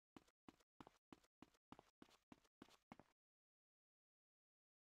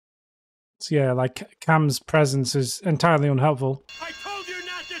 So yeah, like Cam's presence is entirely unhelpful. I told you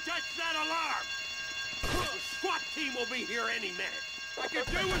not to touch that alarm! The SWAT team will be here any minute. I could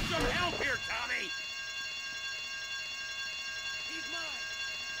do with some help here, Tommy! He's mine!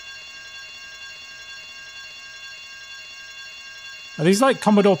 Are these like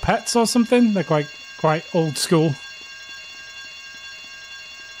Commodore pets or something? They're quite old school.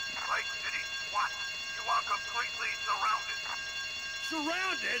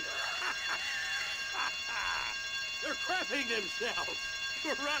 surrounded? They're crapping themselves.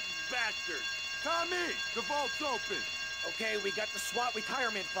 Corrupt bastards. Tommy, the vault's open. Okay, we got the SWAT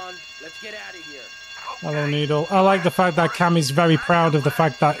retirement fund. Let's get out of here. Hello, Needle. I like the fact that Cam is very proud of the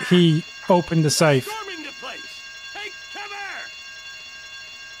fact that he opened the safe. Storming the place. Take cover.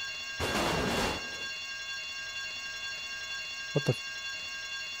 What the?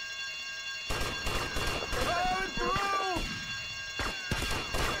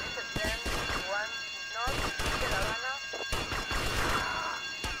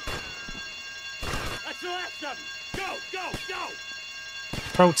 That's the last of them. Go, go, go.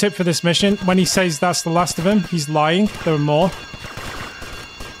 Pro tip for this mission, when he says that's the last of him, he's lying. There are more.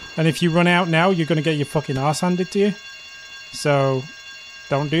 And if you run out now, you're going to get your fucking ass handed to you. So,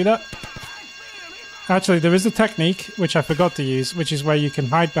 don't do that. Actually, there is a technique, which I forgot to use, which is where you can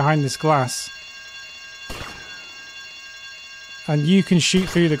hide behind this glass. And you can shoot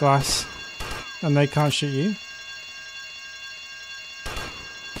through the glass, and they can't shoot you.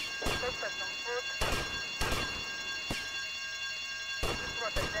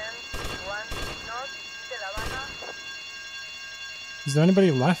 Is there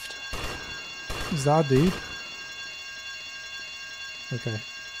anybody left? Is that a dude? Okay.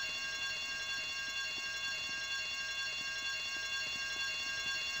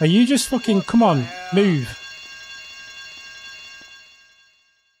 Are you just fucking... Come on, move.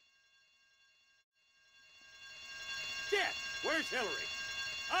 Shit, where's Hillary?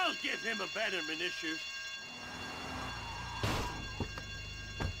 I'll give him abandonment issues.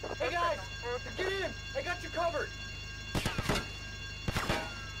 Hey guys, get in! I got you covered!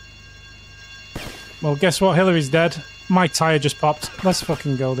 Well, guess what? Hillary's dead. My tire just popped. Let's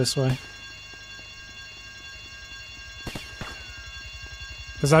fucking go this way.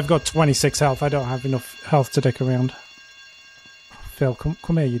 Because I've got 26 health. I don't have enough health to dick around. Phil,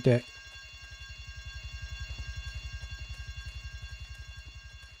 come here, you dick.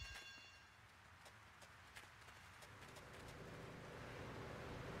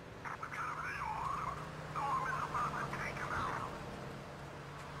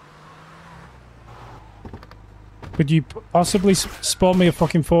 Could you possibly spawn me a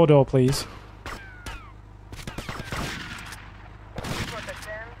fucking 4-door, please?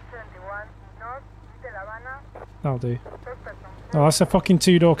 That'll do. Oh, that's a fucking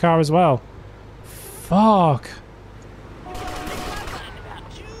 2-door car as well. Fuck.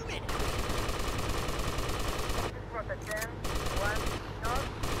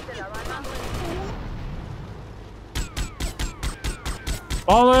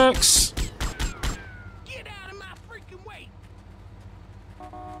 Bollocks!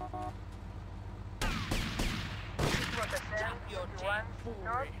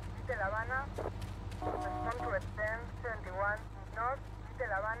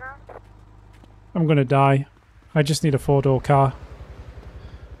 I'm gonna die. I just need a 4-door car.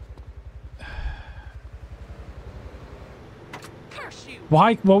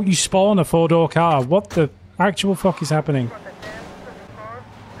 Why won't you spawn a 4-door car? What the actual fuck is happening?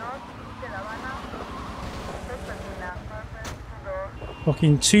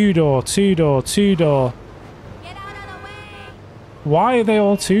 Fucking 2-door, 2-door, 2-door. Why are they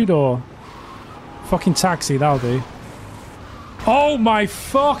all 2-door? Fucking taxi, that'll do. Oh my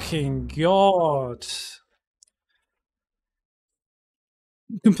fucking god.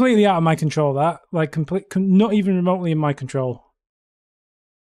 Completely out of my control, that. Like, not even remotely in my control.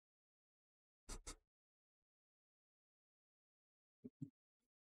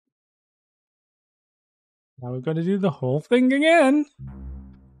 Now we've got to do the whole thing again.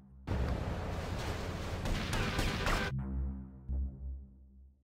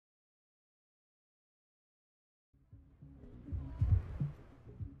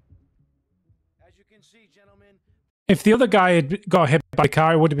 If the other guy had got hit by a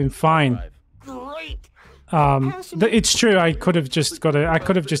car, it would have been fine. Great. It's true. I could have just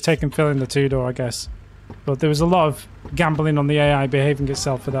taken Phil in the 2-door, I guess. But there was a lot of gambling on the AI behaving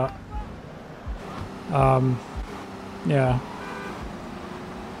itself for that. Yeah.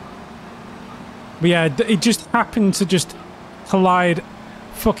 But yeah, it just happened to just collide,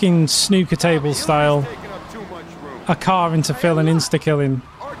 fucking snooker table style, a car into Phil and insta-killing.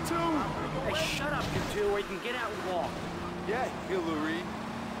 Hey, shut up, you two, or you can get out and walk. Yeah, Hillary.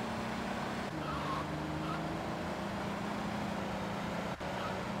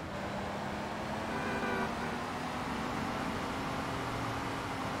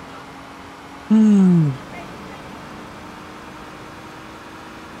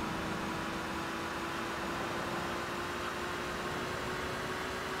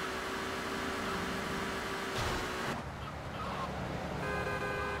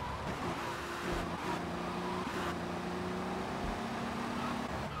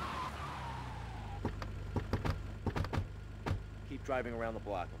 driving around the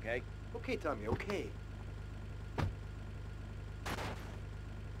block, okay? Okay, Tommy, okay.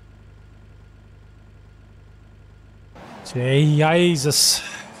 Jesus.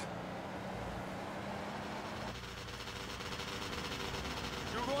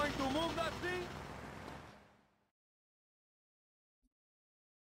 You going to move that thing?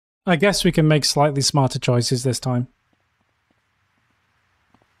 I guess we can make slightly smarter choices this time.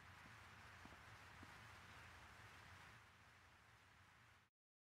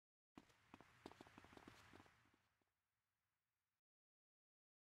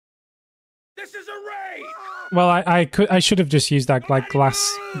 This is a raid! Well, I should have just used that like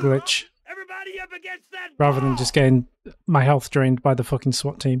glass glitch rather than just getting my health drained by the fucking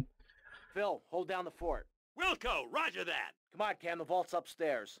SWAT team. Phil, hold down the fort. Wilco, roger that. Come on, Cam, the vault's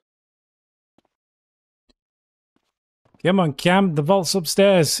upstairs. Come on, Cam, the vault's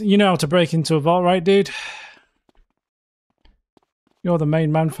upstairs. You know how to break into a vault, right, dude? You're the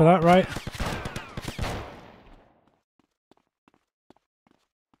main man for that, right?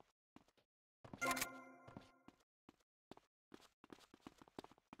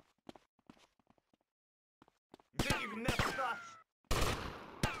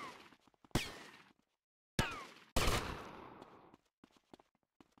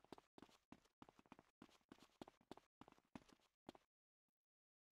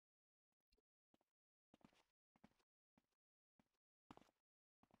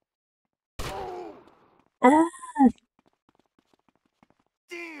 Oh!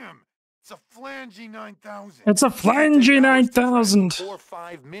 Damn! It's a flangey 9000. It's a flangey 9000. 4 or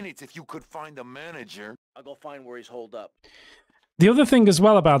 5 minutes if you could find the manager. I'll go find where he's holed up. The other thing as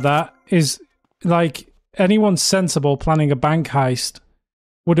well about that is, like, anyone sensible planning a bank heist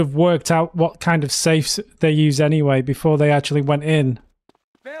would have worked out what kind of safes they use anyway before they actually went in.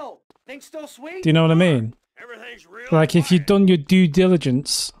 Phil, things still sweet? Do you know what I mean? Everything's real. Like, if you'd done your due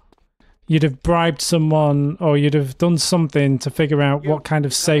diligence, you'd have bribed someone or you'd have done something to figure out what kind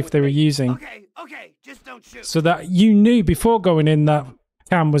of safe they were using. Okay, just don't shoot. So that you knew before going in that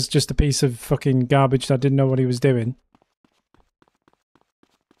Cam was just a piece of fucking garbage that didn't know what he was doing.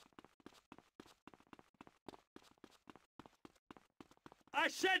 I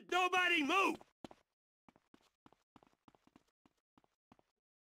said nobody move!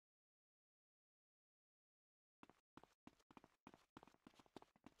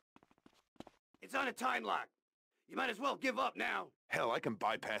 It's on a time lock. You might as well give up now. Hell, I can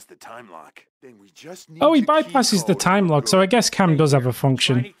bypass the time lock. Then we just need Oh, he your key bypasses the code time and we're lock, so I guess Cam does have a Try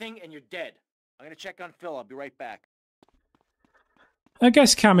function. anything and you're dead. I'm gonna check on Phil. I'll be right back. I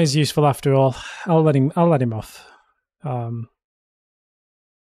guess Cam is useful after all. I'll let him off. I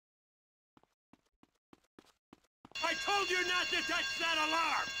told you not to touch that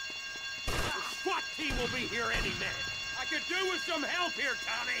alarm! The SWAT team will be here any minute. I could do with some help here,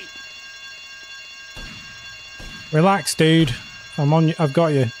 Tommy! Relax, dude. I'm on you. I've got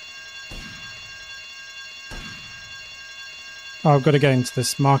you. Oh, I've got to get into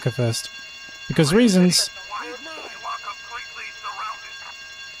this marker first. Because reasons.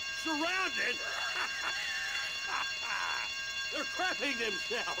 Surrounded? They're crapping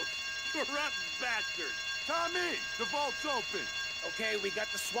themselves! Corrupt bastards! Tommy, the vault's open. Okay, we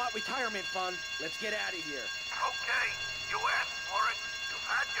got the SWAT retirement fund. Let's get out of here. Okay, you asked for it. You've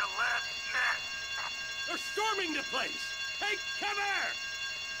had your last chance. They're storming the place! Take cover!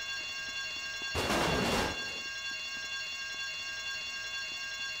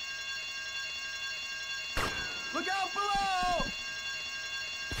 Look out below!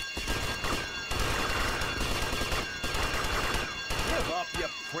 Give up, you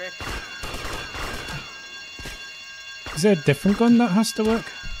prick. Is there a different gun that has to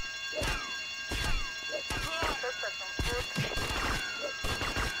work?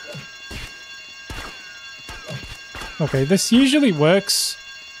 Okay, this usually works.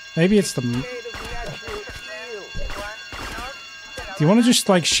 Maybe it's the... Do you want to just,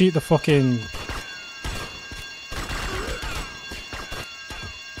 like, shoot the fucking...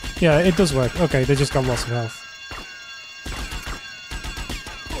 Yeah, it does work. Okay, they just got lots of health.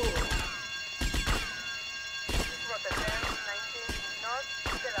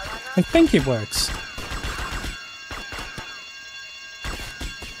 I think it works.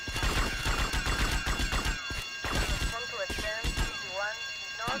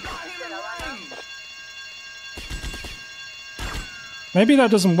 Maybe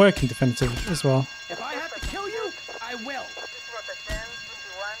that doesn't work in definitive as well. If I have to kill you, I will.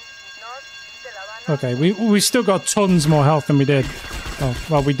 Okay, we still got tons more health than we did. Oh,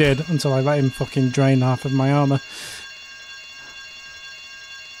 well, we did until I let him fucking drain half of my armor.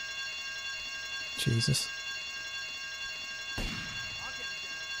 Jesus.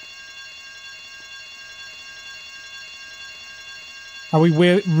 Are we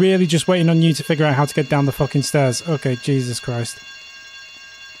really just waiting on you to figure out how to get down the fucking stairs? Okay, Jesus Christ.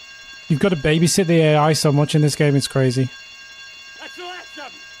 You've got to babysit the AI so much in this game, it's crazy. That's the last of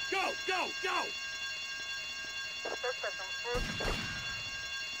them. Go, go, go!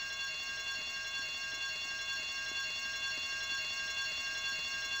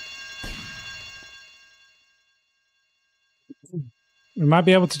 We might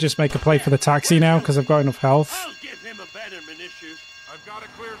be able to just make a play for the taxi now because I've got enough health. I'll give him abandonment issues. I've got a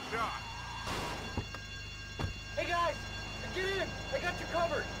clear shot. Hey guys, get in. I got you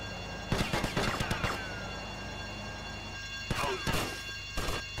covered.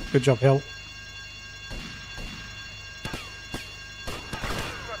 Good job, Hill.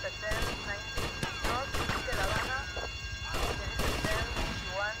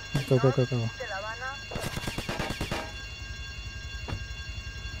 Go, go, go, go.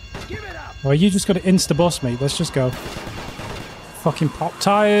 Well, you just got to insta-bust me. Let's just go. Fucking pop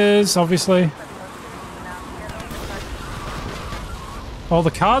tires, obviously. Oh, the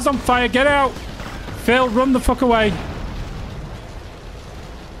car's on fire. Get out! Phil, run the fuck away.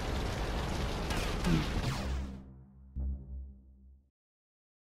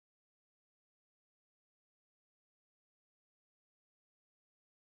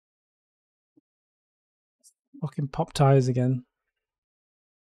 Fucking pop tires again.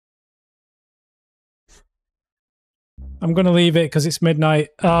 I'm going to leave it because it's midnight.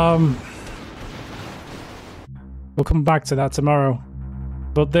 We'll come back to that tomorrow.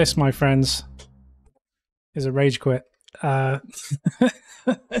 But this, my friends, is a rage quit.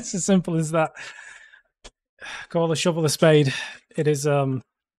 It's as simple as that. Call a shovel a spade. It is,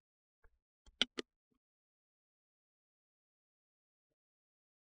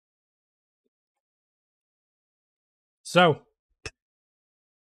 So,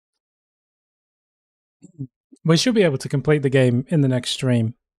 we should be able to complete the game in the next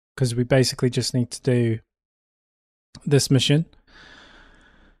stream because we basically just need to do this mission,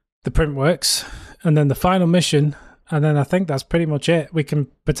 the print works, and then the final mission, and then I think that's pretty much it. We can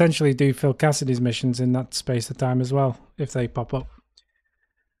potentially do Phil Cassidy's missions in that space of time as well if they pop up.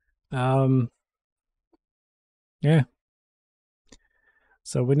 Yeah.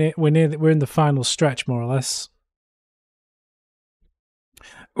 So we're in the final stretch more or less.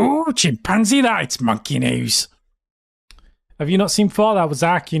 Oh, chimpanzee, that's monkey news. Have you not seen Fallout,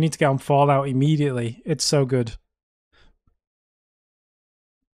 Zach? You need to get on Fallout immediately. It's so good.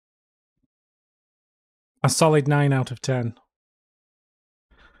 A solid 9 out of 10.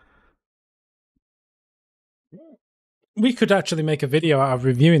 We could actually make a video out of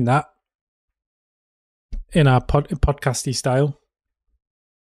reviewing that in our podcasty style.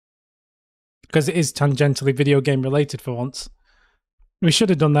 Because it is tangentially video game related for once. We should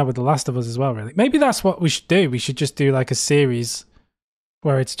have done that with The Last of Us as well, really. Maybe that's what we should do. We should just do like a series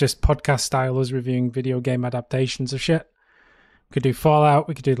where it's just podcast style, us reviewing video game adaptations of shit. We could do Fallout,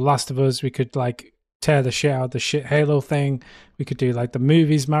 we could do The Last of Us, we could like tear the shit out of the shit Halo thing. We could do like the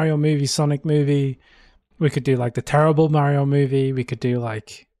movies, Mario movie, Sonic movie. We could do like the terrible Mario movie. We could do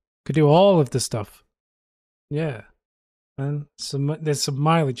all of the stuff. Yeah. And there's some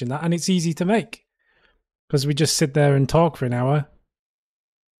mileage in that, and it's easy to make. Because we just sit there and talk for an hour.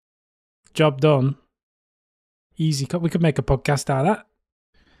 Job done. Easy. We could make a podcast out of that.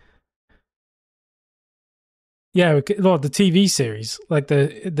 Yeah, the TV series, like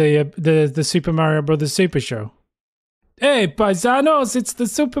the Super Mario Brothers Super Show. Hey, paisanos, it's the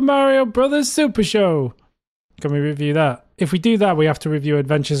Super Mario Brothers Super Show. Can we review that? If we do that, we have to review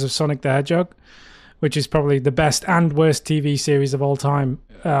Adventures of Sonic the Hedgehog, which is probably the best and worst TV series of all time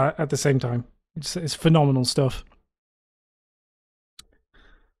at the same time. It's phenomenal stuff.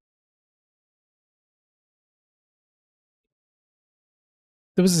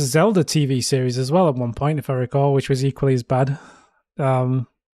 There was a Zelda TV series as well at one point, if I recall, which was equally as bad. You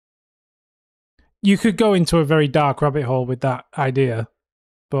could go into a very dark rabbit hole with that idea,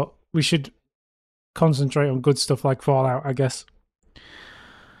 but we should concentrate on good stuff like Fallout, I guess.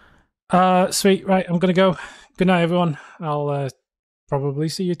 Sweet, right, I'm going to go. Good night, everyone. I'll probably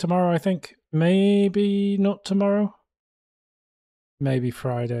see you tomorrow, I think. Maybe not tomorrow. Maybe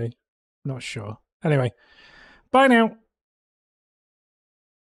Friday. Not sure. Anyway, bye now.